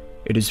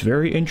 It is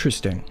very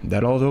interesting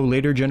that although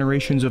later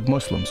generations of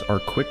Muslims are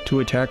quick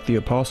to attack the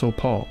Apostle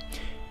Paul,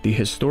 the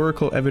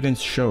historical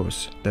evidence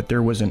shows that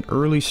there was an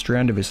early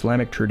strand of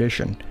Islamic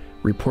tradition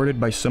reported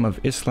by some of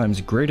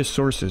Islam's greatest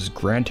sources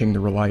granting the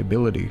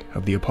reliability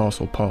of the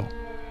Apostle Paul.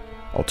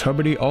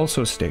 Al-Tabari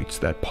also states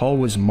that Paul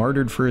was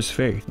martyred for his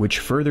faith, which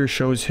further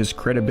shows his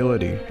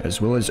credibility, as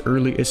well as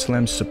early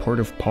Islam's support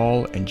of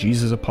Paul and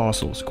Jesus'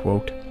 apostles.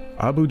 Quote,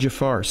 Abu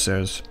Jafar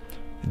says,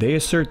 "They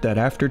assert that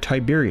after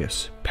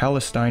Tiberius,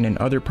 Palestine and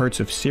other parts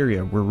of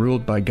Syria were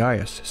ruled by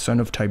Gaius, son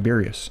of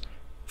Tiberius,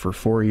 for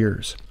 4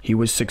 years. He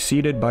was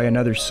succeeded by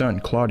another son,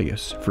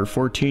 Claudius, for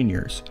 14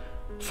 years,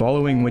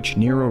 following which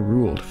Nero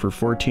ruled for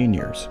 14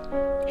 years.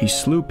 He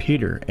slew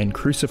Peter and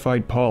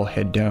crucified Paul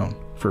head down.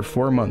 For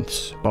 4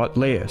 months,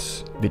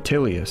 Botlaeus,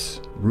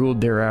 Vitellius, ruled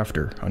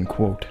thereafter."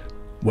 Unquote.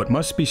 What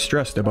must be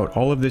stressed about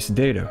all of this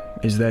data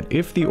is that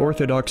if the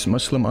Orthodox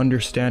Muslim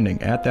understanding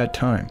at that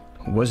time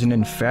was an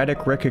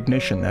emphatic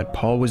recognition that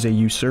Paul was a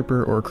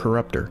usurper or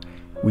corrupter,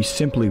 we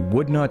simply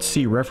would not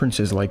see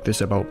references like this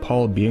about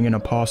Paul being an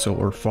apostle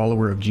or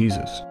follower of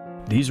Jesus.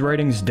 These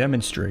writings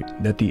demonstrate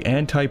that the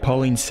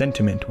anti-Pauline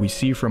sentiment we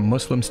see from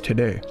Muslims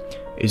today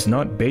is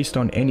not based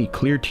on any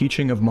clear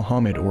teaching of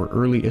Muhammad or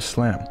early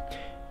Islam.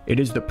 It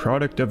is the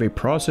product of a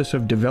process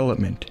of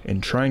development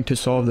in trying to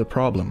solve the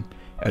problem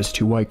as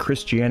to why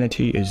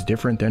Christianity is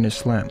different than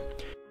Islam.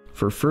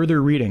 For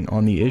further reading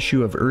on the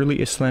issue of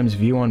early Islam's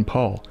view on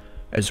Paul,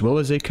 as well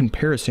as a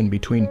comparison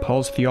between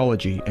Paul's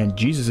theology and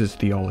Jesus'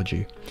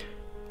 theology,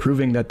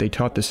 proving that they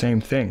taught the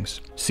same things,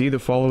 see the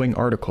following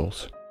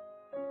articles.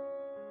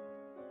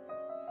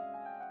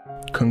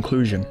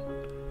 Conclusion.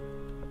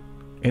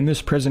 In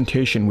this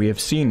presentation, we have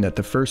seen that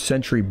the first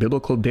century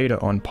biblical data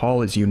on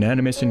Paul is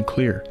unanimous and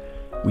clear.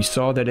 We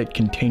saw that it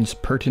contains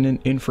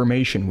pertinent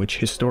information which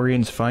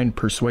historians find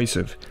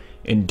persuasive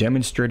in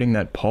demonstrating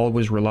that Paul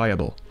was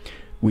reliable.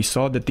 We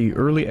saw that the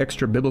early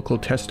extra-biblical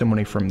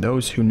testimony from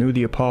those who knew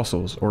the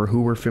apostles or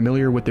who were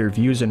familiar with their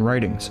views and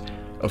writings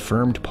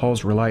affirmed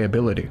Paul's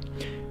reliability.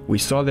 We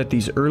saw that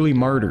these early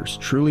martyrs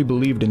truly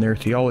believed in their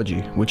theology,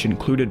 which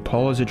included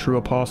Paul as a true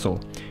apostle,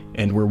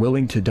 and were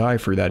willing to die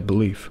for that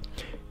belief.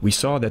 We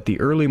saw that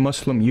the early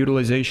Muslim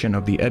utilization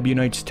of the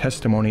Ebionites'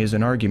 testimony as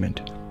an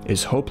argument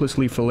is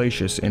hopelessly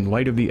fallacious in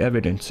light of the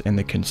evidence and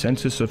the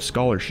consensus of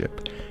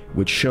scholarship,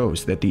 which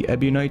shows that the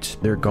Ebionites,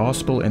 their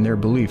gospel, and their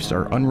beliefs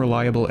are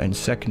unreliable and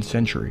 2nd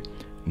century,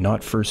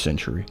 not 1st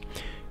century.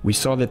 We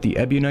saw that the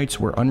Ebionites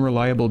were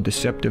unreliable,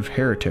 deceptive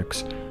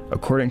heretics,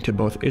 according to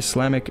both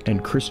Islamic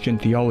and Christian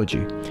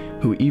theology,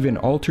 who even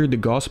altered the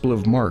Gospel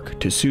of Mark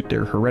to suit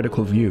their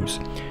heretical views.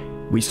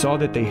 We saw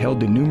that they held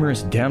to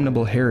numerous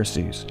damnable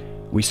heresies.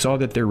 We saw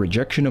that their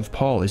rejection of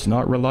Paul is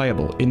not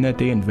reliable in that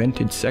they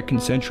invented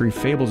 2nd century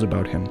fables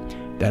about him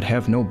that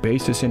have no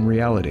basis in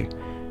reality.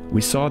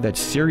 We saw that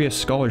serious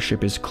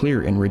scholarship is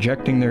clear in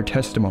rejecting their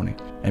testimony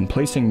and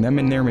placing them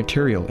and their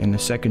material in the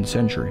 2nd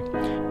century.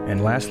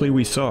 And lastly,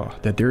 we saw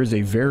that there is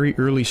a very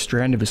early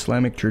strand of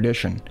Islamic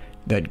tradition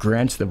that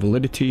grants the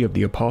validity of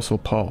the Apostle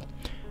Paul.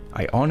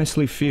 I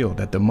honestly feel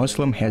that the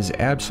Muslim has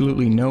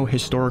absolutely no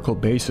historical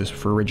basis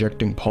for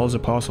rejecting Paul's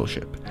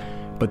apostleship,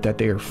 but that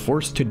they are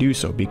forced to do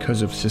so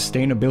because of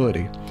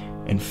sustainability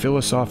and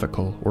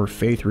philosophical or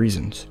faith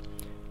reasons.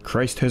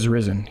 Christ has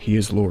risen, he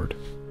is Lord.